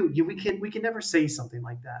day 2, we can never say something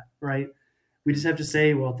like that, right? We just have to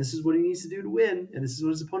say, well, this is what he needs to do to win, and this is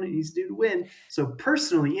what his opponent needs to do to win. So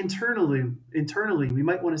personally, internally, we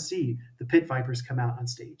might want to see the Pit Vipers come out on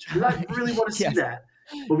stage. We really want to see that,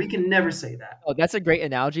 but we can never say that. Oh, that's a great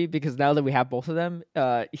analogy, because now that we have both of them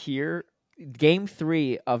here, Game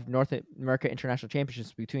 3 of North America International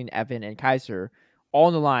Championships between Evan and Kaiser all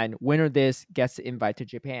on the line. Winner of this gets the invite to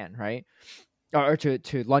Japan, right? Or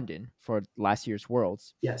to London for last year's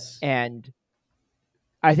Worlds. Yes. And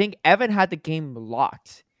I think Evan had the game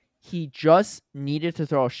locked. He just needed to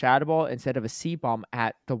throw a shadow ball instead of a C-bomb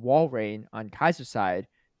at the wall rain on Kaiser's side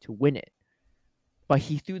to win it. But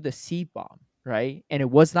he threw the C-bomb, right? And it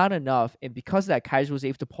was not enough. And because of that, Kaiser was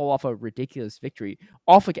able to pull off a ridiculous victory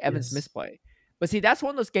off like Evan's misplay. But see, that's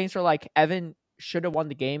one of those games where like Evan should have won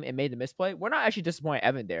the game and made the misplay. We're not actually disappointed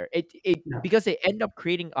Evan there. Because they end up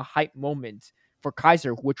creating a hype moment for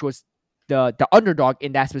Kaiser, which was the underdog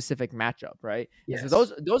in that specific matchup, right? Yes. So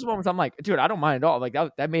those moments, I'm like, dude, I don't mind at all. Like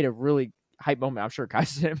that made a really hype moment. I'm sure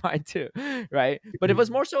Kaiser didn't mind too, right? But it was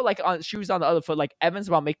more so like on shoes on the other foot. Like Evans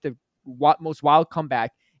about to make the most wild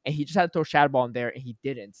comeback, and he just had to throw shadow ball in there, and he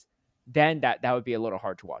didn't. Then that would be a little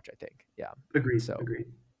hard to watch, I think. Yeah. Agreed.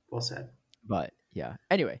 Well said. But yeah.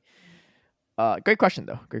 Anyway, great question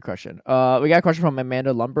though. Great question. We got a question from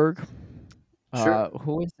Amanda Lundberg. Sure.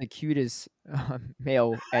 Who is the cutest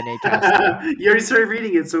male NA caster? You already started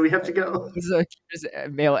reading it, so we have to go. Who's the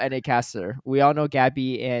cutest male NA caster? We all know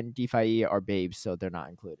Gabby and DeFi are babes, so they're not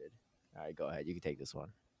included. All right, go ahead. You can take this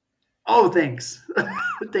one. Oh, thanks.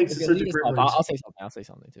 Thanks. It's such a privilege. I'll say something. I'll say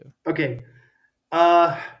something too. Okay.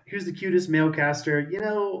 Here's the cutest male caster. You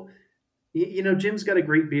know, Jim's got a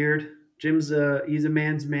great beard. Jim's he's a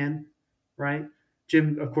man's man, right?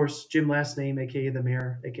 Jim, of course, Jim last name, aka the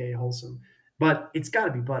mayor, aka Wholesome. But it's got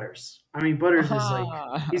to be Butters. I mean, Butters is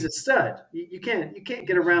like he's a stud. You can't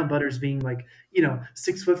get around Butters being like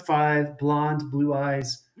 6'5", blonde, blue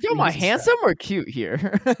eyes. Yo, am I handsome or cute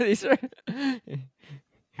here? These are.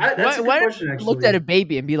 That's a good question. Actually, looked at a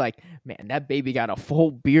baby and be like, "Man, that baby got a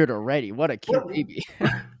full beard already. What a cute baby."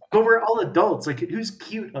 But we're all adults. Like, who's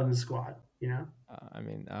cute on the squad? You know. I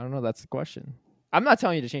mean, I don't know. That's the question. I'm not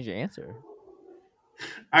telling you to change your answer.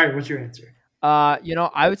 All right, what's your answer?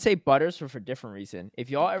 I would say Butters for a different reason. If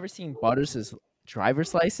y'all ever seen Butters'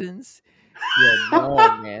 driver's license, no,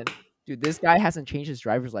 man. Dude, this guy hasn't changed his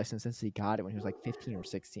driver's license since he got it when he was like 15 or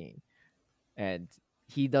 16. And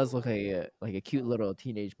he does look like a cute little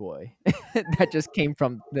teenage boy that just came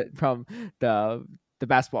from the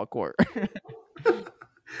basketball court.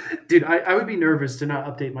 Dude, I would be nervous to not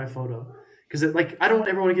update my photo. Because I don't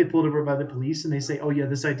ever want to get pulled over by the police and they say, "Oh yeah,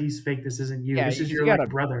 this ID's fake. This isn't you. This is your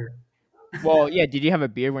brother." Well, yeah. Did you have a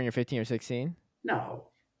beard when you're 15 or 16? No.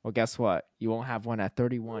 Well, guess what? You won't have one at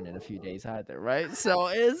 31 in a few days either, right? So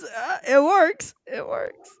it works. It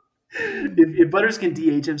works. If Butters can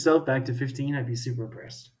DH himself back to 15, I'd be super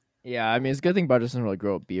impressed. Yeah, I mean, it's a good thing Butters doesn't really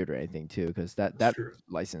grow a beard or anything too, because that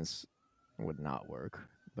license would not work.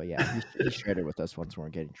 But yeah, he shared it with us once we were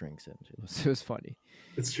getting drinks, and it was funny.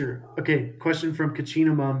 It's true. Okay, question from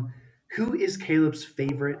Kachina Mom. Who is Caleb's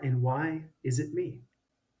favorite and why is it me?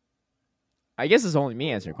 I guess it's only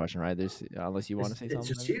me answering the question, right? Unless you want to say something. It's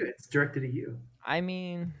just you. It's directed at you. I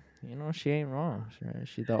mean, she ain't wrong.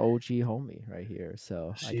 She's the OG homie right here.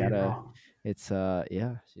 So she's my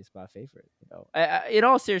favorite. In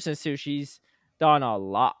all seriousness too, she's done a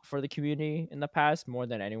lot for the community in the past, more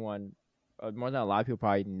than anyone. More than a lot of people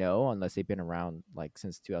probably know, unless they've been around like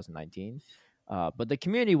since 2019. But the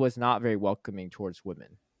community was not very welcoming towards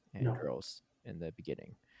women and girls in the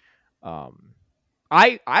beginning.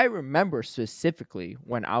 I remember specifically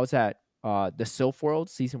when I was at the Sylph World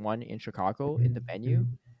Season 1 in Chicago in the venue,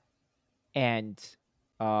 and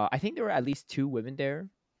I think there were at least 2 women there.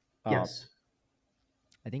 Yes.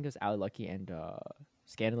 I think it was Ali Lucky and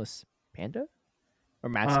Scandalous Panda? Or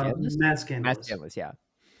Matt Scandalous? Matt Scandalous. Matt Scandalous, yeah.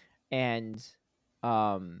 And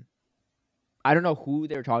I don't know who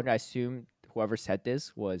they were talking to. I assume whoever said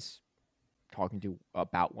this was talking to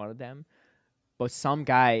about one of them. But some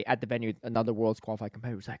guy at the venue, another Worlds qualified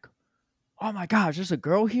competitor, was like, "Oh my gosh, there's a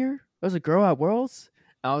girl here? There's a girl at Worlds?"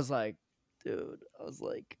 And I was like, dude,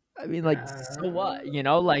 I mean, like, so what?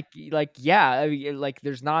 Yeah. I mean, like,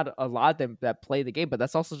 there's not a lot of them that play the game, but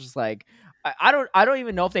that's also just like, I don't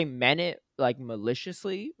even know if they meant it like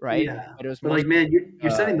maliciously, right? Yeah. But it was like, man,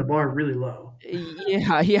 you're setting the bar really low.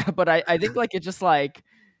 Yeah. But I think like it's just like,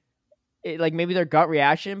 maybe their gut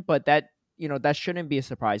reaction, but that shouldn't be a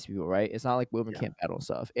surprise to people, right? It's not like women can't battle and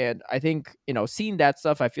stuff. And I think seeing that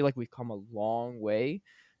stuff, I feel like we've come a long way.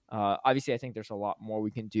 Obviously, I think there's a lot more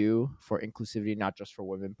we can do for inclusivity, not just for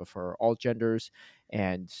women, but for all genders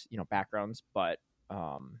and backgrounds. But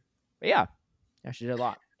yeah, she did a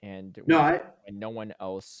lot, and no one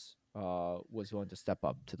else was willing to step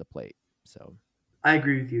up to the plate. So I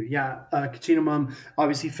agree with you. Yeah, Kachina Mom,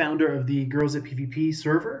 obviously founder of the Girls at PvP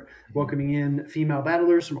server, welcoming in female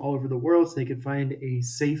battlers from all over the world so they could find a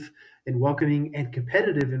safe and welcoming and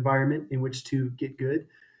competitive environment in which to get good.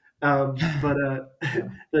 But but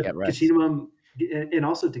Get wrecked. Machinima, and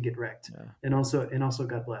also to get wrecked, Yeah. and also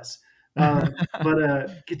God bless. But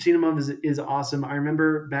Machinima is awesome. I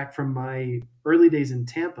remember back from my early days in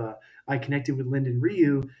Tampa, I connected with Lyndon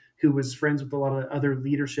Ryu, who was friends with a lot of other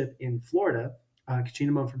leadership in Florida.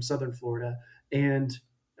 Machinima from Southern Florida, and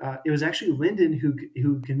it was actually Lyndon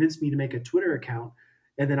who convinced me to make a Twitter account.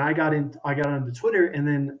 And then I got onto Twitter, and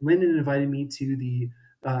then Lyndon invited me to the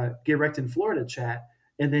Get Wrecked in Florida chat.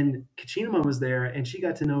 And then Kachinama was there, and she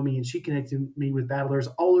got to know me, and she connected me with battlers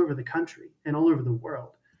all over the country and all over the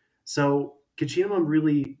world. So Kachinama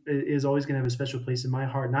really is always going to have a special place in my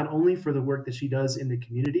heart, not only for the work that she does in the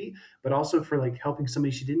community, but also for like helping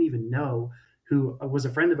somebody she didn't even know, who was a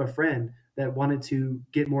friend of a friend that wanted to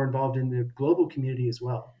get more involved in the global community as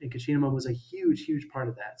well. And Kachinama was a huge, huge part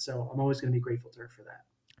of that. So I'm always going to be grateful to her for that.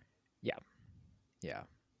 Yeah.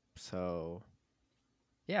 So,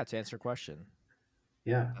 yeah, to answer your question,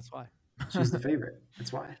 Yeah, that's why. she's the favorite.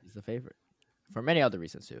 That's why. She's the favorite. For many other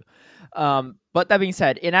reasons too. But that being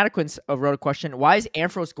said, Inadequate wrote a question: why is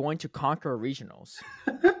Ampharos going to conquer regionals?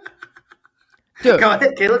 Dude, Go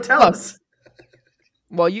ahead, Caleb. Tell us.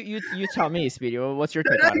 Well, you tell me, Speedy. What's your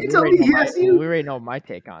take on it? You tell me. Yes, you. We already know my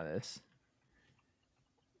take on this.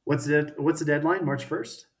 What's the deadline? March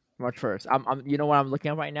 1st. March 1st. I'm. You know what I'm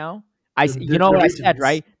looking at right now? The what I said,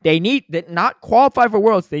 right? They need not qualify for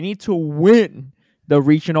Worlds. They need to win the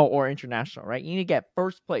regional or international, right? You need to get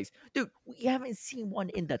first place. Dude, we haven't seen one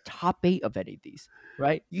in the top 8 of any of these,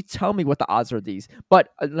 right? You tell me what the odds are of these. But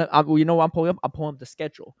you know what I'm pulling up? I'm pulling up the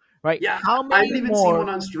schedule, right? Yeah, how many I haven't even seen one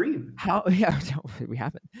on stream. We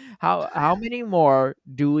haven't. How many more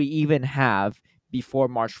do we even have before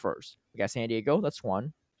March 1st? We got San Diego, that's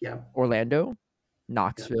one. Yeah. Orlando,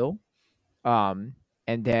 Knoxville, and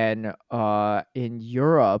then in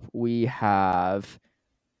Europe we have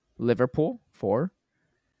Liverpool 4,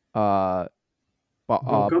 Bochum,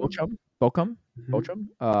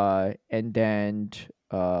 and then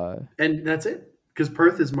and that's it, because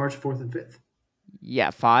Perth is March 4th and 5th. Yeah,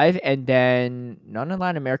 5, and then none in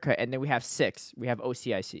Latin America, and then we have 6. We have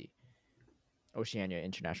OCIC, Oceania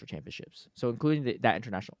International Championships. So including that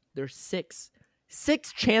international, there's 6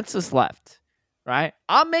 chances left. Right,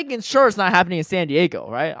 I'm making sure it's not happening in San Diego.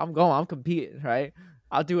 Right, I'm competing. Right,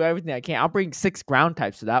 I'll do everything I can. I'll bring 6 ground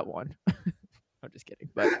types to that one. I'm just kidding,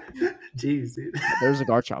 but jeez, dude, there's a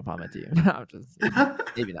Garchomp on my team.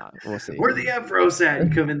 Maybe not. We'll see. Where the Ampharos at? You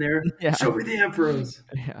come in there. Yeah. Show me the Ampharos.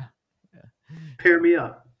 Yeah. Pair me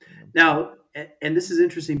up. Now, and this is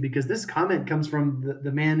interesting because this comment comes from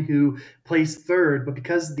the man who placed 3rd, but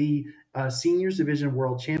because the Seniors Division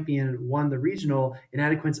World Champion won the regional,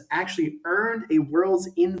 Inadequates actually earned a Worlds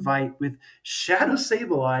invite with Shadow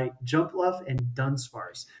Sableye, Jumpluff, and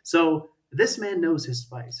Dunsparce. So this man knows his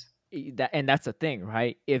spice. And that's the thing,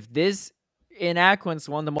 right? If this Inadequates,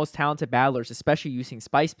 one of the most talented battlers, especially using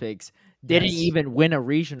Spice Picks, didn't even win a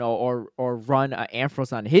regional or run an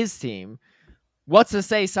Ampharos on his team, what's to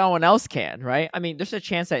say someone else can, right? I mean, there's a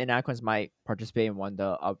chance that Inadequates might participate in one of the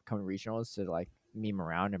upcoming regionals to like meme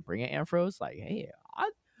around and bring in Ampharos. Like, hey,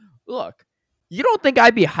 look, you don't think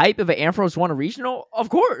I'd be hype if an Ampharos won a regional? Of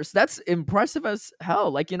course, that's impressive as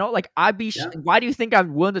hell. Like, I'd be. Why do you think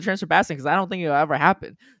I'm willing to transfer Bastion? Because I don't think it'll ever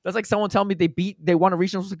happen. That's like someone telling me they won a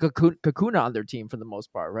regional with Kakuna on their team for the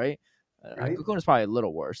most part, right? Kakuna is probably a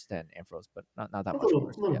little worse than Ampharos, but not that much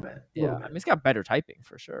worse. A little bit. I mean, it's got better typing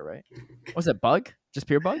for sure, right? Was it Bug? Just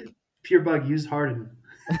pure Bug? Pure Bug used Harden.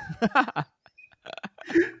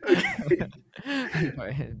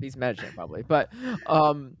 Beats Medicine probably, but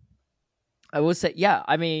I would say, yeah.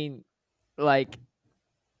 I mean, like,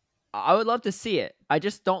 I would love to see it. I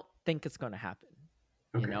just don't think it's going to happen.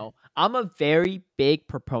 Okay. I'm a very big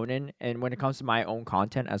proponent, and when it comes to my own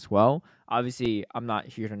content as well, obviously I'm not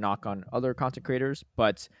here to knock on other content creators,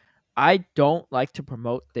 but I don't like to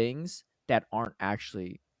promote things that aren't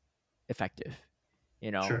actually effective.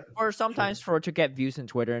 Sure. Or sometimes to get views in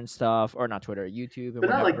Twitter and stuff, or not Twitter, YouTube, and but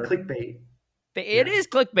not whatever. Like clickbait. It is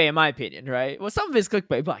clickbait in my opinion, right? Well, some of it's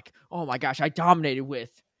clickbait, but like, oh my gosh, I dominated with.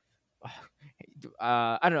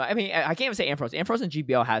 I don't know. I mean, I can't even say Ampharos. Ampharos and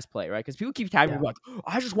GBL has play, right? Because people keep tagging me like, oh,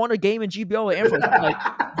 I just won a game in GBL with Ampharos. I'm like,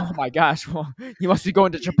 oh my gosh, well, you must be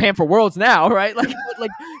going to Japan for Worlds now, right? Like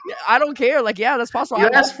I don't care. Like, yeah, that's possible. I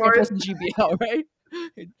lost Ampharos in GBL, right?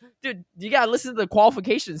 Dude, you gotta listen to the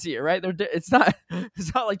qualifications here, right? It's not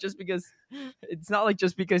like just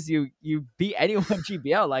because you beat anyone in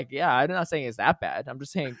GBL. Like, yeah, I'm not saying it's that bad. I'm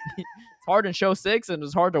just saying it's hard in Show 6, and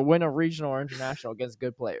it's hard to win a regional or international against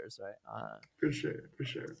good players, right? For sure.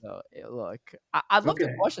 So look, I love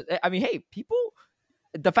the question. I mean, hey,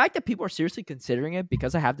 the fact that people are seriously considering it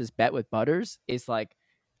because I have this bet with Butters is like,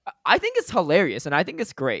 I think it's hilarious and I think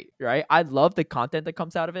it's great, right? I love the content that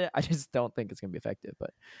comes out of it. I just don't think it's gonna be effective,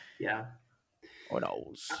 but Yeah. who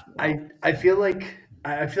knows? I feel like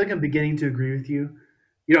I'm beginning to agree with you.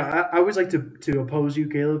 You know, I always like to oppose you,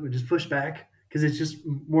 Caleb, and just push back because it's just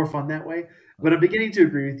more fun that way. But I'm beginning to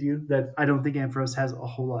agree with you that I don't think Ampharos has a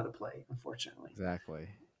whole lot of play, unfortunately. Exactly.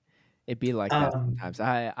 It'd be like that Um,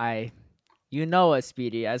 sometimes. You know it,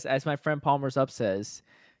 Speedy. As my friend Palmer's up says,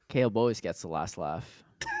 Caleb always gets the last laugh.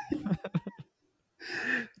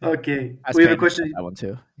 okay, Ask we have a Manny about question. that one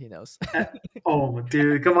too. He knows. Oh,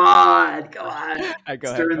 dude, come on, come on,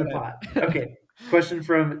 Go stir ahead. in the pot. Okay, question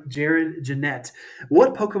from Jared Jeanette.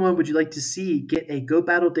 What Pokemon would you like to see get a Go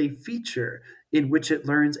Battle Day feature in which it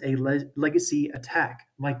learns a legacy attack,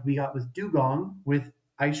 like we got with Dugong with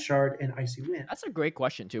Ice Shard and Icy Wind? That's a great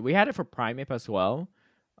question too. We had it for Primeape as well.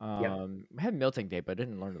 Yep. We had Milting Day, but it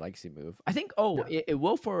didn't learn the legacy move. I think. Oh, No. it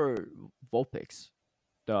will for Vulpix.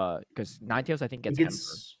 Because Ninetales I think It gets Ember.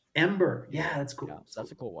 gets Ember. Yeah, that's cool. Yeah, so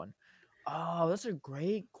that's a cool one. Oh, that's a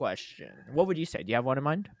great question. What would you say? Do you have one in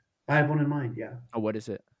mind? I have one in mind. Yeah, Oh, what is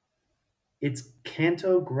it? it's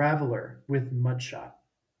Kanto Graveler with Mudshot.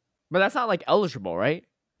 But that's not like eligible, right?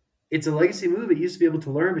 It's a legacy move. It used to be able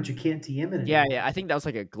to learn, but you can't TM it Yeah, anymore. yeah. I think that was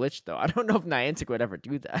like a glitch though. I don't know if Niantic would ever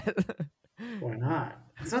do that. Why not?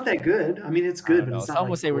 It's not that good. I mean, it's I good, don't but know. it's not Some like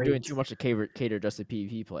would say we're doing great. too much to cater just to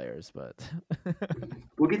PvP players, but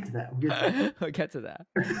We'll get to that. We'll get to that. we'll get to that.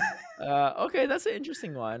 Okay, that's an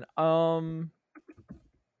interesting one.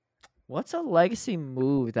 What's a legacy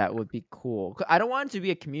move that would be cool? I don't want it to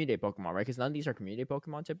be a community Pokemon, right? Because none of these are community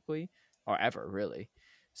Pokemon typically, or ever really.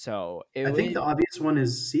 So it I think would. the obvious one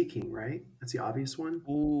is Seeking, right? That's the obvious one.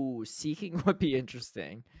 Ooh, Seeking would be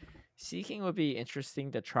interesting. Seeking would be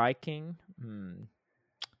interesting. The Tri-King.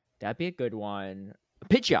 That'd be a good one.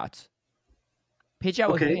 Pidgeot.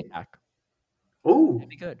 Pidgeot with Okay. Wing Attack. Oh, That'd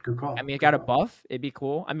be good. good call. I mean, it Good got a call. buff. It'd be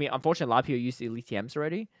cool. I mean, unfortunately, a lot of people use the Elite TMs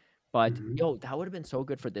already. But Mhm. yo, that would have been so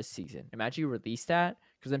good for this season. Imagine you release that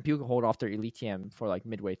because then people could hold off their Elite TM for like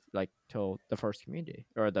midway, like till the first community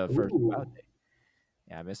or the first Ooh, wild day.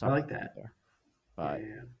 Yeah, I missed I like opportunity that. there. Yeah, But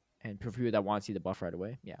yeah. and for people that want to see the buff right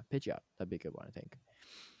away, yeah, Pidgeot. That'd be a good one, I think.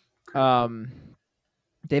 Okay.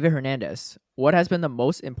 David Hernandez, what has been the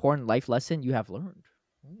most important life lesson you have learned?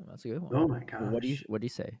 Ooh, that's a good one. Oh my What do you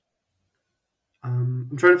gosh. say? I'm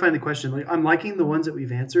trying to find the question. Like, I'm liking the ones that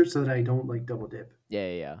we've answered so that I don't like double dip.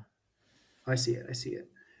 Yeah. I see it. I see it.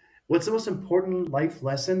 What's the most important life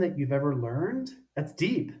lesson that you've ever learned? That's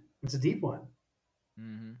deep. It's a deep one.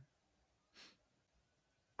 Mm-hmm.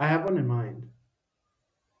 I have one in mind.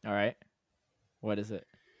 All right. What is it?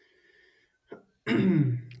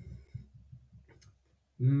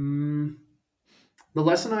 The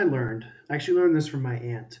lesson I learned, I actually learned this from my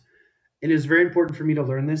aunt. And it was very important for me to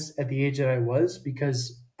learn this at the age that I was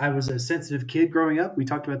because I was a sensitive kid growing up. We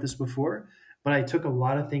talked about this before, but I took a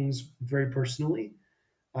lot of things very personally,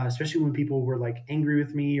 especially when people were like angry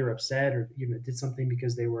with me or upset or did something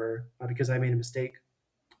because they were because I made a mistake.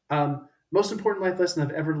 Most important life lesson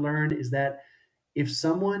I've ever learned is that if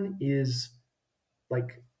someone is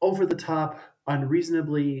like over the top,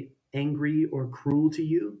 unreasonably angry or cruel to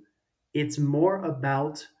you, it's more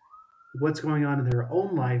about what's going on in their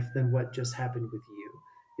own life than what just happened with you.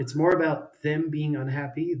 It's more about them being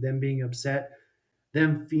unhappy, them being upset,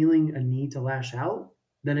 them feeling a need to lash out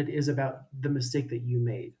than it is about the mistake that you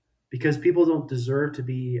made. Because people don't deserve to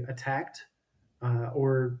be attacked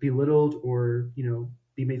or belittled or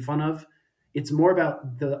be made fun of. It's more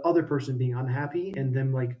about the other person being unhappy and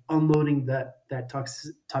them like unloading that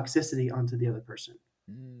toxicity onto the other person.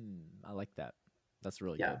 I like that. That's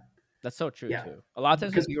really Yeah, good. That's so true yeah, too. A lot of times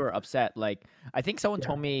when because people are upset, like I think someone yeah,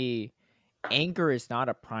 told me anger is not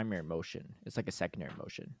a primary emotion. It's like a secondary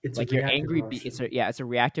emotion. it's a Like you're reactive angry. emotion. It's a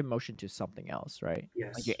reactive emotion to something else, right?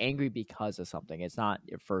 Like you're Yes, angry because of something. It's not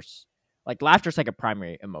your first. Like laughter's like a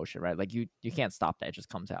primary emotion, right? Like you can't stop that. It just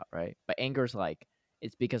comes out, right? But anger's like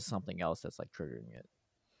it's because of something else that's like triggering it.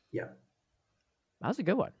 yeah, That was a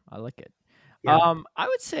good one. I like it. yeah, I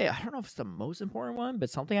would say I don't know if it's the most important one, but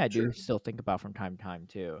something I do sure. still think about from time to time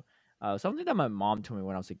too. Something that my mom told me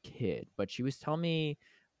when I was a kid, but she was telling me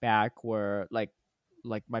back where like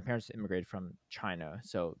my parents immigrated from China,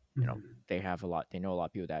 so Mhm. they have a lot. They know a lot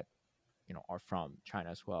of people that are from China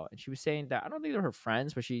as well. And she was saying that I don't think they're her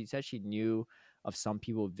friends, but she said she knew of some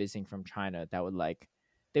people visiting from China that would like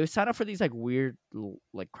they would sign up for these like weird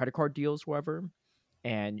like credit card deals, whatever,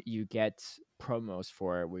 and you get promos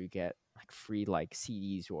for it where you get like free like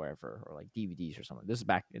CDs or whatever or like DVDs or something. This is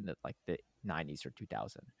back in the 90s or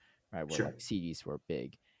 2000, right? Where Sure. like CDs were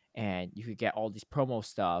big. And you could get all these promo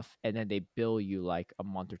stuff and then they bill you like a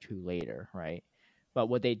month or two later, right? But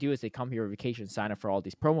what they do is they come here on vacation, sign up for all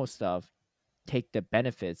these promo stuff, take the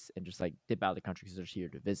benefits, and just like dip out of the country because they're here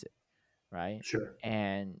to visit, right? Sure.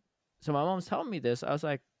 And so my mom's telling me this. I was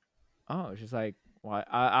like, oh, she's like, why?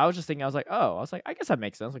 I was just thinking, I was like, oh, I was like, I guess that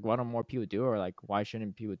makes sense. Like, why don't more people do it? Or like, why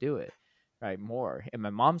shouldn't people do it? Right, more. And my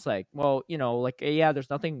mom's like, well, like, yeah, there's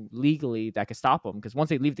nothing legally that could stop them because once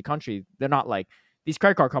they leave the country, they're not like these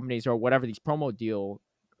credit card companies or whatever these promo deal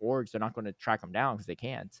orgs. They're not going to track them down because they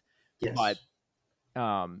can't. Yes. But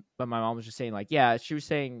my mom was just saying, like, yeah, she was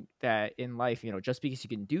saying that in life, just because you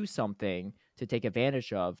can do something to take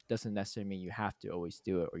advantage of doesn't necessarily mean you have to always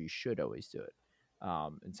do it or you should always do it.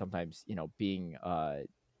 And sometimes, being a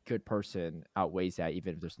good person outweighs that,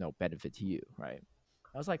 even if there's no benefit to you, right?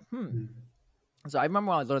 I was like, So I remember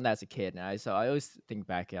when I learned that as a kid, and I always think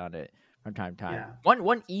back on it from time to time. Yeah.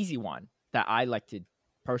 One easy one that I like to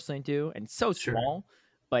personally do, and it's so small,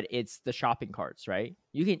 but it's the shopping carts, right?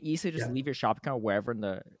 You can easily just leave your shopping cart wherever in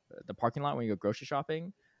the parking lot when you go grocery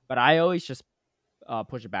shopping. But I always just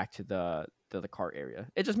push it back to the cart area.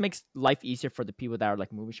 It just makes life easier for the people that are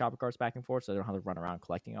like moving shopping carts back and forth, so they don't have to run around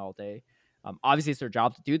collecting all day. Obviously, it's their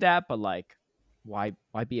job to do that, but like, why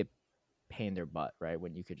be a pain in their butt, right?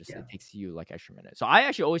 When you could just it takes you like extra minutes. So I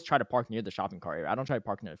actually always try to park near the shopping cart area. I don't try to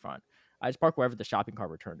park near the front. I just park wherever the shopping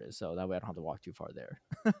cart return is, so that way I don't have to walk too far there.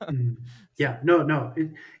 Yeah, no,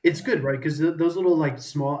 it's good, right? Because those little like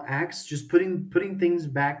small acts, just putting things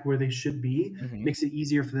back where they should be, makes it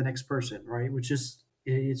easier for the next person, right? Which is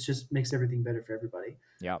it just makes everything better for everybody.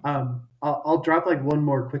 Yeah. I'll drop like one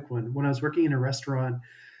more quick one. When I was working in a restaurant,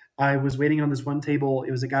 I was waiting on this one table.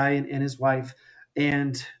 It was a guy and his wife,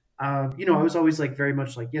 and I was always like very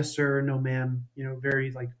much like, yes, sir, no, ma'am,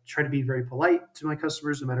 very like try to be very polite to my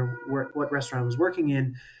customers, no matter what restaurant I was working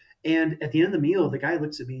in. And at the end of the meal, the guy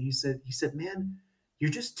looks at me. He said, man,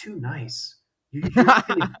 you're just too nice. He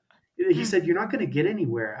said, you're not going to get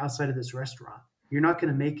anywhere outside of this restaurant. You're not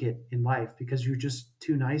going to make it in life because you're just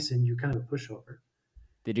too nice and you're kind of a pushover.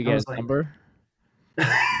 Did you get his number?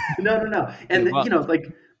 No. And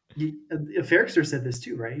Ferrickster said this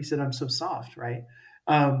too, right? He said, I'm so soft, right?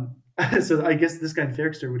 So I guess this guy in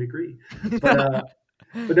Ferrickster would agree.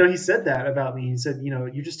 But no, he said that about me. He said,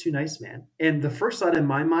 you're just too nice, man. And the first thought in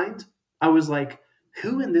my mind, I was like,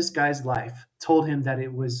 who in this guy's life told him that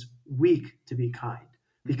it was weak to be kind?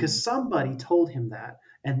 Because somebody told him that,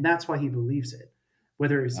 and that's why he believes it.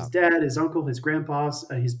 Whether it's his dad, his uncle, his grandpa,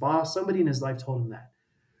 his boss, somebody in his life told him that.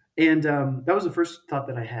 And that was the first thought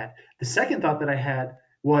that I had. The second thought that I had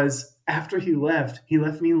was after he left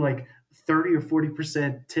me like 30 or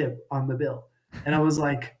 40% tip on the bill. And I was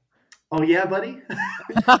like, oh yeah, buddy,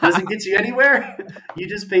 doesn't get you anywhere. You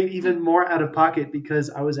just paid even more out of pocket because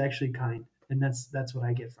I was actually kind. And that's what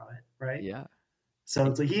I get from it. Right. Yeah. So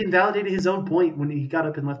it's like he invalidated his own point when he got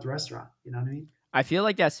up and left the restaurant. You know what I mean? I feel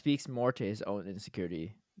like that speaks more to his own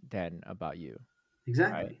insecurity than about you.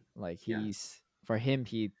 Exactly. Right? Like for him,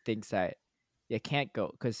 he thinks that it can't go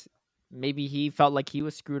because maybe he felt like he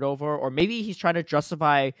was screwed over, or maybe he's trying to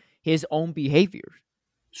justify his own behavior.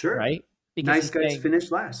 Sure. Right? Because nice guys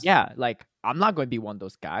finish last. Yeah. Like, I'm not going to be one of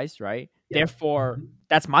those guys, right? Yeah. Therefore,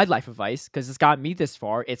 that's my life advice because it's got me this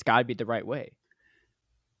far. It's got to be the right way.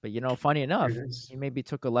 But, funny enough, he maybe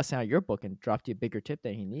took a lesson out of your book and dropped you a bigger tip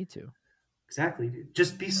than he needed to. Exactly, dude.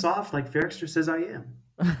 Just be soft like Ferrickster says I am.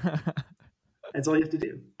 That's all you have to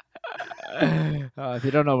do. If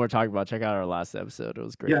you don't know what we're talking about, check out our last episode. It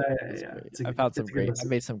was great. Yeah. Great. I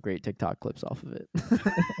made some great TikTok clips off of it.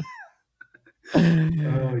 Oh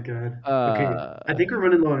my god. Okay. I think we're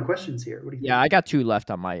running low on questions here. What do you think? Yeah, I got 2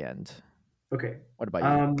 left on my end. Okay. What about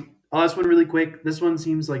you? I'll ask one really quick. This one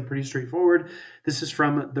seems like pretty straightforward. This is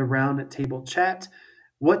from the Round Table Chat.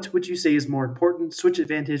 What would you say is more important, switch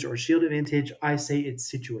advantage or shield advantage? I say it's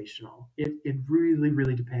situational. It really,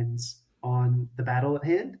 really depends on the battle at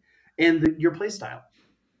hand and your play style.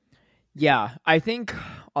 Yeah, I think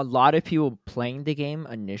a lot of people playing the game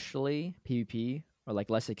initially, PvP, or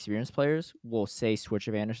like less experienced players, will say switch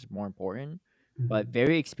advantage is more important. But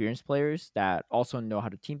very experienced players that also know how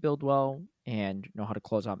to team build well and know how to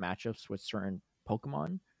close out matchups with certain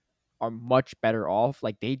Pokemon are much better off.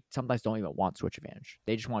 Like, they sometimes don't even want switch advantage.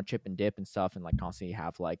 They just want chip and dip and stuff and like constantly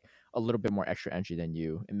have like a little bit more extra energy than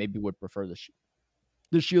you, and maybe would prefer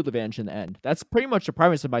the shield advantage in the end. That's pretty much the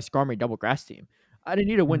premise of my Skarmory double grass team. I didn't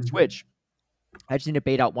need to win switch. I just need to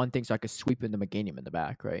bait out one thing so I could sweep in the Meganium in the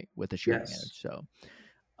back, right, with the shield advantage. So,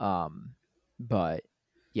 but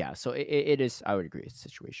yeah, so it is. I would agree, it's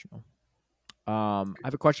situational. I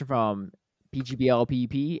have a question from PGBL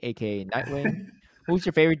PEP, aka Nightwing. Who's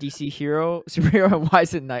your favorite DC hero, superhero, and why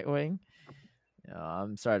is it Nightwing?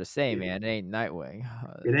 I'm sorry to say, man, it ain't Nightwing.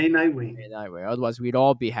 It ain't Nightwing. It ain't Nightwing. Otherwise, we'd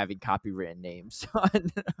all be having copywritten names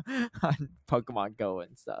on Pokemon Go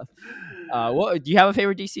and stuff. What do you have a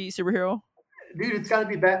favorite DC superhero? Dude, it's got to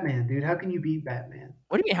be Batman, dude. How can you beat Batman?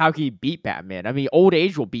 What do you mean? How can you beat Batman? I mean, old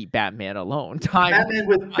age will beat Batman alone. Batman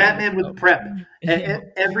with prep.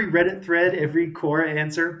 Every Reddit thread, every Quora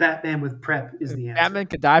answer, Batman with prep is the answer. Batman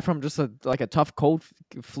could die from just a tough cold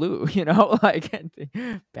flu, like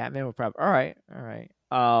Batman with prep. All right.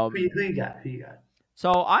 Who you got?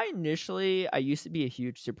 So I used to be a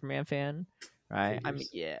huge Superman fan. Right, I mean,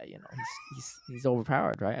 yeah, he's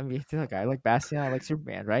overpowered, right? I mean, I like Bastion, I like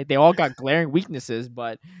Superman, right? They all got glaring weaknesses,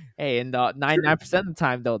 but hey, in the 99% of the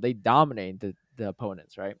time, though, they dominate the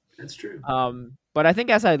opponents, right? That's true. But I think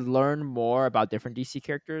as I learn more about different DC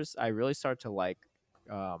characters, I really start to like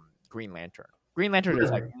Green Lantern. Green Lantern is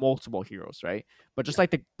like multiple heroes, right? But just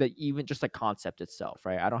like the even just the concept itself,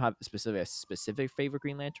 right? I don't have a specific favorite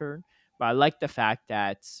Green Lantern, but I like the fact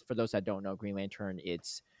that for those that don't know, Green Lantern,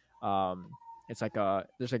 it's like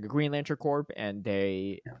there's like a Green Lantern Corp, and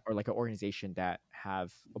they are like an organization that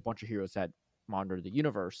have a bunch of heroes that monitor the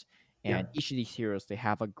universe. And each of these heroes, they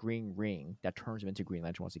have a green ring that turns them into Green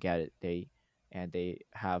Lantern once they get it. They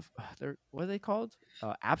have what are they called?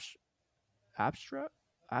 Abstracts or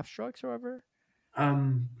whatever.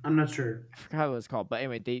 I'm not sure. I forgot what it's called, but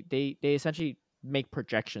anyway, they essentially make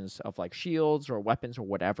projections of like shields or weapons or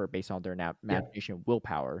whatever based on their imagination,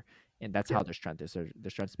 willpower, and that's how their strength is. Their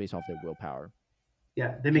strength is based off their willpower.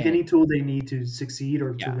 Yeah, they make any tool they need to succeed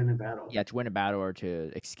or to win a battle. Yeah, to win a battle or to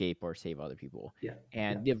escape or save other people. Yeah,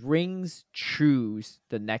 and the rings choose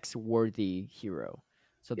the next worthy hero.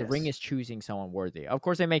 So the ring is choosing someone worthy. Of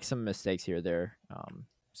course, they make some mistakes here or there.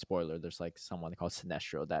 Spoiler: there's like someone called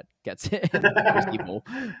Sinestro that gets it people,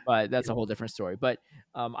 but that's a whole different story. But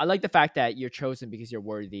I like the fact that you're chosen because you're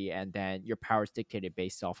worthy, and then your power is dictated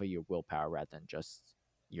based off of your willpower rather than just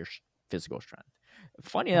your physical strength.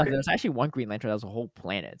 Funny enough, there's actually one Green Lantern that was a whole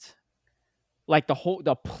planet. Like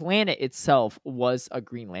the planet itself was a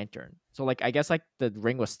Green Lantern. So like I guess like the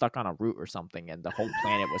ring was stuck on a root or something, and the whole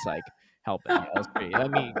planet was like helping. That was pretty.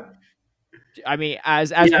 I mean,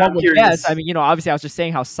 as one would guess, I mean, obviously I was just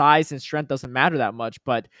saying how size and strength doesn't matter that much,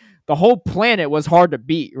 but the whole planet was hard to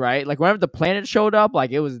beat, right? Like whenever the planet showed up,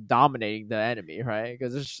 like it was dominating the enemy, right?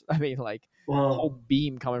 Because the whole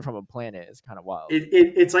beam coming from a planet is kind of wild.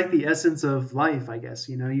 It's like the essence of life, I guess.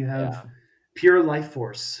 You have pure life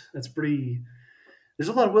force. That's pretty. There's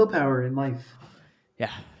a lot of willpower in life.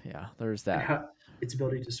 Yeah, there's that. Its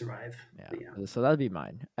ability to survive. Yeah. So that'd be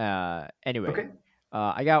mine. Anyway. Okay.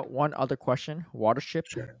 I got one other question. Watership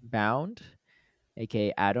Bound,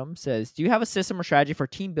 aka Adam, says, do you have a system or strategy for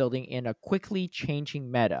team building in a quickly changing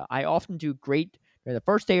meta? I often do great during the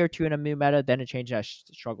first day or two in a new meta, then it changes, I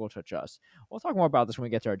struggle to adjust. We'll talk more about this when we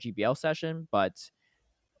get to our GBL session, but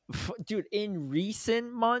dude, in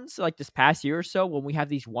recent months, like this past year or so, when we have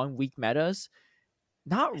these 1 week metas,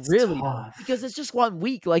 it's really tough. Because it's just 1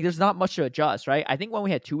 week. Like there's not much to adjust, right? I think when we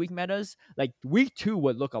had 2 week metas, like week 2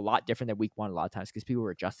 would look a lot different than week 1 a lot of times because people were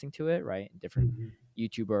adjusting to it, right? And different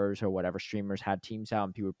YouTubers or whatever streamers had teams out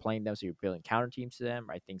and people were playing them, so you're building counter teams to them,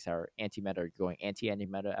 right? Things that are anti-meta are going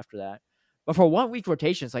anti-meta after that. But for 1 week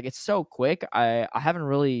rotations, like it's so quick. I haven't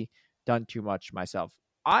really done too much myself.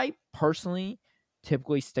 I personally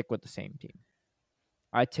typically stick with the same team.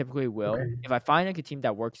 I typically will. Okay. If I find a team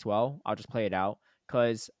that works well, I'll just play it out.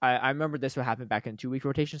 Because I remember this would happen back in 2 week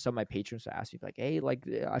rotation. Some of my patrons would ask me like, hey, like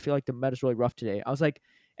I feel like the meta's really rough today. I was like,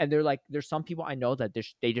 and they're like, there's some people I know that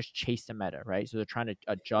they just chase the meta, right? So they're trying to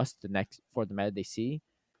adjust for the meta they see.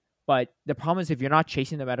 But the problem is if you're not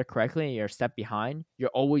chasing the meta correctly and you're a step behind, you're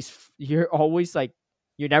always like,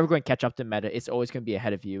 you're never going to catch up to meta. It's always going to be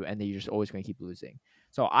ahead of you, and then you're just always going to keep losing.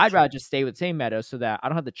 So I'd rather just stay with the same meta so that I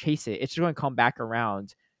don't have to chase it. It's just going to come back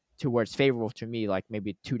around to where it's favorable to me, like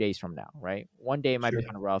maybe 2 days from now, right? One day it might be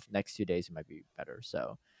kind of rough. Next 2 days it might be better.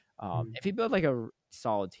 So if you build like a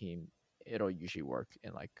solid team, it'll usually work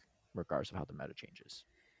in like regardless of how the meta changes.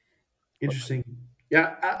 Interesting.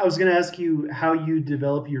 Yeah, I was going to ask you how you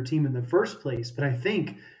develop your team in the first place, but I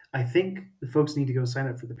think the folks need to go sign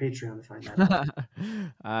up for the Patreon to find that out.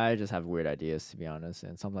 I just have weird ideas, to be honest,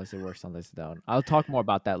 and sometimes they work, sometimes they don't. I'll talk more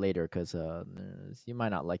about that later because you might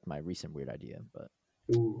not like my recent weird idea, but.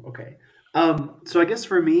 Ooh, okay. So I guess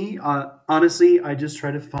for me, honestly, I just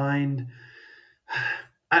try to find.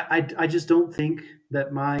 I just don't think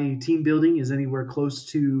that my team building is anywhere close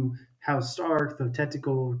to House Stark, the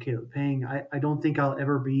tactical Caleb Pang. I don't think I'll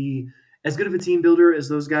ever be as good of a team builder as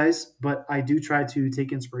those guys, but I do try to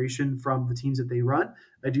take inspiration from the teams that they run.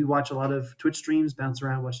 I do watch a lot of Twitch streams, bounce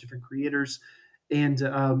around, watch different creators, and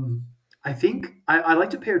I think I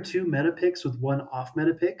like to pair two meta picks with one off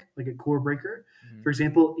meta pick, like a core breaker. Mhm. For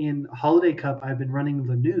example, in Holiday Cup, I've been running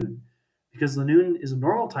Lanoon because Lanoon is a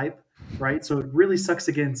normal type, right? So it really sucks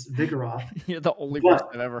against Vigoroth. You're the only person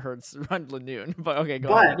But I've ever heard run Lanoon. But okay,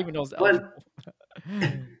 go on. I but didn't even know it's but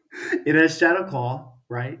eligible. it has Shadow Claw,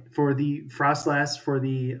 right? For the Frostlass, for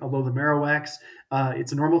the Alola Marowak.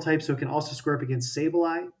 It's a normal type, so it can also square up against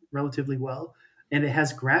Sableye relatively well. And it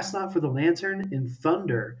has Grass Knot for the Lantern and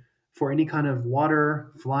Thunder for any kind of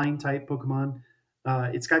water, flying type Pokemon.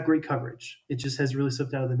 It's got great coverage. It just has really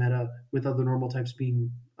slipped out of the meta with other normal types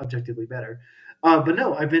being objectively better. But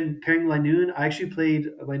no, I've been pairing Linoon. I actually played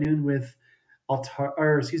Linoon with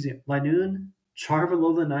Linoon,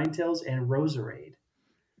 Charvalola Ninetales, and Roserade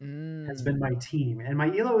has been my team. And my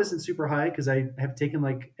elo isn't super high because I have taken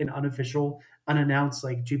like an unofficial, unannounced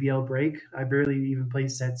like GBL break. I barely even play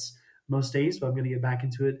sets most days, but I'm going to get back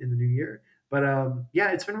into it in the new year. But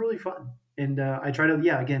yeah, it's been really fun. And I try to,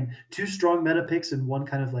 yeah, again, two strong meta picks and one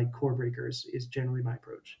kind of like core breakers is generally my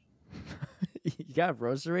approach. You got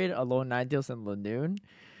Roserade, Alone Ninetales, and Lanoon.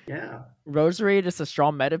 Yeah. Roserade is a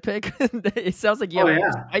strong meta pick. It sounds like you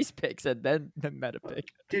have ice picks and then the meta pick.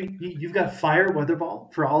 Dude, you've got Fire Weather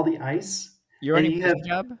Ball for all the ice. You're running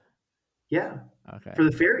Job? Yeah. Okay. For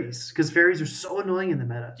the fairies, because fairies are so annoying in the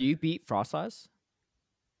meta. Do you beat Frostlass?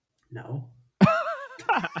 No.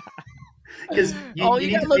 Because you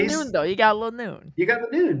got Lanoon though. You got Lanoon. You got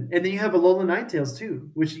Lanoon, and then you have Alola Ninetales too,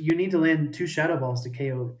 which you need to land 2 Shadow Balls to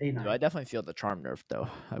KO A9. I definitely feel the Charm nerf though.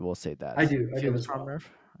 I will say that. I do. I feel the Charm nerf.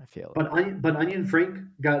 I feel it. But Onion Frank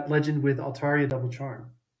got Legend with Altaria Double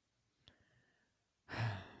Charm.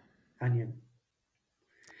 Onion.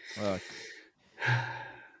 Look.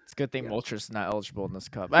 It's a good thing Moltres is not eligible in this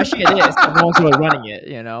cup. Actually, it is. No one's really running it,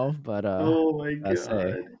 you know. But oh my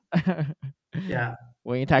god. Yeah.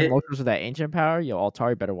 When you attack Moltres with that ancient power,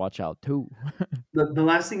 Altari better watch out too. The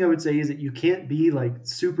last thing I would say is that you can't be like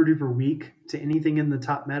super duper weak to anything in the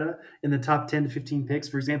top meta, in the top 10 to 15 picks.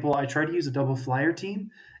 For example, I tried to use a double flyer team,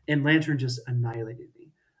 and Lantern just annihilated me.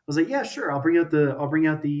 I was like, yeah, sure, I'll bring out the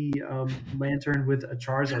Lantern with a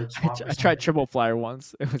Charizard swap. I tried triple flyer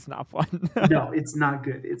once. It was not fun. No, it's not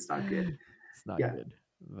good. It's not good. It's not good.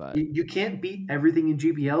 But you can't beat everything in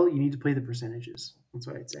GBL. You need to play the percentages. That's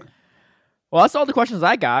what I'd say. Well, that's all the questions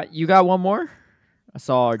I got. You got one more? I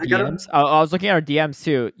saw our DMs. I was looking at our DMs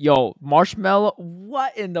too. Yo, Marshmallow.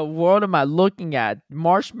 What in the world am I looking at?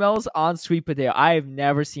 Marshmallows on Sweet Potato. I have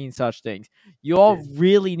never seen such things. You all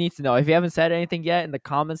really need to know. If you haven't said anything yet, in the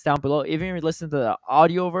comments down below, even if you listen to the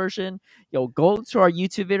audio version, go to our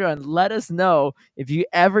YouTube video and let us know if you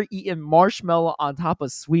ever eaten marshmallow on top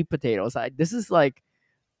of sweet potatoes. This is like,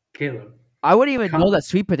 Caleb, I wouldn't even know that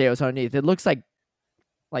sweet potatoes underneath. It looks like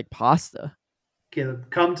pasta. Caleb,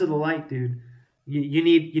 come to the light, dude. You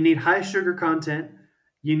need high sugar content.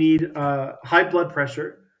 You need high blood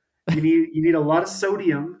pressure. You need a lot of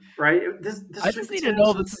sodium, right? I just need to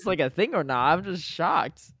know if this is like a thing or not. I'm just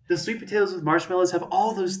shocked. The sweet potatoes with marshmallows have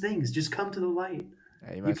all those things. Just come to the light.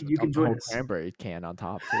 Yeah, you can join us. Cranberry can on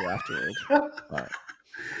top too afterwards.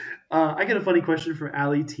 I got a funny question from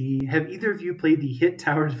Ali T. Have either of you played the hit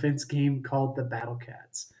tower defense game called the Battle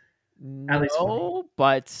Cats? No,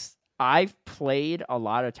 but I've played a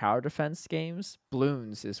lot of tower defense games.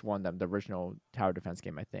 Bloons is one of them, the original tower defense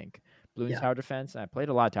game, I think. Bloons tower defense. And I played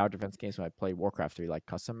a lot of tower defense games when I played Warcraft 3, like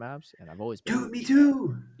custom maps, and I've always played. Dude, me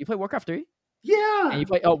too. You play Warcraft 3? Yeah. And you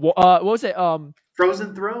play what was it?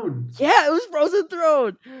 Frozen Throne. Yeah, it was Frozen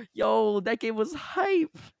Throne. Yo, that game was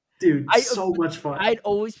hype. Dude, so much fun. I'd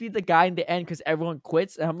always be the guy in the end because everyone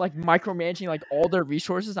quits, and I'm like micromanaging like all their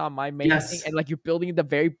resources on my main thing, and like you're building at the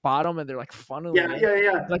very bottom, and they're like funneling.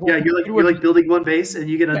 Yeah. Like, you're like building one base, and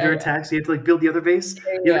you get under attack, so you have to like build the other base.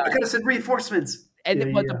 You're like, I gotta send reinforcements. But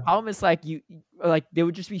the problem is like there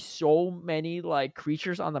would just be so many like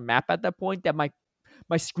creatures on the map at that point that my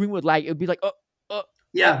screen would lag. It would be like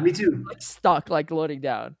yeah, me too. Like stuck, like loading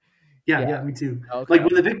down. Yeah, me too. Okay. Like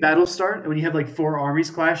when the big battles start, and when you have like 4 armies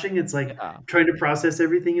clashing, it's like trying to process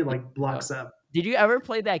everything. It like blocks up. Did you ever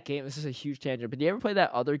play that game? This is a huge tangent, but did you ever play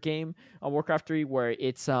that other game on Warcraft 3 where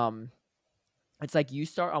it's like you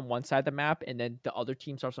start on one side of the map, and then the other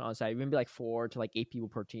team starts on the other side. Maybe like 4 to like 8 people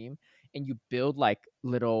per team, and you build like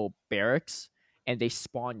little barracks. And they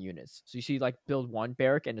spawn units. So you see, like, build one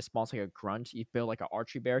barrack and it spawns like a grunt. You build like an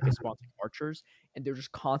archery barrack, it spawns like archers, and they're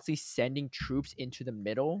just constantly sending troops into the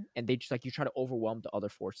middle, and they just like you try to overwhelm the other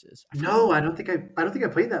forces. No, I don't think I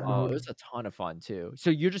played that mode. It was a ton of fun too. So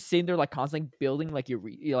you're just sitting there like constantly building like you're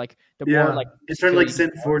like the more like it's trying to like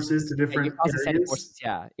send forces to different areas. Forces.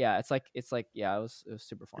 Yeah. It was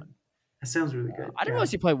super fun. That sounds really good. I didn't Yeah.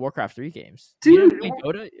 realize you played Warcraft 3 games. Dude, You didn't play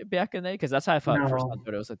Dota back in the day? Because that's how I thought first no. on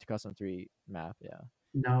Dota was like the custom 3 map. Yeah.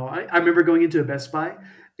 No, I remember going into a Best Buy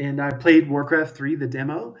and I played Warcraft 3, the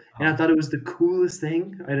demo, and I thought it was the coolest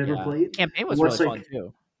thing I'd ever Yeah. played. Campaign I was really watched, fun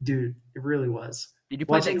too. dude, it really was. Did you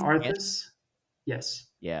play Watching the expansion? Arthas, yes.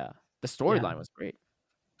 Yeah. The storyline was great.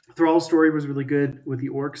 Thrall's story was really good with the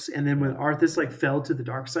orcs, and then when Arthas like fell to the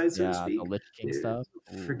dark side, so to Yeah, speak, the Lich King dude, stuff.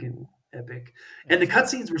 freaking epic. Yeah, And the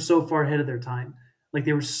cutscenes were so far ahead of their time. Like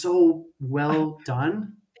they were so well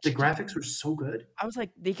done. The graphics were so good. I was like,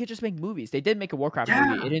 they could just make movies. They did make a Warcraft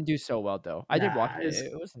movie. It didn't do so well though. I did watch it.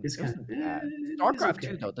 It wasn't bad. StarCraft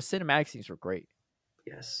 2 though, the cinematic scenes were great.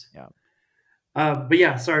 Yes. Yeah. But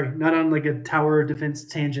yeah, sorry, not on like a tower defense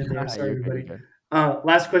tangent there. Sorry, everybody.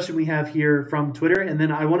 Last question we have here from Twitter, and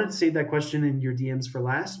then I wanted to save that question in your DMs for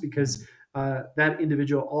last because that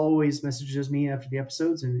individual always messages me after the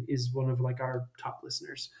episodes and is one of like our top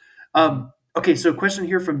listeners. Okay, so question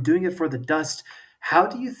here from Doing It for the Dust. How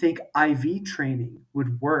do you think IV training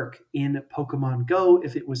would work in Pokemon Go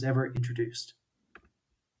if it was ever introduced?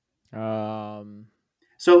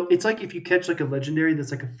 So it's like if you catch like a legendary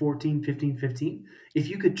that's like a 14, 15, 15, if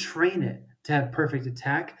you could train it to have perfect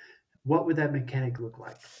attack, what would that mechanic look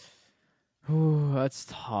like? Ooh, that's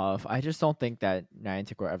tough. I just don't think that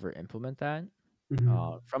Niantic will ever implement that.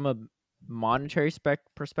 From a monetary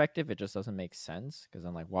perspective, it just doesn't make sense because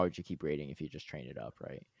I'm like, why would you keep rating if you just train it up,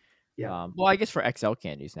 right? Yeah. Well, I guess for XL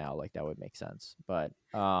candies now, like that would make sense, but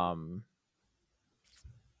I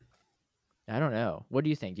don't know. What do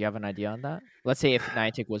you think? Do you have an idea on that? Let's say if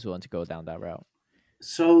Niantic was willing to go down that route.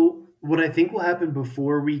 So what I think will happen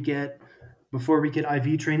before we get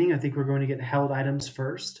IV training, I think we're going to get held items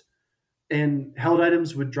first. And held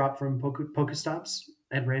items would drop from Pokestops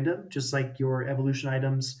at random, just like your evolution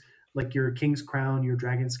items, like your King's Crown, your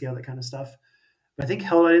Dragon Scale, that kind of stuff. But I think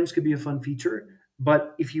held items could be a fun feature.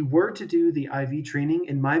 But if you were to do the IV training,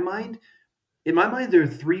 in my mind, there are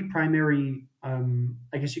three primary,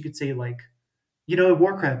 I guess you could say, like, in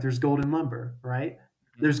Warcraft, there's gold and lumber, right?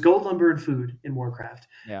 There's gold, lumber, and food in Warcraft.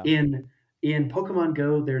 Yeah. In Pokemon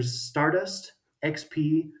Go, there's Stardust,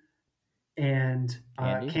 XP, and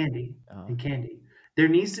candy. And candy. There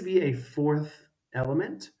needs to be a fourth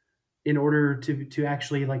element in order to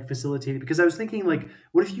actually like facilitate it. Because I was thinking, like,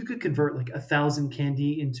 what if you could convert like 1,000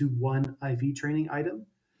 candy into one IV training item?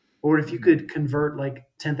 Or if you could convert like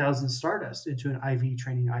 10,000 Stardust into an IV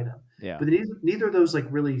training item. Yeah. But neither of those like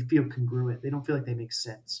really feel congruent. They don't feel like they make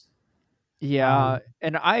sense. Yeah,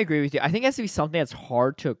 and I agree with you. I think it has to be something that's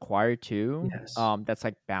hard to acquire too. Yes. That's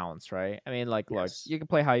like balanced, right? I mean, like, look, Yes. you can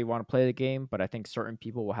play how you want to play the game, but I think certain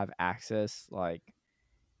people will have access. Like,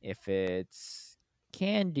 if it's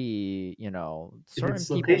candy,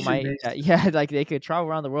 certain people might, like they could travel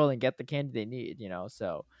around the world and get the candy they need.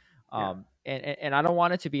 So, and I don't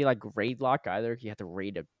want it to be like raid lock either. You have to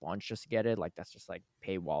raid a bunch just to get it. Like that's just like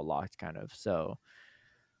paywall locked kind of. So.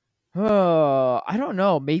 I don't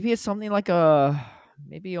know. Maybe it's something like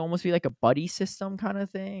maybe almost be like a buddy system kind of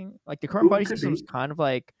thing. Like the current buddy system is kind of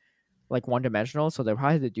like one dimensional, so they'll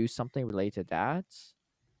probably have to do something related to that.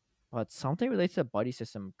 But something related to the buddy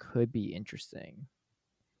system could be interesting.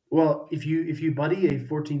 Well, if you buddy a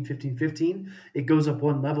 14, 15, 15, it goes up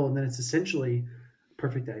one level, and then it's essentially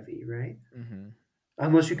perfect IV, right? Mm-hmm.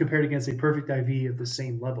 Unless you compare it against a perfect IV of the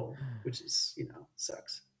same level, which is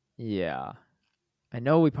sucks. Yeah. I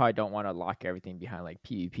know we probably don't want to lock everything behind like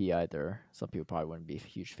PvP either. Some people probably wouldn't be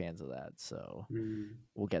huge fans of that, so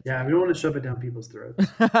we'll get to that. We don't want to shove it down people's throats.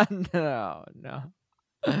 No.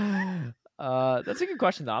 That's a good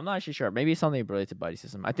question though. I'm not actually sure. Maybe something related to buddy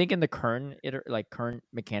system. I think in the current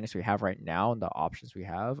mechanics we have right now and the options we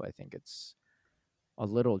have, I think it's a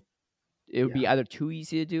little. It would be either too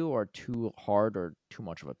easy to do or too hard or too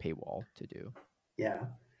much of a paywall to do. Yeah.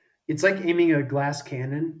 It's like aiming a glass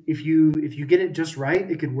cannon. If you get it just right,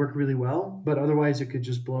 it could work really well. But otherwise, it could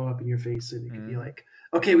just blow up in your face, and it could be like,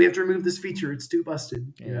 okay, we have to remove this feature. It's too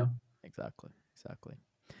busted. Yeah, exactly.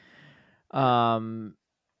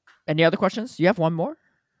 Any other questions? You have one more?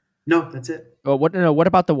 No, that's it. Oh, what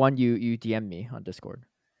about the one you DM'd me on Discord?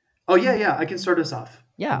 Oh yeah. I can start us off.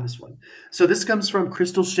 Yeah. On this one. So this comes from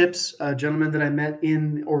Crystal Ships, a gentleman that I met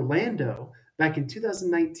in Orlando back in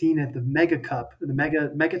 2019 at the Mega Cup, the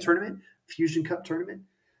Mega tournament, Fusion Cup tournament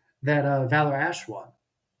that Valor Ash won.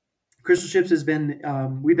 Crystal Ships has been,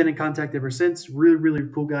 we've been in contact ever since. Really, really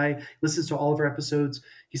cool guy. Listens to all of our episodes.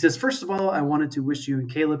 He says, first of all, I wanted to wish you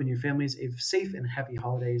and Caleb and your families a safe and happy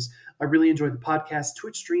holidays. I really enjoyed the podcast,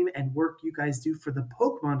 Twitch stream, and work you guys do for the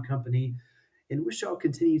Pokemon Company, and wish y'all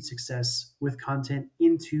continued success with content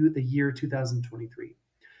into the year 2023.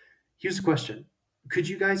 Here's a question. Could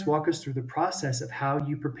you guys walk us through the process of how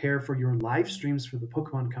you prepare for your live streams for the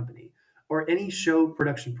Pokemon Company or any show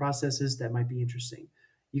production processes that might be interesting?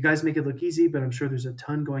 You guys make it look easy, but I'm sure there's a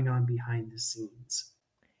ton going on behind the scenes.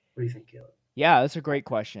 What do you think, Caleb? Yeah, that's a great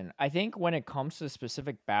question. I think when it comes to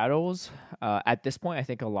specific battles, at this point, I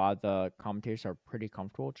think a lot of the commentators are pretty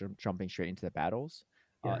comfortable jumping straight into the battles,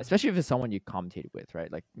 Yeah. especially if it's someone you commentated with,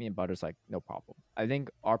 right? Like me and Butters, like no problem. I think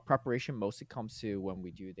our preparation mostly comes to when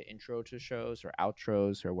we do the intro to shows or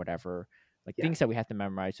outros or whatever, like Yeah. things that we have to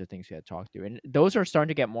memorize or things we have to talk through. And those are starting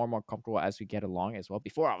to get more and more comfortable as we get along as well.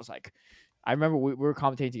 Before I was like, I remember we were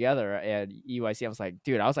commentating together at EYC. I was like,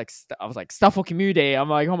 dude, I was like Stuffle Community Day. I'm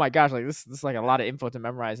like, oh my gosh, like this is like a lot of info to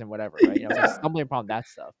memorize and whatever, right? You know, I was like stumbling upon that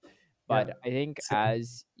stuff. But Yeah. I think Same.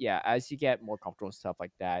 as you get more comfortable with stuff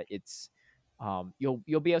like that, it's you'll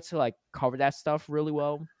be able to like cover that stuff really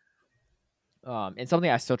well. And something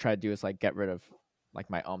I still try to do is like get rid of like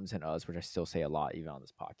my ums and uhs, which I still say a lot even on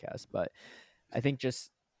this podcast. But I think just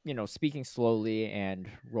speaking slowly and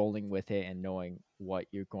rolling with it and knowing what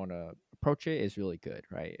you're going to approach it is really good,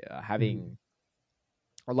 right? Having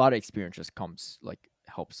a lot of experience just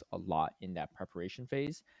helps a lot in that preparation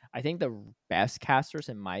phase. I think the best casters,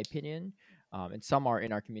 in my opinion, and some are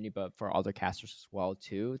in our community, but for other casters as well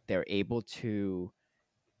too, they're able to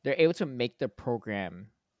make the program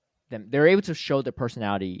they're able to show their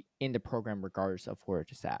personality in the program regardless of where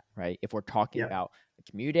it's at, right? If we're talking Yeah. about a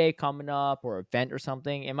community day coming up or event or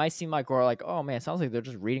something, it might seem like we're like, oh man, it sounds like they're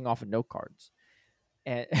just reading off of note cards.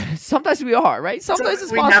 And sometimes we are, right? Sometimes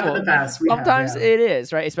it's we have in possible. the past. Sometimes yeah. it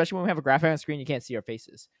is, right? Especially when we have a graphic on screen, you can't see our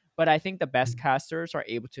faces. But I think the best casters are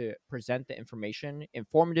able to present the information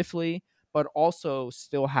informatively, but also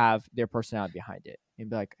still have their personality behind it and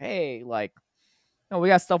be like, hey, like, we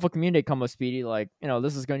got stuff with community come up, Speedy. Like,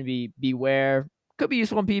 this is going to be Beware. Could be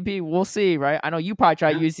useful in PvP. We'll see, right? I know you probably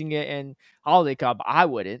try using it in Holiday Cup. I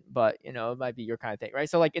wouldn't, but, it might be your kind of thing, right?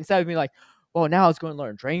 So, like, instead of being like, well, now it's going to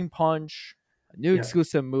learn Drain Punch, a new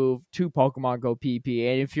exclusive move, 2 Pokemon go PvP.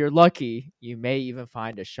 And if you're lucky, you may even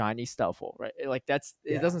find a shiny Stuffle, right? Like,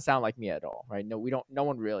 it doesn't sound like me at all, right? No, no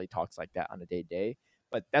one really talks like that on a day-to-day.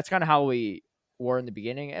 But that's kind of how we were in the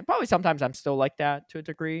beginning. And probably sometimes I'm still like that to a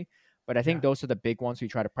degree. But I think those are the big ones we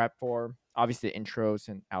try to prep for. Obviously, the intros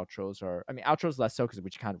and outros outros less so because we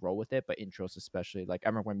just kind of roll with it, but intros especially. Like I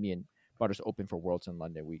remember when me and Butters opened for Worlds in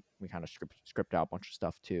London, we kind of script out a bunch of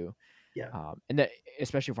stuff too. Yeah. And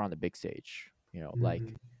especially if we're on the big stage, like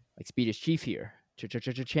Speed is Chief here.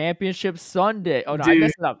 Championship Sunday. Oh no, I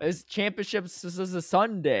messed it up. It's championships. This is a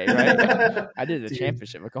Sunday, right? I did the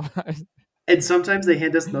championship. And sometimes they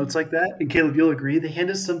hand us notes like that, and Caleb, you'll agree. They hand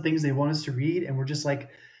us some things they want us to read, and we're just like,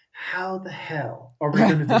 how the hell are we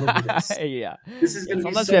going to deliver this? Yeah, this is going to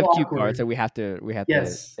be sometimes so we have awkward. cue cards that we have to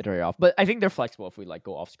iterate off. But I think they're flexible if we like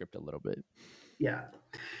go off script a little bit. Yeah.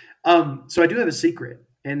 So I do have a secret,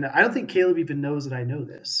 and I don't think Caleb even knows that I know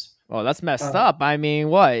this. Oh, that's messed up. I mean,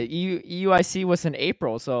 what UIC was in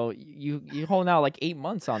April, so you hold out like 8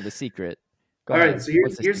 months on the secret. All right, so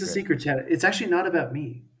here's the secret, chat. It's actually not about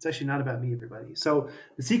me. It's actually not about me, everybody. So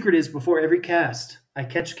the secret is before every cast, I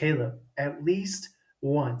catch Caleb at least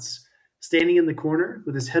once standing in the corner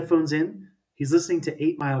with his headphones in. He's listening to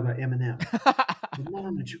 8 Mile by Eminem. The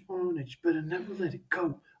moment you own it, you better never let it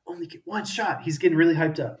go. Only get one shot. He's getting really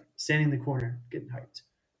hyped up, standing in the corner, getting hyped.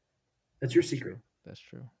 That's your secret. That's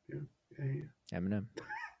true. Yeah. Eminem.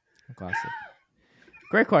 Classic.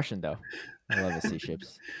 Great question, though. I love the sea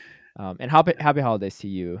ships. And happy holidays to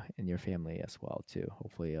you and your family as well, too.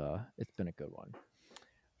 Hopefully, it's been a good one.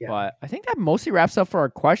 Yeah. But I think that mostly wraps up for our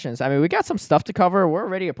questions. I mean, we got some stuff to cover. We're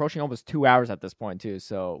already approaching almost 2 hours at this point, too.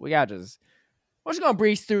 So we're just going to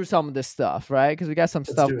breeze through some of this stuff, right? Because we got some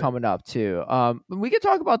stuff coming up, too. We could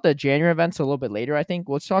talk about the January events a little bit later, I think.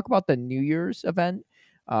 Let's talk about the New Year's event.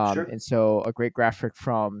 Sure. And so a great graphic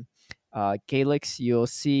from Galix you'll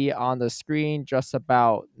see on the screen just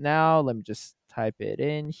about now. Let me just type it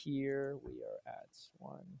in here. We are at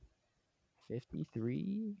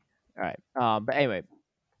 153. All right. But anyway,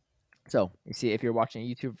 so you see if you're watching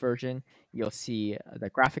a YouTube version, you'll see the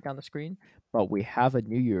graphic on the screen. But we have a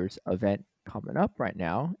New Year's event coming up right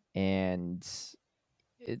now, and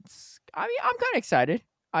I'm kind of excited.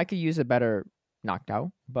 I could use a better knocked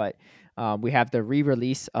out, but we have the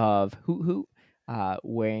re-release of Hoot Hoot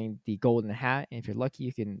wearing the golden hat, and if you're lucky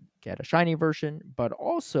you can get a shiny version. But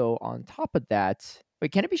also on top of that,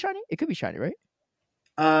 wait, can it be shiny? It could be shiny, right?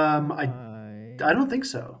 I don't think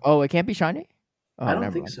so. Oh, it can't be shiny? Oh, I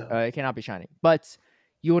don't think so. It cannot be shiny, but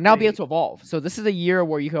you will now be able to evolve. So this is a year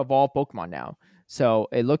where you can evolve Pokemon now. So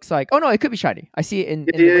it looks like, oh no, it could be shiny. I see it in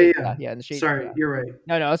the shade. Sorry, you're right.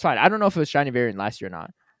 No, it's fine. I don't know if it was shiny variant last year or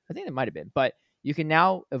not. I think it might have been, but you can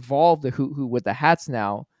now evolve the Hoot with the hats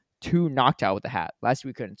now to Noctowl with the hat. Last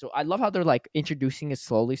we couldn't. So I love how they're like introducing it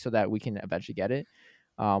slowly so that we can eventually get it.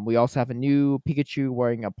 We also have a new Pikachu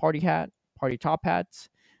wearing a party top hat.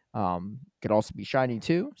 Could also be shiny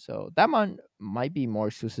too. So that one might be more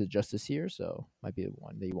exclusive just this year. So might be the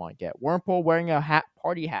one that you want to get. Wurmple wearing a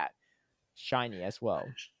party hat, shiny as well.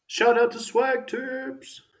 Shout out to Swag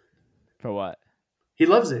Tips. For what? He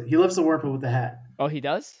loves it. He loves the Wurmple with the hat. Oh, he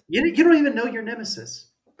does? You don't even know your nemesis.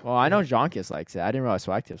 Well, I know Jonkus likes it. I didn't realize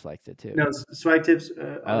Swag Tips liked it too. No, Swag Tips,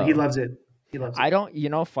 he loves it. He loves it. I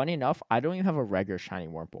don't, funny enough, I don't even have a regular shiny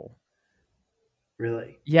Wurmple.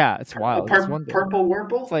 Really? Yeah, it's wild. Purple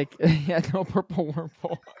Wurmple? It's like, yeah, no purple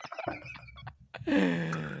Wurmple.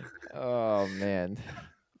 Oh, man.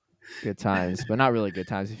 Good times, but not really good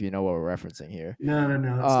times if you know what we're referencing here. No, it's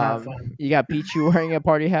not fun. You got Pichu wearing a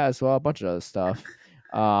party hat as well, a bunch of other stuff.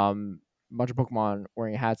 Bunch of Pokemon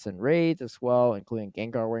wearing hats and raids as well, including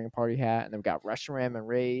Gengar wearing a party hat. And then we got Reshiram and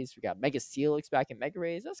raids. We got Mega Steelix back in Mega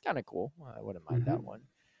Raids. That's kind of cool. I wouldn't mind that one.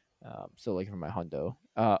 Still looking for my hundo.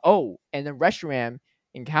 And then Reshiram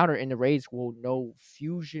encounter in the raids will know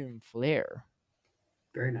Fusion Flare.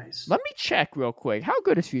 Very nice. Let me check real quick. How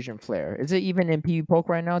good is Fusion Flare? Is it even in PvPoke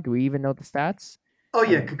right now? Do we even know the stats? Oh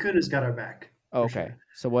yeah, Kakuna's got our back. Okay. Sure.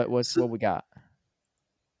 So what we got?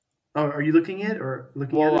 Oh, are you looking at it or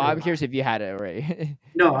looking at it? Well, I'm curious if you had it already.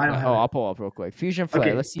 No, I don't have it. I'll pull up real quick. Fusion Flare.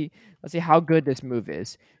 Okay. Let's see how good this move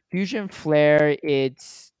is. Fusion Flare,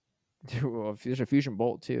 it's there's a Fusion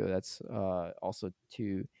Bolt too. That's also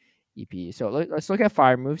 2 EP. So let's look at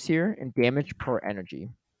fire moves here and damage per energy.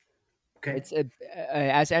 Okay. It's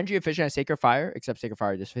as energy efficient as Sacred Fire, except Sacred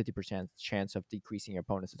Fire there's 50% chance of decreasing your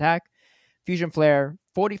opponent's attack. Fusion Flare,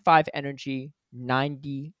 45 energy,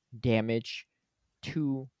 90 damage,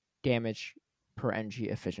 2 damage per energy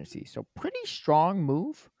efficiency. So pretty strong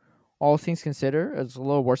move, all things considered. It's a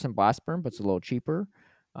little worse than Blast Burn, but it's a little cheaper.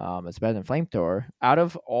 It's better than Flamethrower. Out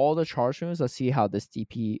of all the charge moves, let's see how this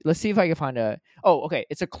DP. Let's see if I can find a. Oh, okay.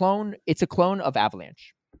 It's a clone. It's a clone of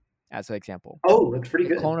Avalanche, as an example. Oh, that's pretty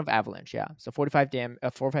good. Clone of Avalanche, yeah. So 45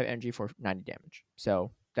 energy for 90 damage.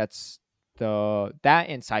 So that's that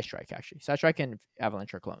and Side Strike actually. Side Strike and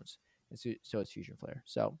Avalanche are clones. So it's Fusion Flare.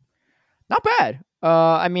 So not bad.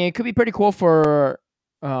 I mean, it could be pretty cool for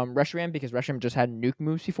Reshiram because Reshiram just had nuke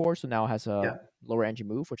moves before, so now it has a lower energy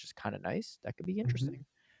move, which is kind of nice. That could be interesting.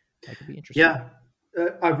 Mm-hmm. That could be interesting. Yeah,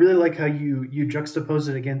 I really like how you juxtapose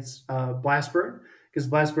it against Blast Burn because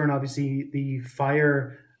Blast Burn, obviously, the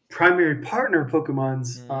fire primary partner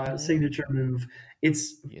Pokemon's signature move.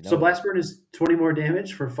 So Blast Burn is 20 more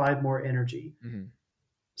damage for 5 more energy. Mm-hmm.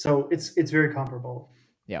 So it's very comparable.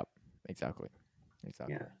 Yeah, exactly.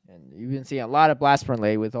 Yeah. And you've been seeing a lot of Blast Burn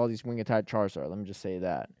lately with all these Wing-Attack Charizard. Let me just say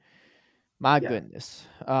that. My goodness.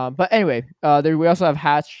 But anyway, we also have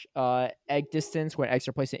hatch egg distance when eggs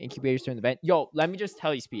are placed in incubators during the event. Yo, let me just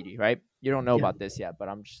tell you, Speedy, right? You don't know about this yet, but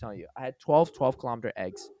I'm just telling you. I had 12-kilometer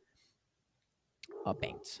eggs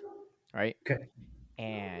banked, right? Okay.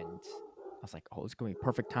 And I was like, oh, it's going to be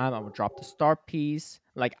perfect time. I'm going to drop the star piece.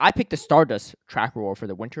 Like, I picked the Stardust track reward for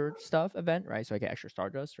the winter stuff event, right? So I get extra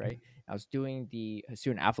Stardust, right? I was doing the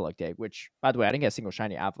Hisuian Avalugg day, which, by the way, I didn't get a single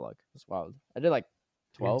shiny Avalugg. That's wild. I did like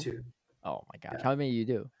 12. Oh, my gosh. Yeah. How many did you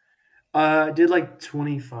do? I did like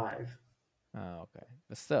 25. Oh, okay.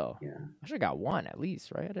 But still, I should have got 1 at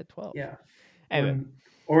least, right? I did 12. Yeah. Anyway.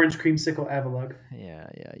 Orange Creamsicle Avalugg. Yeah,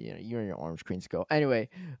 you and your orange creamsicle. Anyway,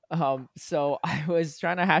 so I was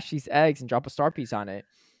trying to hatch these eggs and drop a star piece on it,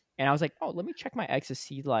 and I was like, oh, let me check my eggs to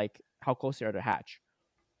see like how close they are to hatch.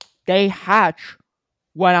 They hatch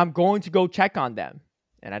when I'm going to go check on them,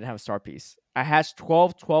 and I didn't have a star piece. I hatched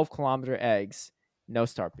 12-kilometer eggs, no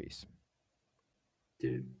star piece.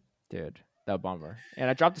 Dude, that bummer. And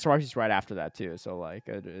I dropped the star piece right after that too. So like,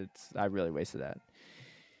 I really wasted that.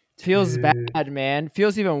 Feels bad, man.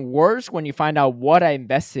 Feels even worse when you find out what I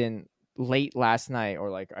invested in late last night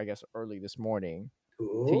or like I guess early this morning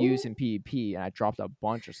to use in PvP, and I dropped a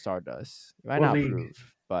bunch of Stardust. You might not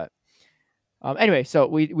prove, but anyway, so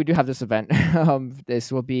we do have this event.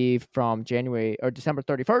 This will be from December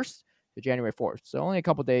 31st to January 4th. So only a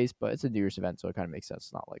couple days, but it's a New Year's event, so it kind of makes sense.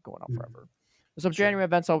 It's not like going on forever. Some January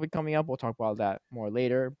events will be coming up. We'll talk about that more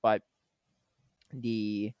later, but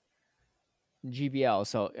the GBL.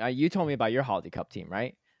 So you told me about your Holiday Cup team,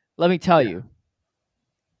 right? Let me tell you,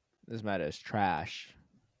 this meta is trash.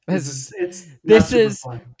 This is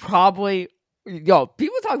probably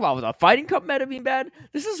people talk about the Fighting Cup meta being bad.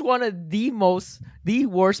 This is one of the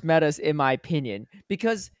worst metas in my opinion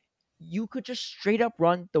because you could just straight up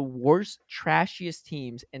run the worst, trashiest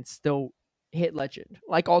teams and still hit Legend,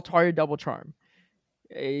 like Altaria Double Charm.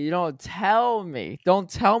 Don't tell me. Don't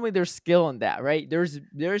tell me there's skill in that, right? There's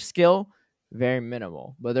skill, very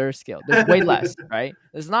minimal, but there's skill. There's way less, right?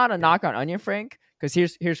 It's not a knock on Onion Frank, because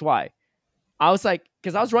here's why. I was like,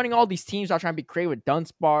 because I was running all these teams, I was trying to be creative with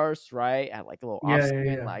Dunsparce, right? At like a little off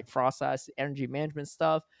screen, like Frostlass, energy management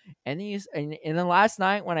stuff. And then last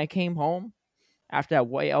night when I came home after that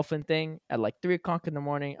White Elfin thing at like 3:00 in the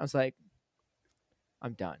morning, I was like,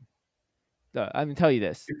 I'm done. I'm gonna tell you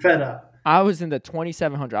this. You're fed up. I was in the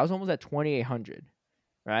 2,700. I was almost at 2,800,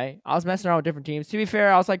 right? I was messing around with different teams. To be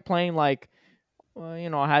fair, I was like playing like, well,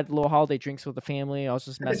 I had little holiday drinks with the family. I was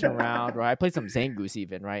just messing around, right? I played some Zangoose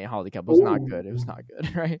even, right? Holiday Cup. It was not good. It was not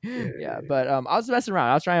good, right? Yeah, but I was messing around.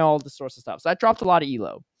 I was trying all the sorts of stuff. So I dropped a lot of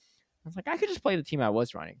elo. I was like, I could just play the team I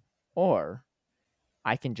was running, or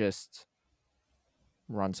I can just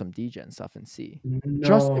run some degen stuff and see.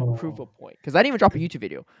 Just to prove a point. Because I didn't even drop a YouTube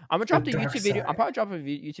video. I'm gonna drop the YouTube video. I'm probably dropping a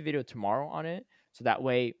YouTube video tomorrow on it. So that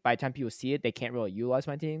way, by the time people see it, they can't really utilize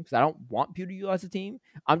my team. Because I don't want people to utilize the team.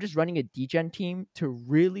 I'm just running a degen team to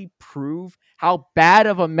really prove how bad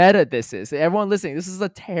of a meta this is. Everyone listening, this is a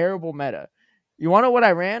terrible meta. You want to know what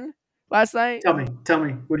I ran last night? Tell me.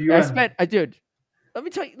 What do you run? Dude, let me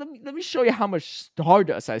tell you. Let me show you how much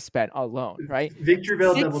Stardust I spent alone. Right, Victory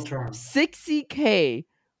Bell Double Charm. 60K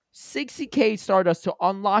Stardust to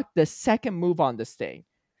unlock the second move on this thing.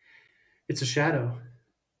 It's a shadow.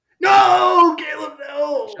 No, Caleb,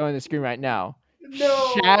 no. Showing the screen right now.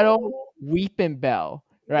 No. Shadow Weeping Bell.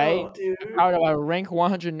 Right. No, dude. Out of a rank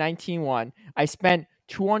 119 I spent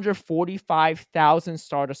 245,000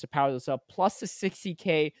 Stardust to power this up, plus the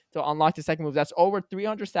 60K to unlock the second move. That's over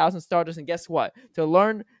 300,000 Stardust. And guess what? To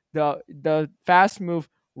learn the fast move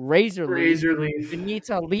Razor Leaf, you need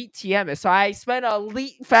to elite TM it. So I spent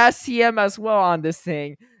elite fast TM as well on this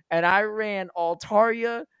thing. And I ran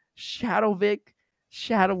Altaria, Shadow Vic,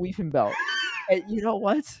 Shadow Weeping Belt. And you know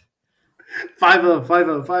what?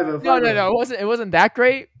 5-0. No. It wasn't that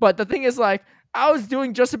great. But the thing is, like, I was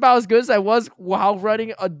doing just about as good as I was while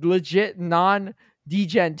running a legit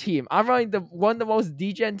non-degen team. I'm running one of the most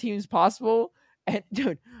degen teams possible. And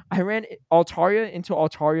dude, I ran Altaria into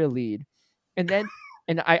Altaria lead. And then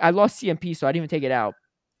I lost CMP, so I didn't even take it out.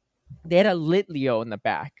 They had a Litleo in the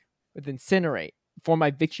back with Incinerate for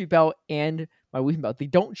my Victory Belt and my Weeping Belt. They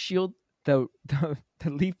don't shield the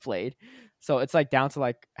Leaf Blade, so it's like down to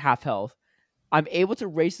like half health. I'm able to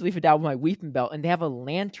race the Leaf down with my Weeping Belt, and they have a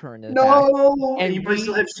Lantern in the back. And you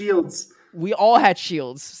still have shields. We all had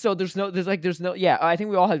shields, so there's no. Yeah, I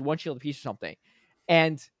think we all had one shield apiece or something,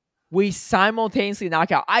 and we simultaneously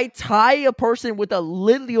knock out. I tie a person with a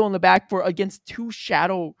Litleo in the back against 2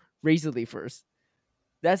 Shadow Razor Leafers.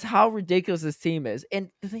 That's how ridiculous this team is.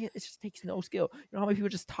 And the thing is, it just takes no skill. You know how many people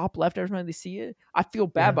just top left every time they see it? I feel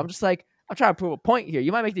bad, but I'm just like, I'm trying to prove a point here.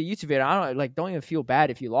 You might make the YouTube video. I don't even feel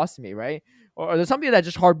bad if you lost to me, right? Or there's some people that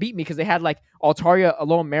just hard beat me because they had like Altaria,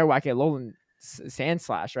 Alolan Marowak, and Alolan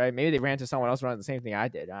Sandslash, right? Maybe they ran to someone else running the same thing I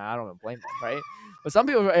did. I don't even blame them, right? But some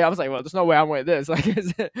people, I was like, well, there's no way I'm winning this. Like,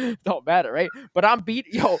 it don't matter, right? But I'm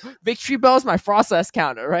Victory Bell is my Frostlass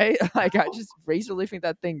counter, right? Like, I just razor leafing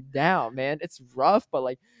that thing down, man. It's rough, but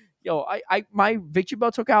like, my Victory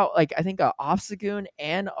Bell took out like I think a Obstagoon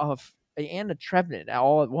and a Trevenant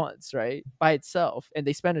all at once, right? By itself, and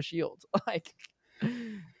they spent a shield. Like,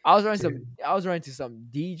 I was running some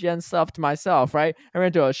degen stuff to myself, right? I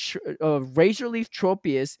ran into a Razor Leaf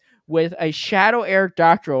Tropius with a Shadow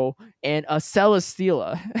Aerodactyl and a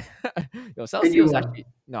Celesteela. Celesteela's actually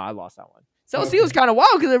I lost that one. Celesteela's kind of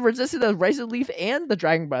wild because it resisted the Razor Leaf and the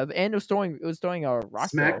Dragon Breath, and it was throwing a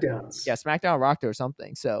Rock Smackdowns. Yeah, Smackdown Rock or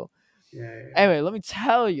something. So yeah. Anyway, let me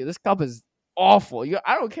tell you, this cup is awful.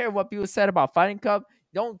 I don't care what people said about Fighting Cup.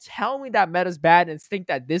 Don't tell me that meta's bad and think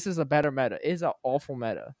that this is a better meta. It is an awful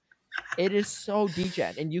meta. It is so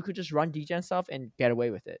degen, and you could just run degen stuff and get away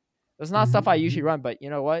with it. It's not stuff I usually run, but you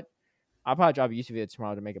know what? I'll probably drop a YouTube video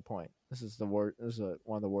tomorrow to make a point. This is the worst. This is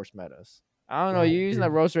one of the worst metas. I don't know. You're using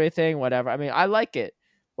the Rosary thing, whatever. I mean, I like it,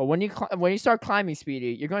 but when you start climbing, Speedy,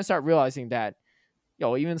 you're going to start realizing that,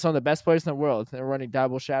 even some of the best players in the world, they're running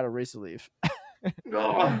Double Shadow Razor Leaf.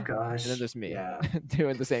 Oh gosh! And then there's me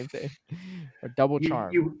doing the same thing, or Double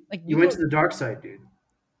Charm. You went to the dark side, dude.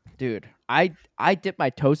 Dude, I dipped my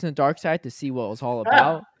toes in the dark side to see what it was all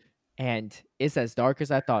about, and it's as dark as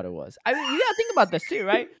I thought it was. I mean, you gotta think about this too,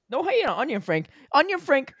 right? No hate on Onion Frank. Onion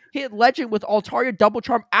Frank hit Legend with Altaria Double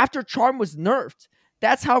Charm after Charm was nerfed.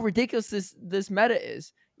 That's how ridiculous this meta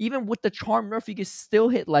is. Even with the Charm nerf, you can still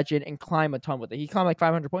hit Legend and climb a ton with it. He climbed like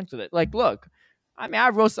 500 points with it. Like, look, I mean, I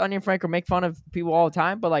roast Onion Frank or make fun of people all the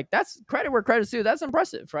time, but like, that's credit where credit's due. That's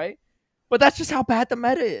impressive, right? But that's just how bad the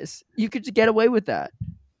meta is. You could just get away with that.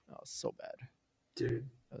 Oh, so bad. Dude.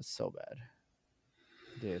 It was so bad,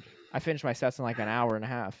 dude. I finished my sets in like an hour and a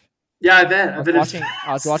half. Yeah, I bet. I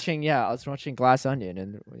was watching Glass Onion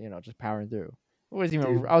and just powering through. It wasn't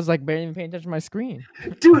even. Dude. I was like barely even paying attention to my screen.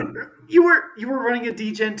 Dude, you were running a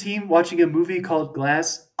DGen team watching a movie called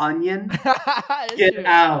Glass Onion. Get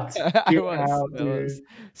out. Get out, dude.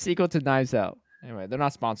 Sequel to Knives Out. Anyway, they're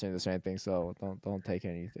not sponsoring this or anything, so don't take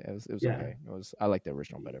anything. It was okay. I like the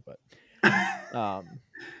original better, but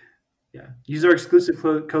yeah. Use our exclusive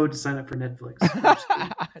code to sign up for Netflix.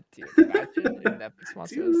 Dude, imagine if Netflix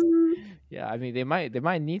sponsors. Yeah, I mean they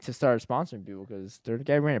might need to start sponsoring people because they're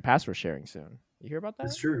getting rid of password sharing soon. You hear about that?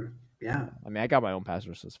 That's true. Yeah. I mean, I got my own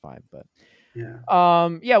password, so it's fine. But yeah.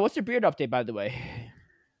 What's your beard update, by the way?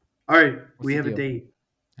 All right, we have a date.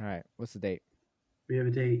 All right, what's the date? We have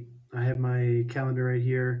a date. I have my calendar right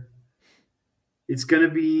here. It's gonna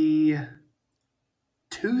be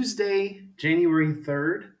Tuesday, January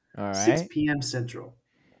 3rd, all right. 6 p.m. Central.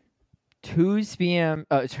 2 p.m.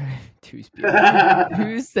 2 p.m.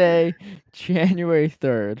 Tuesday, January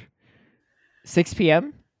 3rd, 6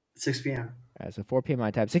 p.m. 6 p.m. All right, so 4 p.m.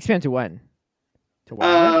 my time. 6 p.m. to when? To when?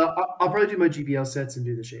 I'll probably do my GBL sets and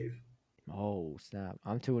do the shave. Oh snap!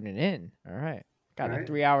 I'm tuning in. All right, got All like right.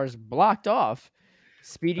 3 hours blocked off.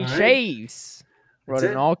 Speedy All right. shaves. That's Wrote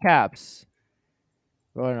it in all caps.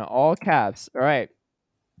 Wrote it in all caps. All right.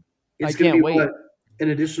 It's I gonna can't be wait. an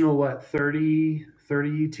additional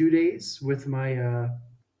 32 days with my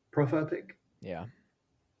profile pic. Yeah.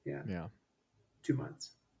 2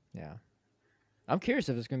 months. Yeah. I'm curious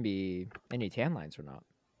if there's gonna be any tan lines or not.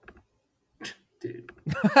 Dude.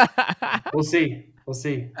 We'll see.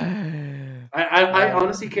 I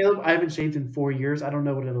honestly, Caleb, I haven't shaved in 4 years. I don't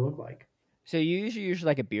know what it'll look like. So you usually use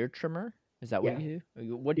like a beard trimmer? Is that what you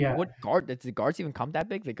do? What guard? Does the guards even come that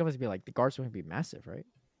big? They must be like the guards going to be massive, right?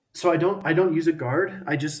 So I don't use a guard.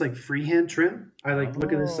 I just like freehand trim. I like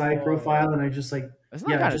look at the side profile and I just like it's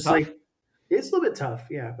not just tough. like it's a little bit tough,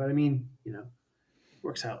 yeah. But I mean,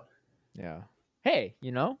 works out. Yeah. Hey,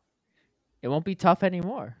 it won't be tough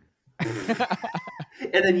anymore.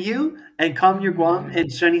 And then you and Kamir Guam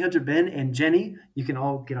and Shiny Hunter Ben and Jenny, you can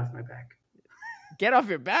all get off my back. Get off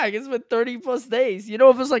your back. It's been 30 plus days. If it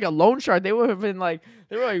was like a loan shark, they would have been like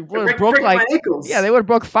they would have broke like my ankles. Yeah, they would have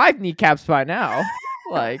broke 5 kneecaps by now.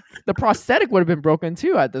 Like the prosthetic would have been broken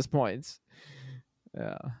too at this point.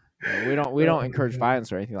 Yeah. We don't encourage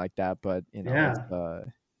violence or anything like that, but but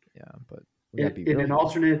in an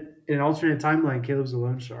alternate timeline, Caleb's a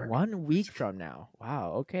loan shark. 1 week from now.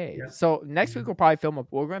 Wow. Okay. Yeah. So next week we'll probably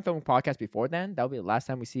we're going to film a podcast before then. That'll be the last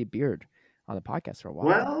time we see a beard on the podcast for a while.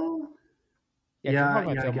 Well, we're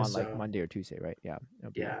probably gonna film I on guess like so. Monday or Tuesday, right? Yeah.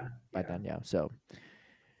 By then, yeah. So,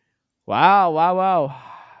 wow.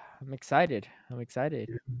 I'm excited.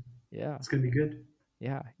 Yeah. It's gonna be good.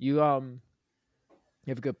 Yeah. You have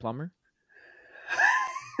a good plumber?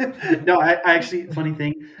 No, I actually, funny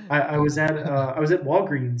thing, I was at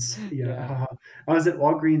Walgreens. Yeah. I was at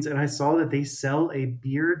Walgreens and I saw that they sell a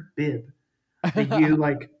beard bib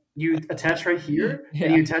that you attach right here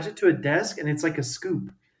and you attach it to a desk and it's like a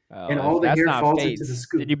scoop. And all the hair falls into the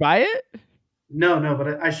scoop. Did you buy it? No,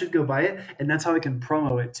 but I should go buy it, and that's how I can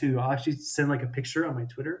promo it too. I'll actually send like a picture on my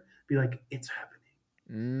Twitter, be like, "It's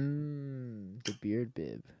happening." The beard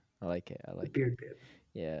bib. I like it. The beard bib.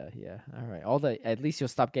 Yeah. All right. At least you'll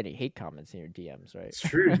stop getting hate comments in your DMs, right? It's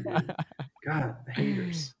true, dude. God, the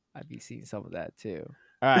haters. I'd be seeing some of that too.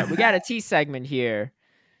 All right, we got a T segment here.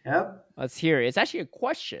 Yep. Let's hear it. It's actually a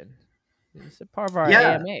question. It's a part of our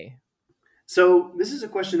AMA. So this is a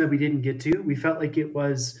question that we didn't get to. We felt like it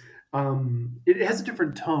was, it has a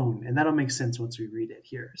different tone, and that'll make sense once we read it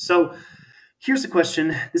here. So here's the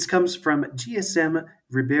question. This comes from GSM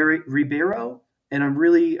Ribeiro, and I'm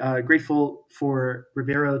really grateful for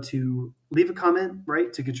Ribeiro to leave a comment,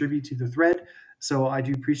 right, to contribute to the thread. So I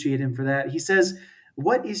do appreciate him for that. He says,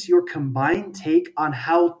 what is your combined take on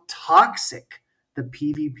how toxic the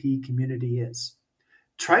PvP community is?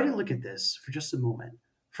 Try to look at this for just a moment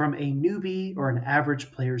from a newbie or an average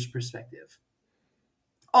player's perspective.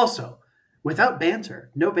 Also, without banter,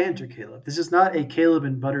 no banter, Caleb. This is not a Caleb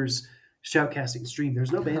and Butters shoutcasting stream.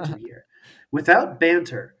 There's no banter here. Without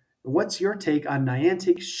banter, what's your take on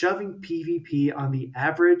Niantic shoving PvP on the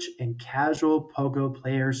average and casual Pogo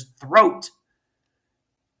player's throat?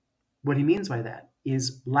 What he means by that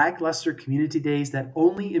is lackluster community days that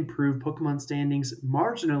only improve Pokemon standings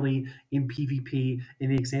marginally in PvP,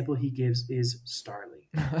 and the example he gives is Starly.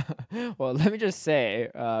 Well, let me just say,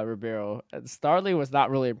 Ribeiro, Starly was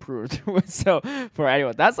not really improved. So for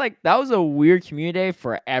anyone, that was a weird community day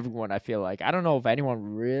for everyone. I feel like I don't know if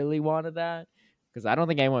anyone really wanted that, because I don't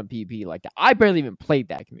think anyone in PvP like that. I barely even played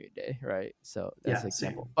that community day, right? So that's Yeah, an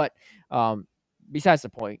example. same. But besides the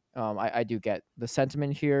point, I do get the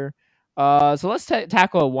sentiment here. So let's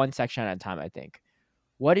tackle one section at a time, I think.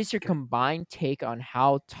 What is your Okay. combined take on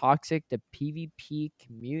how toxic the PvP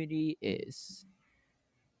community is?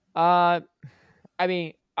 I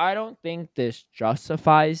mean, I don't think this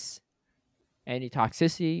justifies any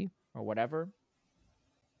toxicity or whatever,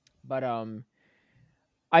 but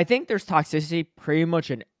I think there's toxicity pretty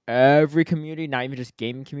much in every community, not even just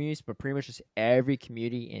gaming communities, but pretty much just every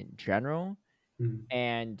community in general. Mm.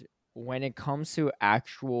 And when it comes to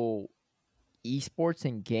actual esports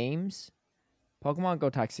and games, Pokemon Go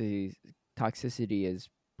toxicity is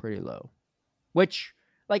pretty low. Which,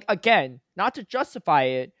 like, again, not to justify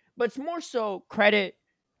it, but it's more so credit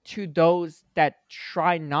to those that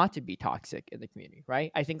try not to be toxic in the community,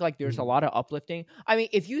 right? I think like there's a lot of uplifting. I mean,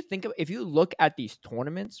 if you look at these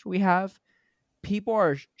tournaments we have, people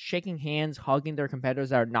are shaking hands, hugging their competitors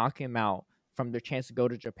that are knocking them out from their chance to go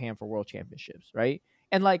to Japan for world championships, right?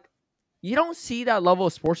 And like, you don't see that level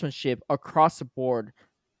of sportsmanship across the board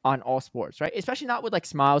on all sports, right? Especially not with like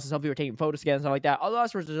smiles and some people are taking photos together and stuff like that.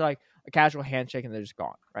 Otherwise, we're just like a casual handshake and they're just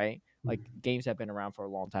gone, right? Like games have been around for a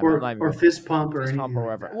long time. Or fist pump or fist anything pump or like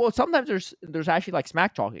whatever. that. Well, sometimes there's actually like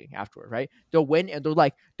smack talking afterward, right? They'll win and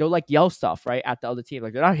they'll yell stuff right at the other team.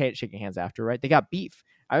 Like they're not shaking hands after, right? They got beef.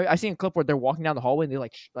 I seen a clip where they're walking down the hallway and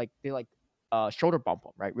they shoulder bump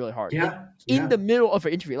them right really hard. Yeah. In the middle of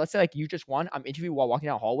an interview. Let's say like you just won. I'm interviewing while walking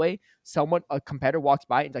down the hallway. A competitor walks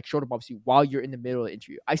by and like shoulder bumps you while you're in the middle of the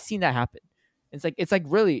interview. I've seen that happen. It's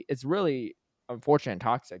really unfortunate and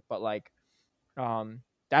toxic, but like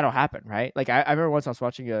that'll happen, right? Like I remember once I was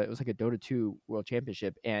watching it was like a Dota 2 World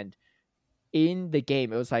Championship, and in the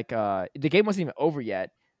game it was like the game wasn't even over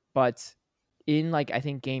yet, but in like I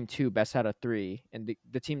think game 2, best out of 3, and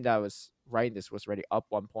the team that was writing this was already up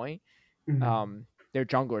 1 point. Their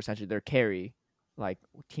jungler, essentially their carry, like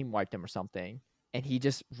team wiped them or something, and he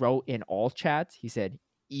just wrote in all chats, he said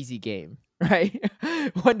easy game, right?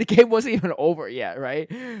 When the game wasn't even over yet, right?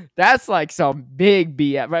 That's like some big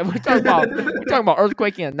BS, right? We're talking about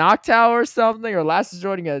earthquaking a Noctowl or something, or last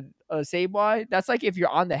resorting a Sableye. That's like if you're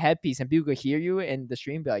on the headpiece and people could hear you in the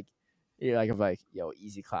stream, be like, you're like, yo,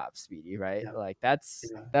 easy clap, Speedy, right? Yeah. Like that's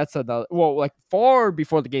another, well, like far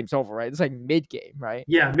before the game's over, right? It's like mid game, right?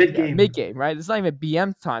 Yeah, mid game, right? It's not even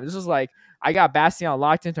BM time. This is like I got Bastion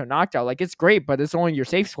locked into a Noctowl. Like it's great, but it's only your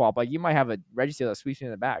safe swap. Like you might have a Registeel that sweeps you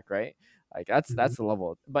in the back, right? Like that's the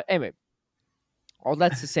level. But anyway, all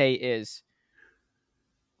that's to say is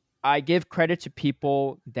I give credit to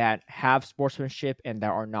people that have sportsmanship and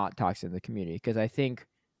that are not toxic in the community, because I think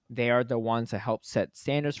they are the ones that help set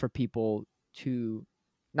standards for people to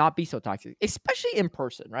not be so toxic, especially in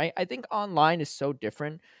person, right? I think online is so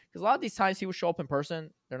different because a lot of these times people show up in person,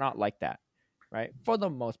 they're not like that, right? For the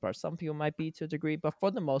most part. Some people might be to a degree, but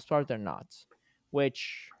for the most part, they're not.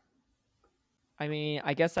 Which, I mean,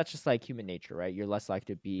 I guess that's just like human nature, right? You're less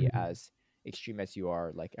likely to be as extreme as you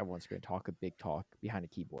are. Like everyone's going to talk a big talk behind a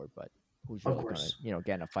keyboard, but who's really going to,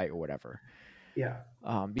 get in a fight or whatever. Yeah.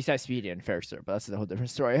 Besides Speedy and Fairster, but that's a whole different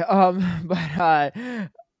story.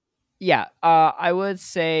 Yeah, I would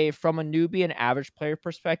say from a newbie and average player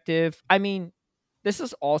perspective, I mean, this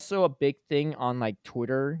is also a big thing on like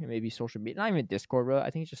Twitter and maybe social media, not even Discord, really. I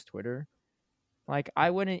think it's just Twitter. Like, I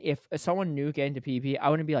wouldn't, if someone new get into PvP, I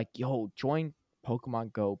wouldn't be like, yo, join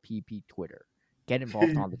Pokemon Go PvP Twitter. Get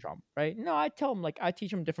involved on the drum, right? No, I tell them, like, I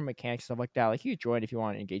teach them different mechanics, stuff like that. Like, you join if you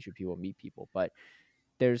want to engage with people, meet people. But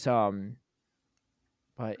there's,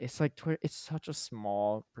 but it's like Twitter, it's such a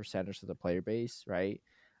small percentage of the player base, right?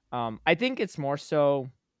 I think it's more so,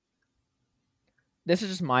 this is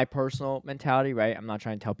just my personal mentality, right? I'm not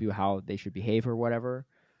trying to tell people how they should behave or whatever,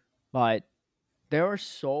 but there are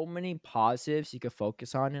so many positives you could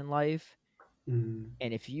focus on in life. And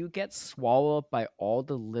if you get swallowed up by all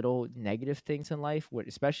the little negative things in life,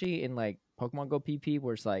 especially in like Pokemon Go PP,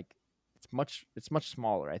 where it's like, it's much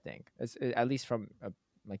smaller, I think, at least from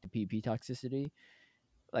like the PP toxicity.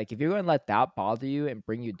 Like if you're going to let that bother you and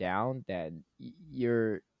bring you down, then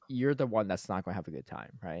you're the one that's not going to have a good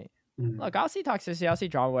time, right? Look, I'll see toxicity, I'll see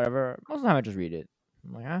drama, whatever. Most of the time I just read it.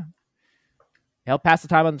 I'm like, help pass the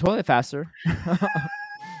time on the toilet faster.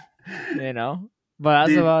 But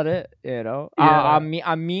that's about it, Yeah.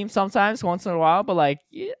 I'm meme sometimes once in a while, but like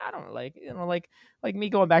I don't like me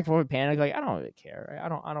going back and forth with Panic, like I don't really care,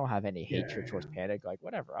 right? I don't have any hatred towards Panic, like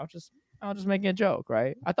whatever. I'll just make a joke,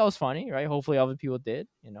 right? I thought it was funny, right? Hopefully other people did,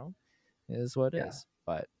 it is what it is.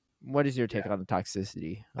 But what is your take on the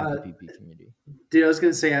toxicity of the PP community? Dude, I was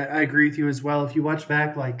gonna say I agree with you as well. If you watch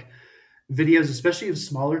back like videos, especially of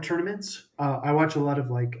smaller tournaments. I watch a lot of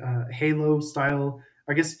like Halo style,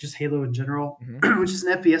 I guess just Halo in general, Hmm. which is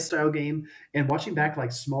an FPS style game. And watching back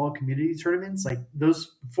like small community tournaments, like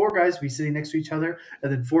those four guys be sitting next to each other,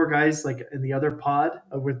 and then four guys like in the other pod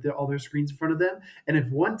with all their screens in front of them. And if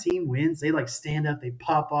one team wins, they like stand up, they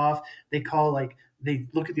pop off, they call like they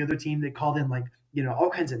look at the other team, they call them like all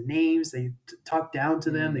kinds of names. They talk down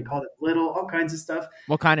to them, they Mm. call it little, all kinds of stuff.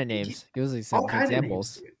 What kind of names? Give us All some kind of names,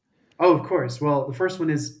 examples. dude. Oh, of course. Well, the first one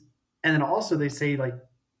is, and then also they say like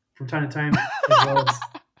from time to time as well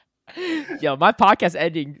as, Yo, my podcast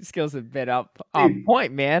editing skills have been up on dude,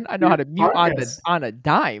 point, man. I know how to mute on a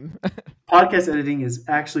dime. podcast editing is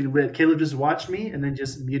actually lit. Caleb just watched me and then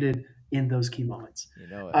just muted in those key moments. You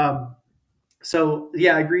know it. So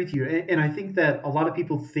yeah, I agree with you, and I think that a lot of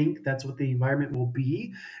people think that's what the environment will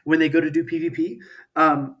be when they go to do PvP.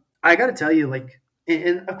 I got to tell you, like,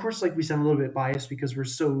 and of course, like we sound a little bit biased because we're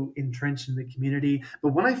so entrenched in the community. But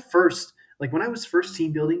when I was first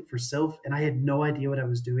team building for Sylph, and I had no idea what I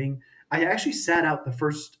was doing, I actually sat out the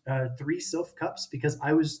first three Sylph Cups because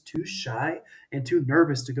I was too shy and too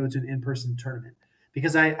nervous to go to an in-person tournament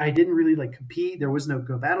because I didn't really like compete. There was no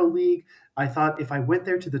Go Battle League. I thought if I went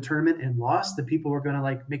there to the tournament and lost, the people were gonna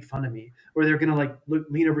like make fun of me, or they're gonna like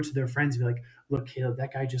lean over to their friends and be like, "Look, Caleb,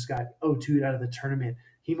 that guy just got O2'd out of the tournament.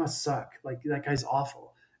 He must suck. Like that guy's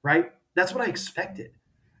awful." Right? That's what I expected.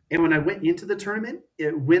 And when I went into the tournament,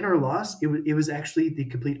 win or loss, it was actually the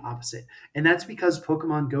complete opposite. And that's because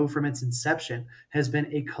Pokemon Go, from its inception, has been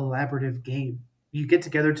a collaborative game. You get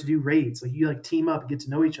together to do raids, like you like team up, get to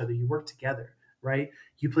know each other, you work together, right?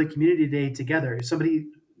 You play Community Day together. If somebody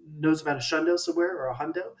knows about a Shundo somewhere or a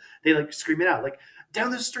Hundo, they like scream it out, like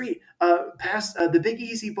down the street, past the Big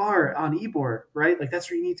Easy Bar on Ybor, right? Like that's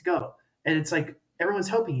where you need to go. And it's like everyone's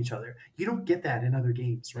helping each other. You don't get that in other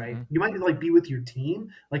games, right? Mhm. You might like be with your team,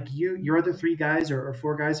 like your other three guys or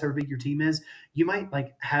four guys, however big your team is. You might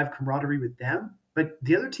like have camaraderie with them, but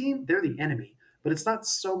the other team, they're the enemy. But it's not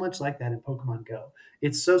so much like that in Pokemon Go.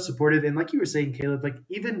 It's so supportive, and like you were saying, Caleb, like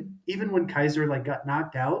even when Kaiser like got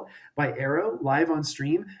knocked out by Arrow live on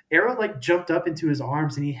stream, Arrow like jumped up into his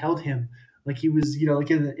arms and he held him like he was, like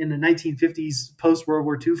in the 1950s post World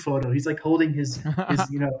War II photo. He's like holding his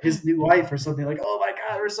new wife or something. Like, oh my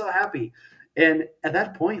god, we're so happy. And at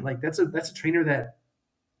that point, like that's a trainer that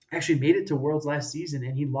actually made it to Worlds last season,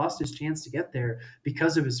 and he lost his chance to get there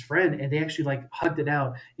because of his friend, and they actually like hugged it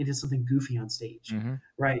out into something goofy on stage, Mhm.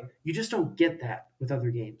 right? You just don't get that with other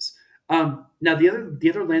games. Now the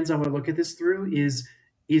other lens I want to look at this through is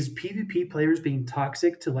PvP players being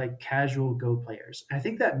toxic to like casual Go players. I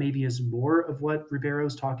think that maybe is more of what Ribeiro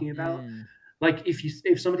is talking about. Mm. Like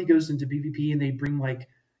if somebody goes into PvP and they bring like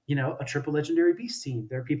a triple legendary beast team,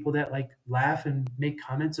 there are people that like laugh and make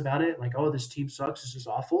comments about it, like, "Oh, this team sucks. This is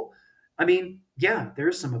awful." I mean, yeah, there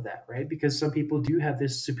is some of that, right? Because some people do have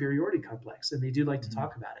this superiority complex and they do like to Mhm.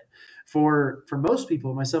 talk about it. For most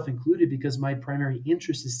people, myself included, because my primary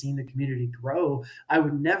interest is seeing the community grow, I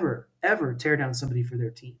would never ever tear down somebody for their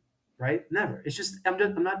team, right? Never. It's just I'm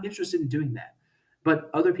not interested in doing that. But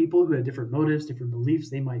other people who have different motives, different beliefs,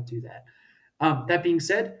 they might do that. That being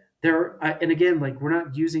said, and again, like we're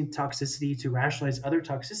not using toxicity to rationalize other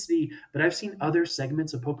toxicity, but I've seen other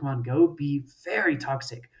segments of Pokemon Go be very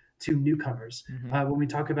toxic to newcomers. Mhm. When we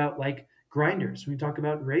talk about like grinders, when we talk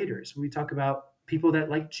about raiders, when we talk about people that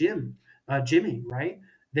like gymming, right?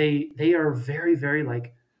 They are very, very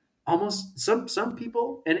like almost some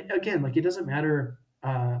people, and again, like it doesn't matter.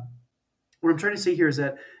 What I'm trying to say here is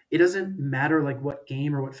that it doesn't matter like what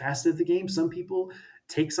game or what facet of the game. Some people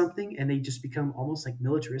take something and they just become almost like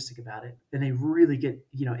militaristic about it, and they really get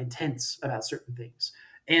intense about certain things.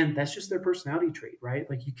 And that's just their personality trait, right?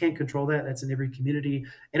 Like you can't control that. That's in every community,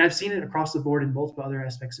 and I've seen it across the board in multiple other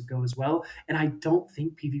aspects of Go as well. And I don't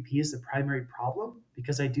think PvP is the primary problem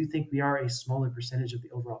because I do think we are a smaller percentage of the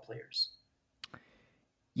overall players.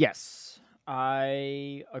 Yes,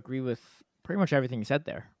 I agree with pretty much everything you said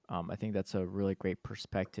there. I think that's a really great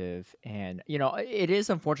perspective, and it is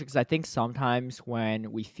unfortunate because I think sometimes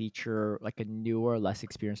when we feature like a newer, less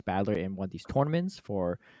experienced battler in one of these tournaments,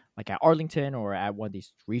 for like at Arlington or at one of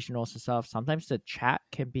these regionals and stuff, sometimes the chat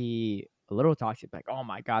can be a little toxic. Like, oh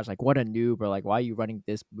my gosh, like what a noob, or like why are you running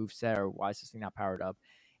this moveset, or why is this thing not powered up?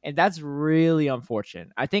 And that's really unfortunate.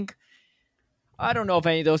 I don't know if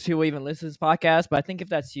any of those people even listen to this podcast, but I think if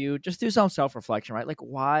that's you, just do some self-reflection, right? Like,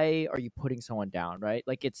 why are you putting someone down, right?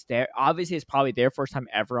 Like, obviously, it's probably their first time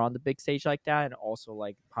ever on the big stage like that, and also,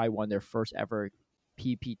 like, probably one of their first ever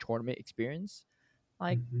PP tournament experience.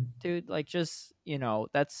 Like, dude, like just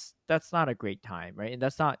that's not a great time, right? And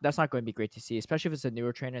that's not going to be great to see, especially if it's a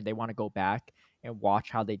newer trainer and they want to go back and watch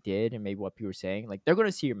how they did and maybe what people were saying. Like they're going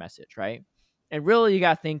to see your message, right? And really, you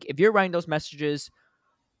got to think if you're writing those messages,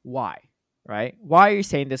 why, right? Why are you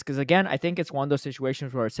saying this? Because again, I think it's one of those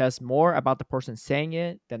situations where it says more about the person saying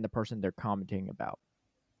it than the person they're commenting about.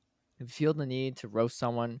 If you feel the need to roast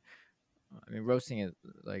someone, I mean, roasting is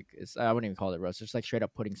like I wouldn't even call it roast. It's like straight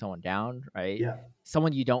up putting someone down, right? Yeah.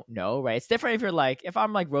 Someone you don't know, right? It's different if you're like, if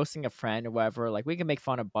I'm like roasting a friend or whatever, like we can make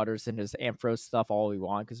fun of Butters and his Amphros stuff all we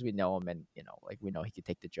want because we know him and like we know he could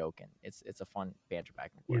take the joke and it's a fun banter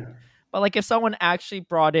back and forth. Yeah. But like if someone actually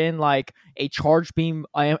brought in like a charge beam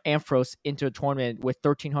Amphros into a tournament with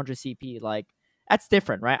 1300 CP, like that's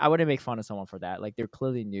different, right? I wouldn't make fun of someone for that. Like they're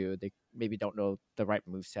clearly new. They maybe don't know the right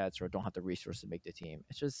move sets or don't have the resources to make the team.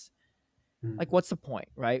 It's just like what's the point,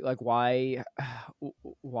 right? Like why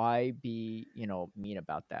be mean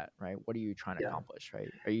about that, right? What are you trying to accomplish, right?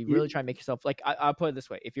 Are you really trying to make yourself like I'll put it this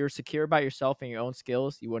way: if you're secure about yourself and your own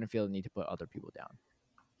skills, you wouldn't feel the need to put other people down.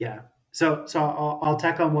 Yeah. So I'll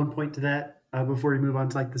tack on one point to that before we move on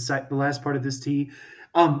to like the last part of this tea.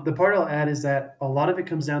 The part I'll add is that a lot of it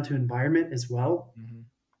comes down to environment as well.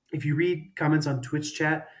 If you read comments on Twitch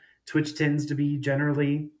chat, Twitch tends to be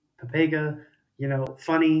generally Papega,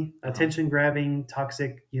 funny, attention grabbing,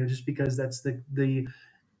 toxic, just because that's the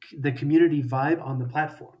community vibe on the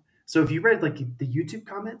platform. So if you read like the YouTube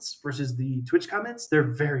comments versus the Twitch comments, they're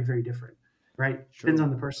very, very different, right? Sure. Depends on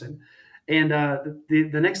the person. And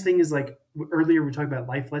the next thing is like earlier we talked about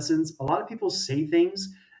life lessons. A lot of people say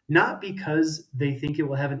things not because they think it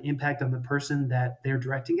will have an impact on the person that they're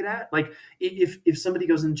directing it at. Like if somebody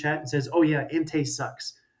goes in the chat and says, "Oh yeah, Entei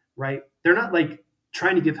sucks," right? They're not like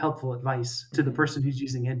trying to give helpful advice to the person who's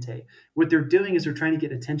using Entei. What they're doing is they're trying to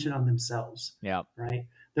get attention on themselves. Yeah. Right.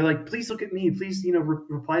 They're like, please look at me. Please,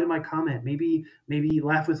 reply to my comment. Maybe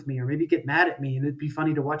laugh with me or maybe get mad at me. And it'd be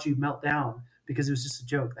funny to watch you melt down because it was just a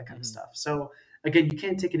joke, that kind of stuff. So again, you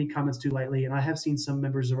can't take any comments too lightly. And I have seen some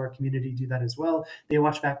members of our community do that as well. They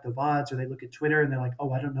watch back the VODs or they look at Twitter and they're like,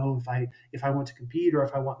 oh, I don't know if I want to compete or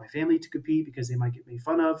if I want my family to compete because they might get made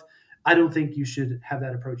fun of. I don't think you should have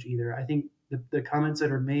that approach either. I think the comments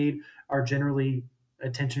that are made are generally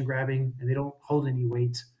attention grabbing and they don't hold any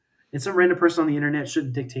weight. And some random person on the internet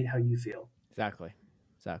shouldn't dictate how you feel. Exactly.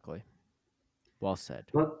 Well said.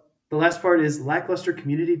 Well, the last part is lackluster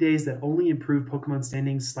community days that only improve Pokemon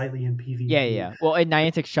standings slightly in PvP. Yeah. Well, and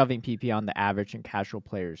Niantic shoving PP on the average and casual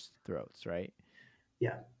players' throats, right?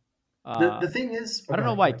 Yeah. The thing is, I don't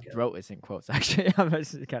know why throat is in quotes. Actually,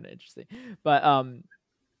 this is kind of interesting, but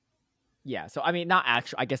yeah. So I mean, not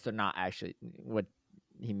actually. I guess they're not actually. What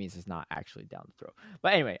he means is not actually down the throat.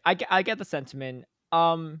 But anyway, I get the sentiment.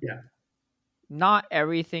 Yeah. Not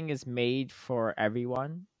everything is made for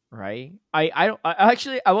everyone, right? I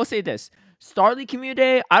will say this. Starly Community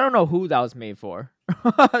Day, I don't know who that was made for.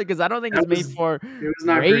 Because I don't think it's made for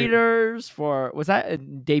Raiders, was that a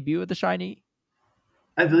debut of the Shiny?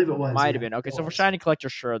 I believe it was. Might have been. Okay, so for Shiny Collector,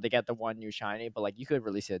 sure, they get the one new Shiny, but like you could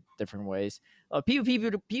release it different ways.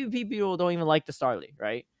 PvP people don't even like the Starly,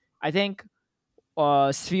 right? I think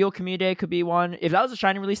Sphere Community Day could be one. If that was a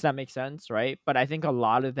Shiny release, that makes sense, right? But I think a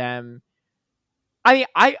lot of them, I mean,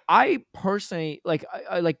 I personally like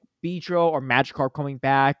I like Beedrill or Magikarp coming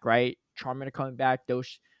back, right? Charmander coming back,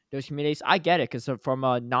 those communities. I get it because from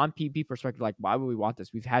a non-PvP perspective, like why would we want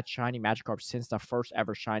this? We've had Shiny Magikarp since the first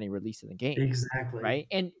ever Shiny release in the game. Exactly. Right?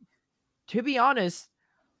 And to be honest,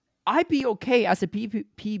 I'd be okay as a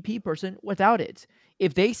PvP person without it.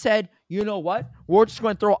 If they said, you know what, we're just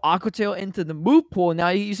going to throw Aqua Tail into the move pool, now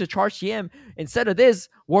you use a Charge TM. Instead of this,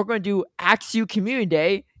 we're going to do Axew Community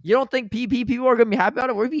Day. You don't think PvP people are going to be happy about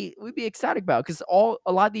it? We'd be ecstatic about it because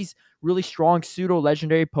a lot of these really strong pseudo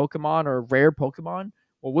legendary Pokemon or rare Pokemon,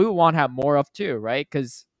 well, we would want to have more of too, right?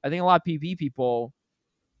 Because I think a lot of PvP people,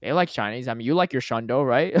 they like shinies. I mean, you like your Shundo,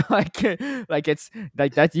 right? like it's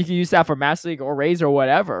like that. You can use that for Master League or Raise or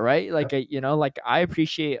whatever, right? Like like I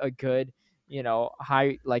appreciate a good,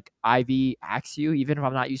 high like IV Axew. Even if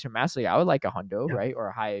I'm not using Master League, I would like a Hundo, right, or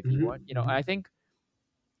a high IV one. And I think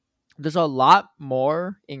there's a lot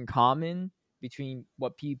more in common between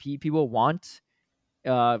what PvP people want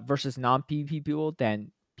versus non-PvP people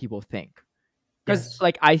than people think. Because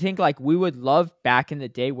like I think like we would love back in the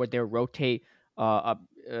day where they would rotate a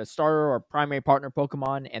starter or primary partner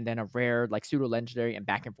Pokemon and then a rare like pseudo legendary and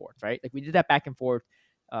back and forth, right? Like we did that back and forth,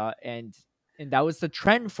 and that was the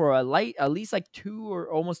trend for at least like 2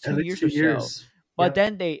 or almost 2 years or so. But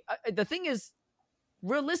then the thing is,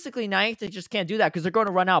 realistically, Niantic just can't do that because they're going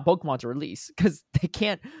to run out of Pokemon to release because they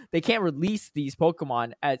can't release these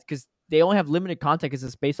Pokemon because they only have limited content because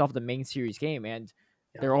it's based off the main series game, and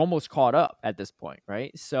they're almost caught up at this point,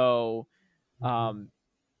 right? So,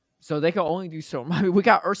 so they can only do so. I mean, we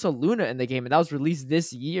got Ursa Luna in the game, and that was released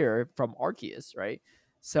this year from Arceus, right?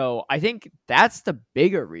 So I think that's the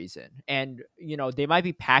bigger reason. And they might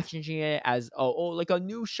be packaging it as like a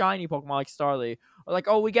new shiny Pokemon like Starly, or like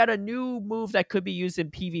we got a new move that could be used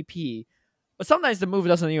in PvP. But sometimes the move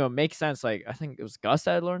doesn't even make sense. Like I think it was Gus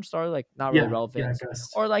that learned Starly, like not really relevant.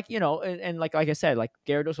 Or like and like I said, like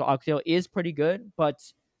Gyarados or Octale is pretty good, but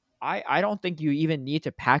I don't think you even need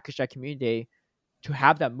to package that community to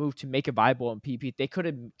have that move to make it viable in PvP. They could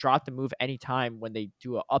have dropped the move anytime when they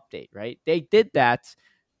do an update, right? They did that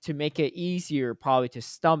to make it easier probably to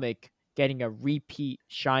stomach getting a repeat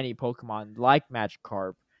shiny Pokemon like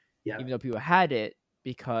Magikarp, even though people had it,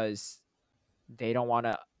 because they don't want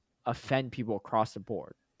to offend people across the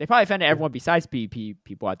board. They probably offended everyone besides PvP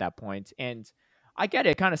people at that point. And I get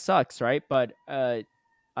it kind of sucks, right? But I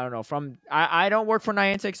don't know. I don't work for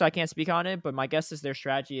Niantic, so I can't speak on it, but my guess is their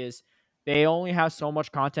strategy is they only have so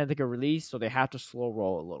much content they can release, so they have to slow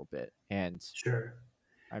roll a little bit. And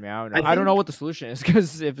I mean, I don't know. I don't know what the solution is,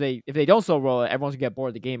 because if they don't slow roll it, everyone's gonna get bored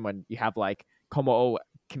of the game when you have like Como-O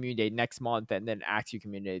community day next month and then Axew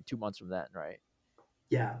community day 2 months from then, right?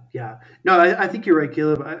 Yeah. No, I think you're right,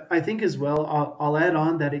 Caleb. I think as well, I'll add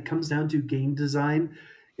on that it comes down to game design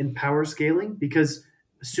and power scaling, because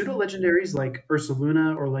pseudo legendaries like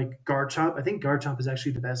Ursaluna or like Garchomp, I think Garchomp is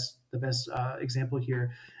actually the best example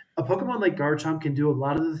here. A Pokemon like Garchomp can do a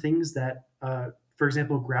lot of the things that, for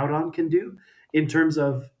example, Groudon can do in terms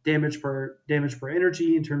of damage per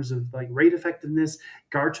energy, in terms of like raid effectiveness.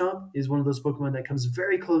 Garchomp is one of those Pokemon that comes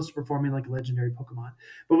very close to performing like a legendary Pokemon.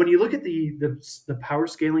 But when you look at the power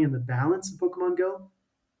scaling and the balance of Pokemon Go,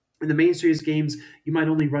 in the main series games, you might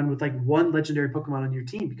only run with like one legendary Pokemon on your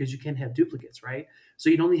team because you can't have duplicates, right?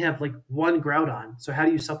 So you'd only have like one Groudon. So how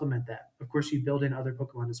do you supplement that? Of course, you build in other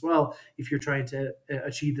Pokemon as well if you're trying to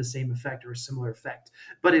achieve the same effect or a similar effect.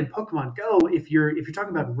 But in Pokemon Go, if you're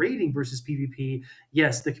talking about raiding versus PvP,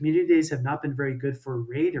 yes, the community days have not been very good for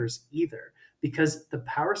raiders either, because the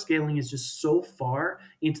power scaling is just so far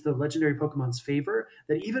into the legendary Pokemon's favor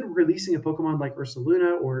that even releasing a Pokemon like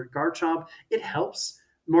Ursaluna or Garchomp, it helps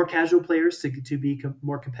more casual players to be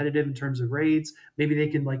more competitive in terms of raids. Maybe they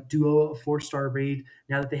can like duo a 4-star raid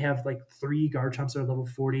now that they have like 3 Garchomps that are level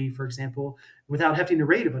 40, for example, without having to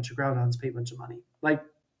raid a bunch of Groudons, pay a bunch of money. Like,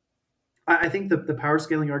 I think the power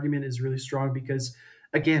scaling argument is really strong because,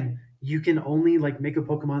 again, you can only like make a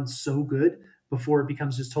Pokemon so good before it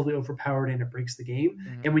becomes just totally overpowered and it breaks the game.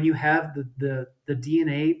 Mm-hmm. And when you have the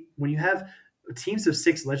DNA, when you have teams of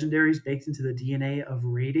 6 legendaries baked into the DNA of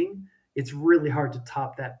raiding, it's really hard to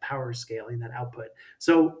top that power scaling, that output.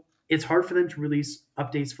 So it's hard for them to release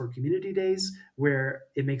updates for community days where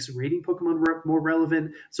it makes raiding Pokemon more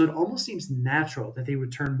relevant. So it almost seems natural that they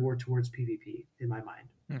would turn more towards PvP in my mind.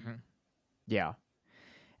 Mm-hmm. Yeah.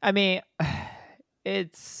 I mean, I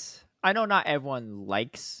know not everyone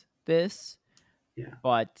likes this,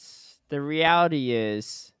 but the reality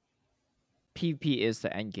is PvP is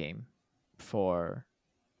the end game for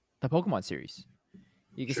the Pokemon series.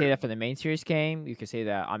 You can say that for the main series game. You can say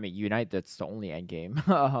that, I mean, Unite, that's the only end game.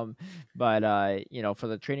 But for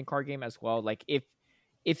the trading card game as well, like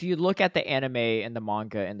if you look at the anime and the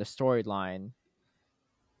manga and the storyline,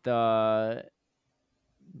 the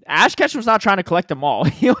Ash Ketchum's not trying to collect them all.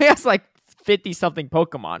 He only has like 50 something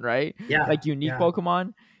Pokemon, right? Yeah. Like unique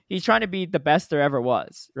Pokemon. He's trying to be the best there ever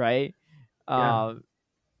was, right? Look,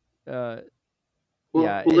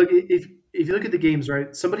 if you look at the games,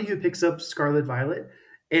 right, somebody who picks up Scarlet Violet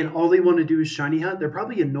and all they want to do is shiny hunt, they're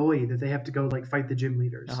probably annoyed that they have to go like fight the gym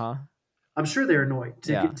leaders. I'm sure they're annoyed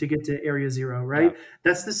to get to Area 0, right? Yeah.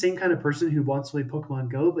 That's the same kind of person who wants to play Pokemon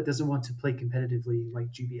Go but doesn't want to play competitively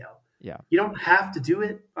like GBL. Yeah, you don't have to do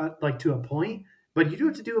it like to a point, but you do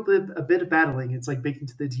have to do a bit of battling. It's like baked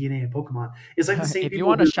into the DNA of Pokemon. It's like the same. If you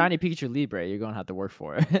want a shiny Pikachu Libre, you're gonna have to work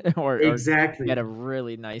for it, or exactly get a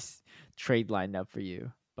really nice trade lined up for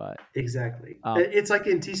you. But exactly, it's like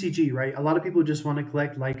in TCG, right? A lot of people just want to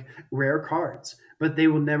collect like rare cards, but they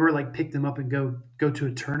will never like pick them up and go to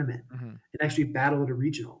a tournament and actually battle at a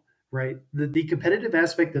regional, right? The competitive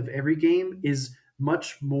aspect of every game is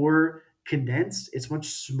much more condensed. It's much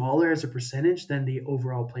smaller as a percentage than the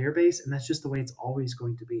overall player base, and that's just the way it's always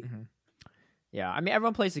going to be. Yeah, I mean,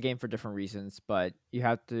 everyone plays the game for different reasons, but you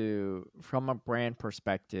have to, from a brand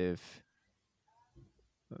perspective,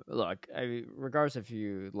 look, regardless if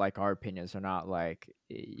you like our opinions or not, like,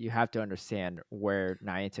 you have to understand where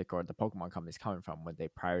Niantic or the Pokemon company is coming from when they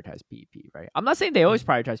prioritize PvP, right? I'm not saying they always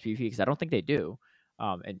prioritize PvP, because I don't think they do.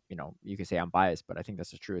 And you can say I'm biased, but I think that's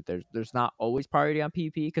the truth. There's not always priority on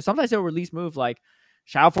PvP because sometimes they'll release move like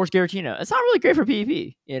Shadow Force Giratina. It's not really great for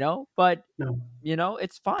PvP, but No.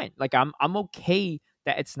 it's fine. Like I'm okay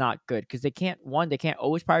that it's not good because they can't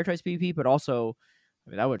always prioritize PvP, but also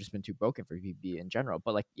that would have just been too broken for PvP in general.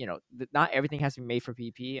 But like not everything has to be made for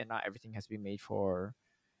PvP, and not everything has to be made for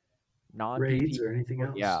non Raids PvP. or anything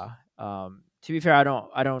else. Yeah. To be fair, I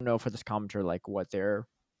don't know for this commenter like what their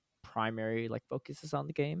primary like focuses on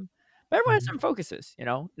the game, but everyone has some focuses, and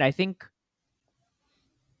I think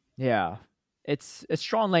it's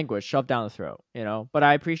strong language shoved down the throat, but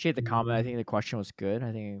I appreciate the comment. I think the question was good.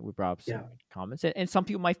 I think we brought up some comments, and some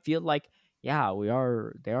people might feel like they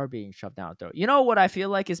are being shoved down our throat. You know what I feel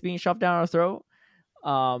like is being shoved down our throat?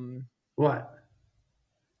 What?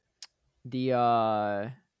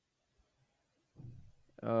 The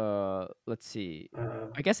let's see,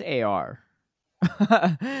 I guess AR.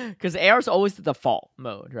 Because AR is always the default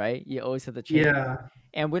mode, right? You always have to change. Yeah.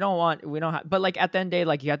 And we don't have, but like at the end of the day,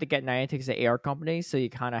 like you have to get Niantic as an AR company, so you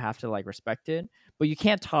kind of have to like respect it. But you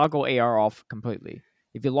can't toggle AR off completely.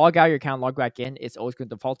 If you log out your account, log back in, it's always going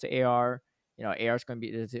to default to AR. AR is going to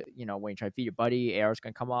be, when you try to feed your buddy, AR is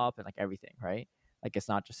going to come up and like everything, right? Like it's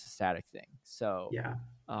not just a static thing. So yeah.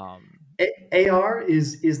 AR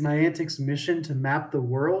is Niantic's mission to map the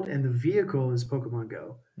world, and the vehicle is Pokemon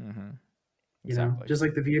Go. Mm-hmm. Exactly. Just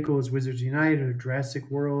like the vehicle is Wizards Unite or Jurassic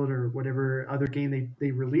World or whatever other game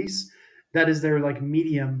they release, that is their like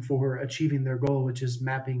medium for achieving their goal, which is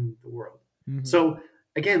mapping the world. Mm-hmm. So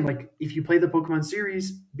again, like if you play the Pokemon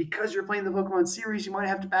series, because you're playing the Pokemon series, you might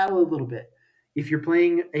have to battle a little bit. If you're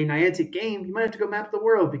playing a Niantic game, you might have to go map the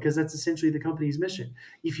world because that's essentially the company's mission.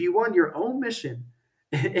 If you want your own mission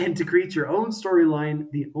and to create your own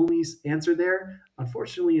storyline, the only answer there,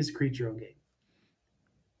 unfortunately, is create your own game.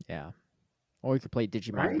 Yeah. Or you could play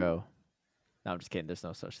Digimon Go. No, I'm just kidding. There's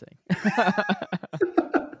no such thing.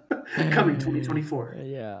 Coming 2024.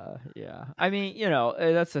 Yeah. I mean,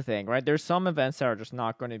 that's the thing, right? There's some events that are just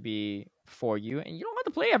not going to be for you, and you don't have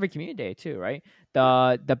to play every community day too, right?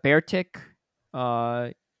 The Beartic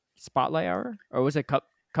Spotlight Hour, or was it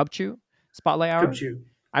Cubchoo Spotlight Hour? Cubchoo.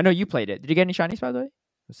 I know you played it. Did you get any shinies, by the way?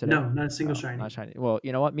 No, not a single shiny. Not shiny. Well,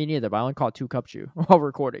 you know what? Me neither. But I only caught 2 Cubchoo while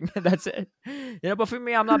recording. That's it. But for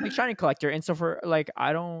me, I'm not a big shiny collector, and so for like,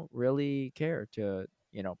 I don't really care to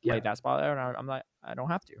play that spot there, and I'm not. I don't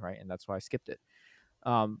have to, right? And that's why I skipped it.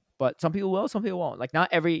 But some people will, some people won't. Like not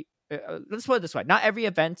every. Let's put it this way: not every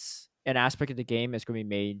event's an aspect of the game is going to be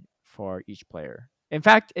made for each player. In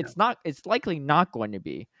fact, it's not. It's likely not going to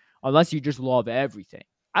be unless you just love everything.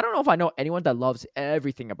 I don't know if I know anyone that loves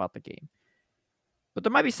everything about the game. But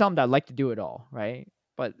there might be some that like to do it all, right?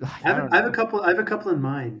 But I have a couple in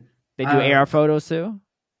mind. They do AR photos too.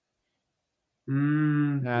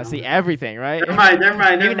 See everything, right? Never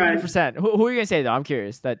mind. 100%. Who are you gonna say though? I'm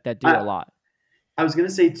curious that do a lot. I was gonna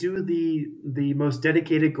say 2 of the most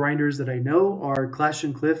dedicated grinders that I know are Clash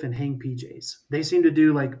and Cliff and Hang PJs. They seem to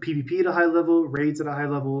do like PvP at a high level, raids at a high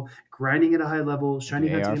level, grinding at a high level, shiny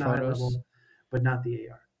hunting at a high level, but not the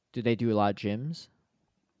AR. Do they do a lot of gyms?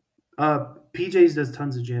 PJs does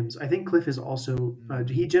tons of gyms. I think Cliff is also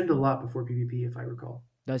he gymmed a lot before PvP, if I recall.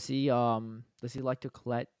 Does he like to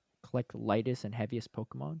collect lightest and heaviest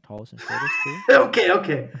Pokemon, tallest and shortest too?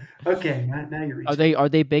 Okay. Now you're reaching. Are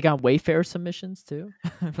they big on Wayfair submissions too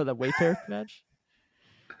for the Wayfair match?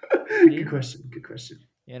 Good question.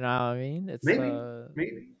 You know what I mean? It's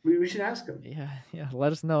maybe we should ask him. Yeah.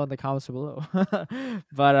 Let us know in the comments below.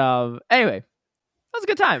 But anyway. That was a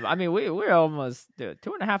good time. I mean, we're almost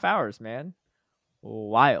 2.5 hours, man.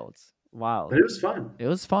 Wild. But it was fun. It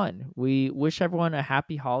was fun. We wish everyone a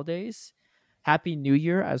happy holidays, happy New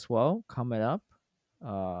Year as well coming up,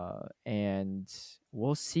 and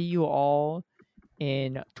we'll see you all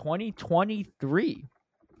in 2023.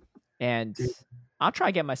 And I'll try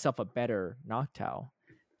to get myself a better Noctowl.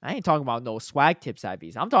 I ain't talking about no swag tips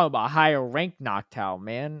IVs. I'm talking about higher ranked Noctowl,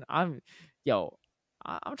 man. I'm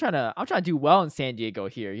trying to do well in San Diego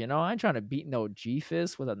here, I ain't trying to beat no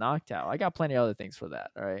G-Fist with a Noctowl. I got plenty of other things for that,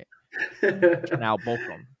 all right? Trying to outbulk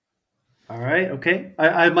them. All right, okay.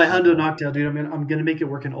 I have my Hundo Noctowl, dude. I'm gonna make it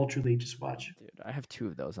work in Ultra League. Just watch. Dude, I have 2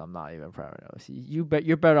 of those. I'm not even proud of those. You're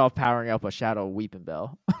better off powering up a Shadow Weeping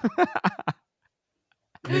Bell.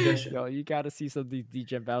 Yo, you gotta see some of these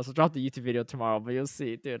DGen battles. I'll drop the YouTube video tomorrow, but you'll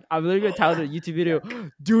see, dude. I'm literally gonna tell the YouTube video,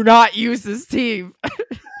 do not use this team.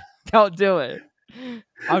 Don't do it.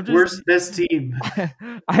 Worst best team.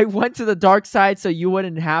 I went to the dark side so you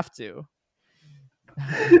wouldn't have to.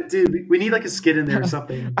 Dude, we need like a skit in there or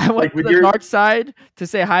something. I went to the dark side to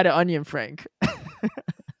say hi to Onion Frank.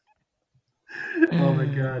 Oh my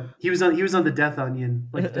god, he was on the Death Onion,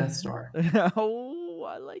 like the Death Star. Oh,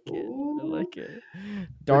 I like it. I Ooh. like it.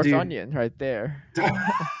 But Darth dude, Onion right there.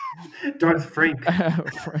 Darth Frank.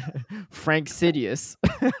 Frank Sidious.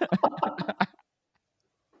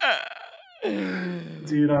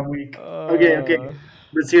 Dude, I'm weak. Okay. Uh,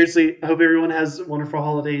 But seriously, I hope everyone has wonderful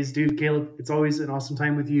holidays. Dude, Caleb, it's always an awesome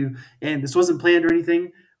time with you. And this wasn't planned or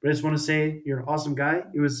anything, but I just want to say you're an awesome guy.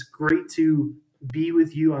 It was great to be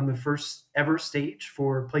with you on the first ever stage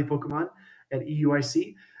for Play Pokemon at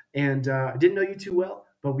EUIC. And I didn't know you too well,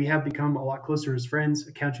 but we have become a lot closer as friends.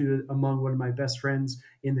 I count you among one of my best friends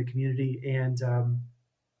in the community. And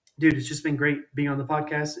dude, it's just been great being on the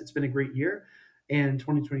podcast. It's been a great year, and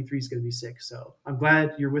 2023 is going to be sick. So I'm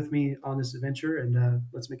glad you're with me on this adventure, and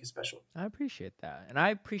let's make it special. I appreciate that. And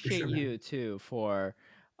I For appreciate sure, man. you too for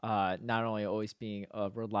not only always being a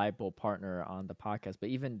reliable partner on the podcast, but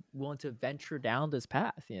even willing to venture down this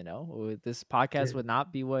path. This podcast Dude. would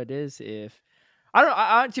not be what it is if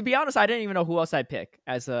I don't. To be honest, I didn't even know who else I'd pick.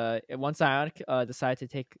 Once I decided to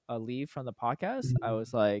take a leave from the podcast, I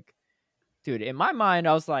was like, dude, in my mind,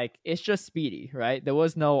 I was like, it's just Speedy, right? There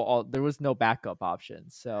was no backup option.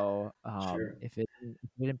 So Sure. if it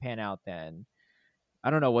didn't pan out, then I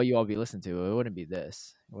don't know what you all be listening to. It wouldn't be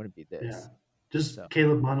this. It wouldn't be Yeah. this. Just So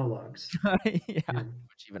Caleb monologues. yeah, Yeah.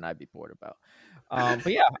 which even I'd be bored about.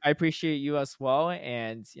 But yeah, I appreciate you as well,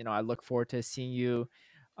 and I look forward to seeing you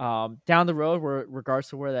down the road, regards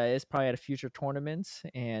to where that is, probably at a future tournament.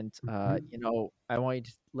 And Mhm. I want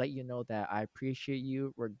to let you know that I appreciate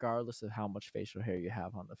you regardless of how much facial hair you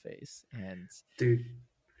have on the face. And Dude,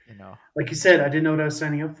 you know, like you said, I didn't know what I was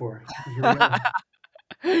signing up for. Here we are.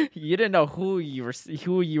 you didn't know who you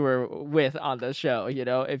were with on the show.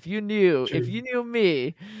 If you True. knew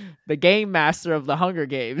me, the game master of the Hunger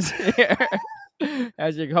Games here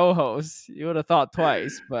as your co-host, you would have thought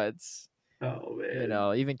twice. But Oh,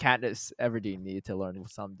 man. even Katniss Everdeen needed to learn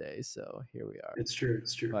someday. So here we are. It's true.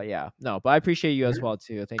 It's true. But yeah, no, but I appreciate you All as right. well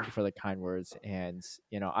too. Thank you for the kind words. And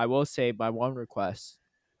I will say my one request,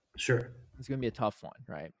 Sure. it's gonna be a tough one,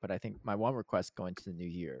 right? But I think my one request going to the new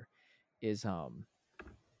year is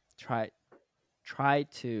try try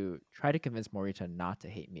to convince Morita not to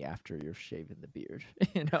hate me after you're shaving the beard.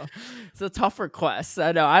 It's a tough request.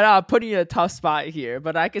 I know I'm putting you in a tough spot here,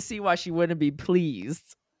 but I can see why she wouldn't be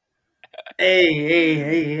pleased.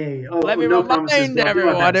 Hey. Oh, Let me no promises, remind but I'll do my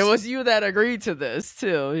everyone, it best. was you that agreed to this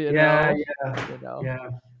too. Yeah. You know. Yeah.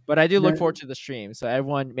 But I do look Man, forward to the stream. So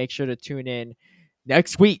everyone, make sure to tune in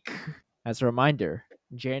next week. As a reminder,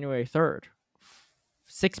 January 3rd,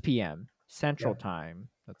 6 p.m. Central yeah. Time.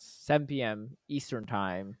 That's 7 p.m. Eastern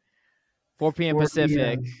Time, 4 p.m. 4 Pacific.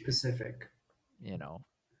 p.m. Pacific. A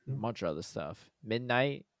bunch of other stuff.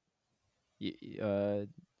 Midnight,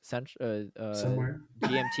 Somewhere.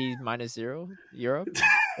 GMT -0, Europe.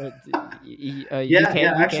 Yeah, UK, yeah, UK.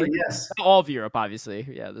 actually, yes. Not all of Europe, obviously.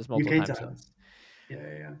 Yeah, there's multiple UK time time. zones.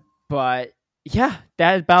 Yeah. But yeah,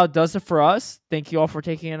 that about does it for us. Thank you all for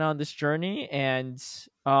taking it on this journey. And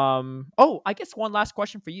I guess one last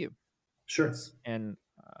question for you. Sure. And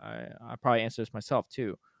I probably answer this myself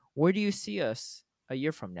too. Where do you see us a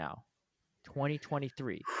year from now,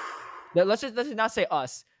 2023? Let's not say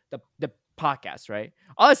us, the podcast, right?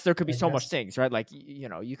 Us, there could be so much Podcast. things, right? Like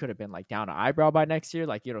you could have been like down an eyebrow by next year,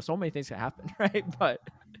 like so many things can happen, right? But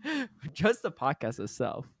just the podcast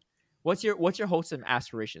itself. What's your hopes and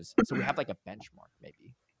aspirations? So we have like a benchmark,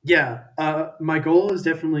 maybe. Yeah, my goal is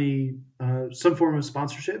definitely some form of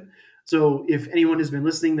sponsorship. So if anyone has been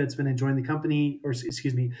listening that's been enjoying the company, or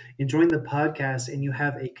excuse me, enjoying the podcast, and you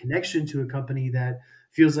have a connection to a company that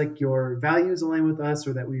feels like your values align with us,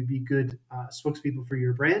 or that we would be good spokespeople for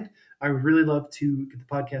your brand, I would really love to get the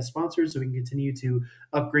podcast sponsored so we can continue to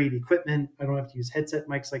upgrade equipment. I don't have to use headset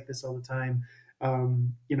mics like this all the time.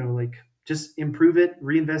 Like just improve it,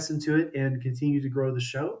 reinvest into it, and continue to grow the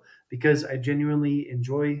show, because I genuinely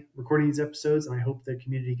enjoy recording these episodes, and I hope the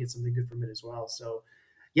community gets something good from it as well. So,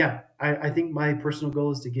 yeah, I think my personal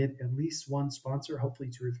goal is to get at least one sponsor, hopefully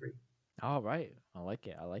 2 or 3. All right, I like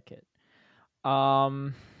it.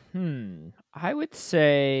 I would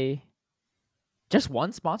say just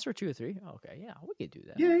one sponsor, 2 or 3. Okay, yeah, we could do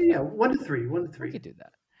that. Yeah, 1 to 3, 1 to 3. We could do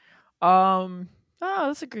that.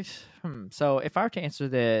 That's a good. So if I were to answer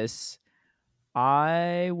this,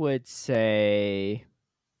 I would say,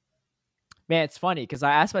 man, it's funny because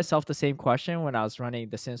I asked myself the same question when I was running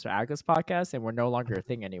the Sinister Atlas podcast, and we're no longer a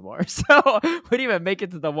thing anymore. So we didn't even make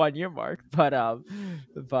it to the 1 year mark. But I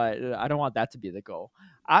don't want that to be the goal.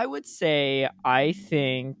 I would say I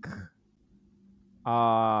think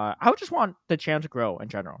I would just want the channel to grow in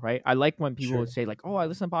general, right? I like when people Sure. would say like, "Oh, I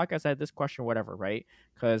listen to podcasts. I had this question, whatever," right?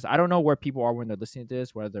 Because I don't know where people are when they're listening to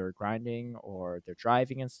this, whether they're grinding or they're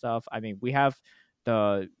driving and stuff. I mean, we have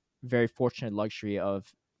the very fortunate luxury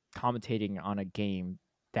of commentating on a game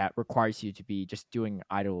that requires you to be just doing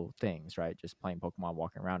idle things, right? Just playing Pokemon,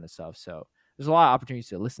 walking around and stuff. So there's a lot of opportunities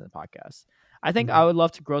to listen to podcasts. I think I would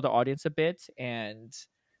love to grow the audience a bit and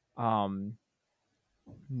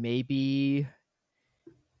maybe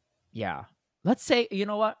yeah. Let's say, you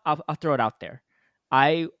know what? I'll throw it out there.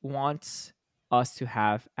 I want us to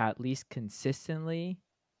have at least consistently.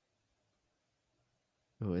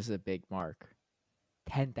 Oh, this is a big mark.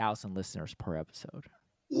 10,000 listeners per episode.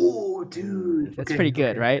 Oh, dude. That's pretty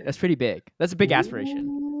good, right? That's pretty big. That's a big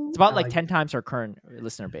aspiration. It's about like 10 that. times our current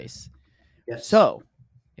listener base. Yes. So,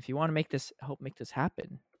 if you want to help make this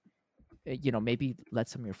happen, maybe let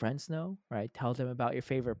some of your friends know, right? Tell them about your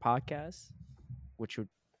favorite podcast, which would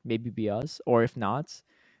maybe be us, or if not,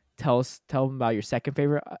 tell them about your second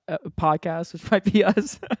favorite podcast, which might be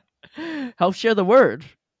us. Help share the word.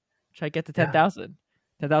 Try to get to 10,000.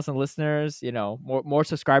 10,000 listeners, more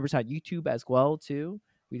subscribers on YouTube as well too.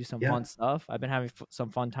 We do some fun stuff. I've been having some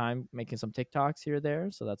fun time making some TikToks here or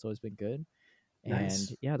there, so that's always been good. Nice.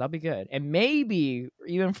 And yeah, that'll be good. And maybe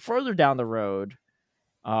even further down the road,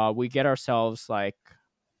 we get ourselves like,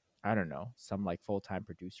 I don't know, some like full-time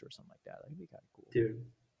producer or something like that. That'd be kind of cool. Dude.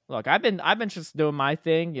 Look, I've been just doing my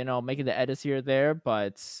thing, making the edits here or there,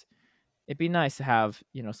 but it'd be nice to have,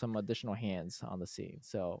 some additional hands on the scene.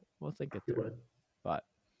 So we'll think it through. But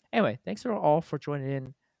anyway, thanks all for joining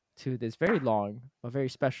in to this very long but very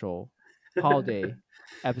special holiday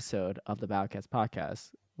episode of the Battlecast podcast.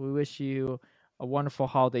 We wish you a wonderful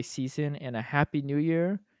holiday season and a happy new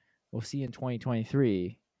year. We'll see you in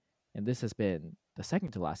 2023. And this has been the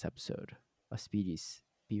second to last episode of Speedy's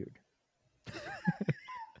Beard.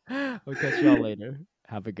 We'll catch y'all later.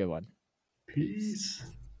 Have a good one. Peace.